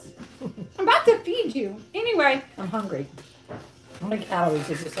nonpareils. I'm about to feed you. Anyway. I'm hungry. How many calories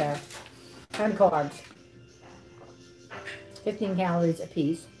does this have? 10 carbs. 15 calories a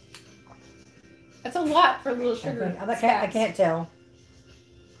piece. That's a lot for a little sugar. I can't tell.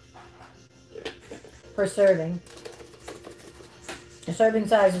 Per serving. The serving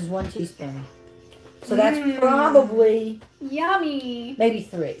size is 1 teaspoon. So that's probably... Yummy. Maybe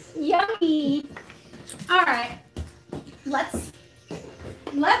 3. Yummy. All right. Let's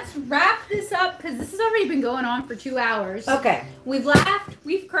wrap this up because this has already been going on for 2 hours. Okay. We've laughed.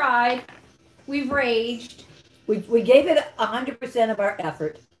 We've cried. We've raged. We gave it 100% of our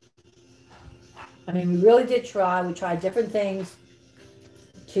effort. I mean, we really did try. We tried different things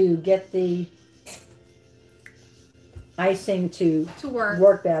to get the icing to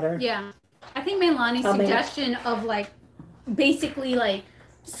work better. Yeah. I think Melani's suggestion of basically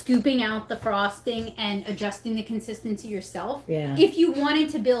scooping out the frosting and adjusting the consistency yourself. Yeah. If you wanted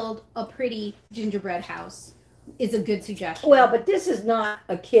to build a pretty gingerbread house is a good suggestion. Well, but this is not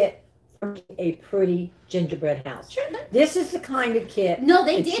a kit for a pretty gingerbread house. Sure. This is the kind of kit. No,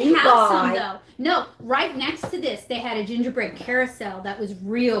 they did have some though. No, right next to this, they had a gingerbread carousel that was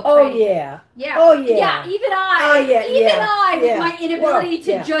real pretty. Oh yeah. Yeah. Oh yeah. Yeah, even I. Oh yeah. Even I, with my inability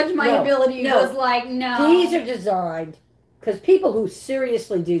to judge my ability, was like, no. These are designed because people who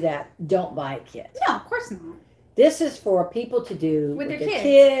seriously do that don't buy a kit. No, of course not. This is for people to do with their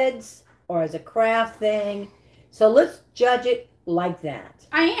kids or as a craft thing. So let's judge it like that.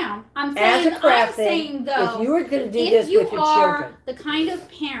 I am. I'm saying though, if you were going to do this with your children, if you are the kind of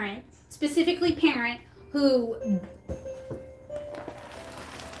parent, specifically parent, who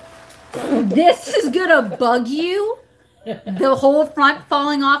this is gonna bug you, the whole front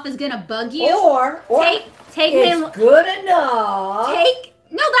falling off is gonna bug you. Or take it's good enough.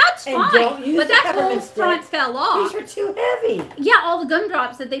 No, that's fine. But that whole front fell off. These were too heavy. Yeah, all the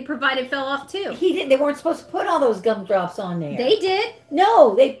gumdrops that they provided fell off too. They weren't supposed to put all those gumdrops on there. They did.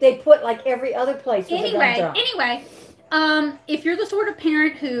 No, they put like every other place with a gumdrop. Anyway, if you're the sort of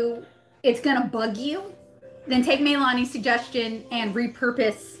parent who it's gonna bug you, then take Melani's suggestion and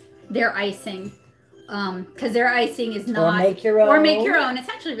repurpose their icing. Because their icing is not... Or make your own. Or make your own. It's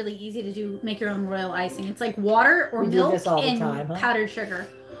actually really easy to do. Make your own royal icing. It's like water or milk and powdered sugar.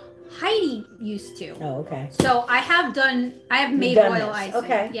 Heidi used to. Oh, okay. So I have made royal icing.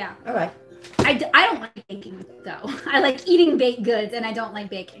 Okay. Yeah. All right. I don't like baking, though. I like eating baked goods, and I don't like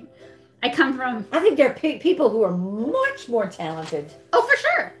baking. I come from... I think there are people who are much more talented. Oh, for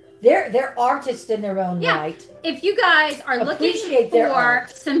sure. They're artists in their own right. If you guys are looking for art.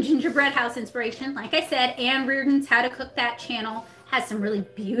 some gingerbread house inspiration, like I said, Ann Reardon's How to Cook That channel has some really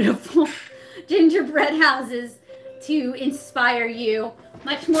beautiful gingerbread houses to inspire you.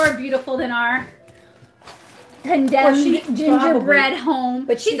 Much more beautiful than our condemned gingerbread home.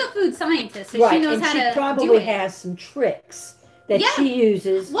 But she's a food scientist, so she knows how to do it. She probably has some tricks that she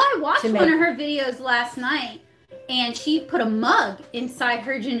uses. Well, I watched one of her videos last night, and she put a mug inside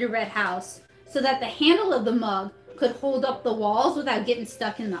her gingerbread house so that the handle of the mug could hold up the walls without getting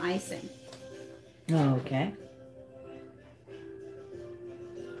stuck in the icing. Oh, okay.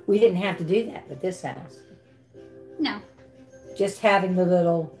 We didn't have to do that with this house. No. Just having the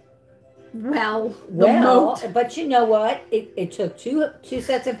little... Well, but you know what? It took two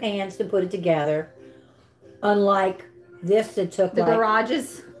sets of hands to put it together. Unlike this, it took the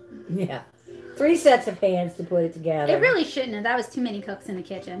garages. Yeah. 3 sets of hands to put it together. It really shouldn't have. That was too many cooks in the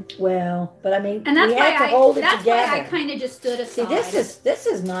kitchen. Well, but I mean, and that's we had to hold it together. That's why I kind of just stood aside. See, this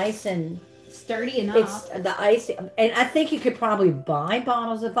is nice and sturdy enough. It's the icing, and I think you could probably buy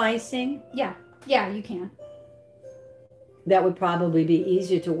bottles of icing. Yeah, you can. That would probably be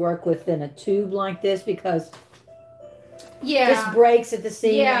easier to work with than a tube like this because this breaks at the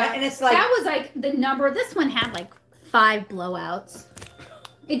seam. Yeah, and it's like that was like the number. This one had like 5 blowouts.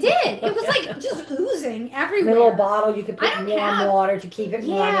 It did. It was like just oozing everywhere. A little bottle you could put in warm water to keep it running.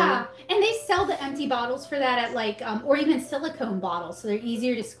 Yeah, and they sell the empty bottles for that at like, or even silicone bottles, so they're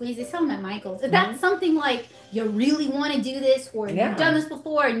easier to squeeze. They sell them at Michael's. If that's something like you really want to do this, or you've done this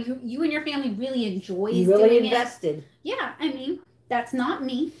before, and you and your family really enjoy doing it. You really invested. Yeah, I mean, that's not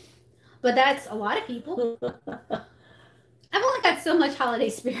me, but that's a lot of people. I've only got so much holiday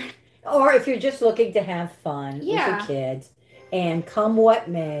spirit. Or if you're just looking to have fun with your kids. And come what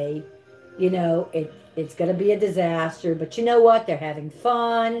may, you know, it's going to be a disaster. But you know what? They're having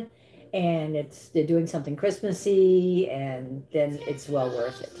fun, and they're doing something Christmassy, and then it's well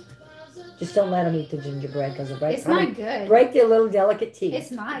worth it. Just don't let them eat the gingerbread because it's not good. Break their little delicate teeth.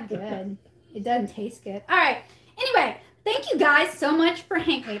 It's not good. It doesn't taste good. All right. Anyway, thank you guys so much for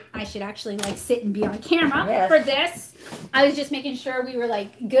hanging. Wait, I should actually like sit and be on camera for this. I was just making sure we were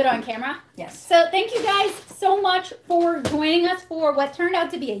like good on camera. Yes. So thank you guys so much for joining us for what turned out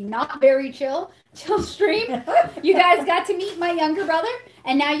to be a not very chill stream. You guys got to meet my younger brother,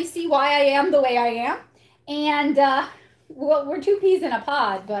 and now you see why I am the way I am. And well, we're 2 peas in a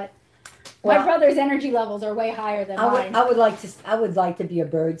pod, but my brother's energy levels are way higher than mine. I would like to be a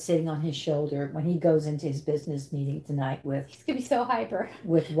bird sitting on his shoulder when he goes into his business meeting tonight he's gonna be so hyper.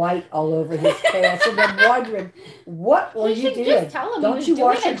 With white all over his face, and I'm wondering what will you do? Just tell him he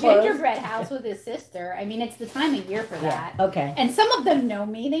was doing a gingerbread house with his sister. I mean, it's the time of year for that. Okay. And some of them know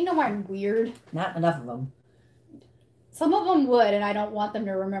me. They know I'm weird. Not enough of them. Some of them would, and I don't want them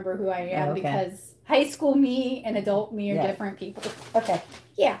to remember who I am because high school me and adult me are different people. Okay.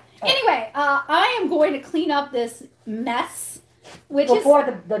 Yeah. Anyway, I am going to clean up this mess,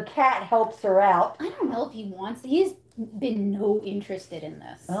 before the cat helps her out. I don't know if he wants. He's been no interested in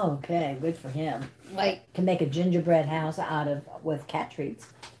this. Oh, okay, good for him. Like to make a gingerbread house with cat treats.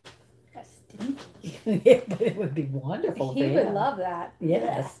 That's stinky. Yeah, but it would be wonderful. He would love that.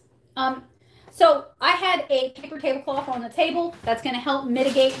 Yes. So I had a paper tablecloth on the table. That's going to help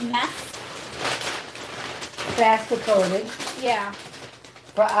mitigate mess. Faster coated. Yeah.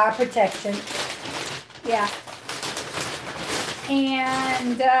 For our protection. Yeah.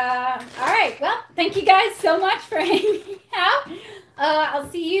 And, all right. Well, thank you guys so much for hanging out. I'll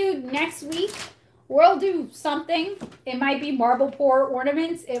see you next week. We'll do something. It might be marble pour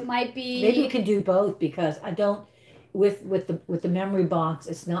ornaments. It might be... Maybe we can do both because I don't... With the memory box,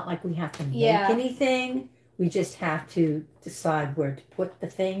 it's not like we have to make anything. We just have to decide where to put the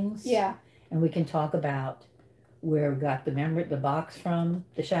things. Yeah. And we can talk about where we got the box from,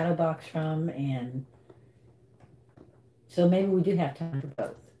 the shadow box from, and so maybe we do have time for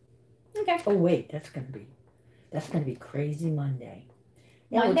both. Okay. Oh wait, that's gonna be crazy Monday.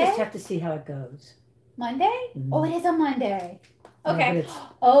 Yeah, we'll just have to see how it goes. Monday? Mm-hmm. Oh, it is a Monday. Okay.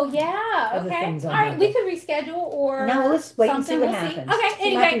 Oh yeah. Okay. All right, we could reschedule or no. Let's wait and see what happens. Okay.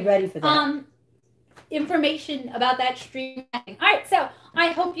 Anyway, might be ready for that. Information about that stream. All right, so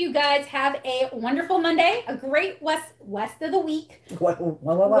I hope you guys have a wonderful Monday, a great west of the week.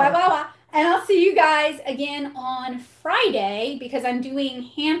 And I'll see you guys again on Friday because I'm doing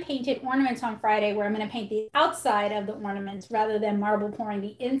hand-painted ornaments on Friday where I'm going to paint the outside of the ornaments rather than marble pouring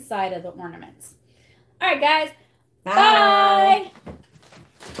the inside of the ornaments. All right, guys. Bye.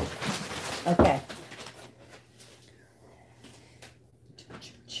 Okay.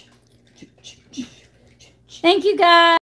 Thank you, guys.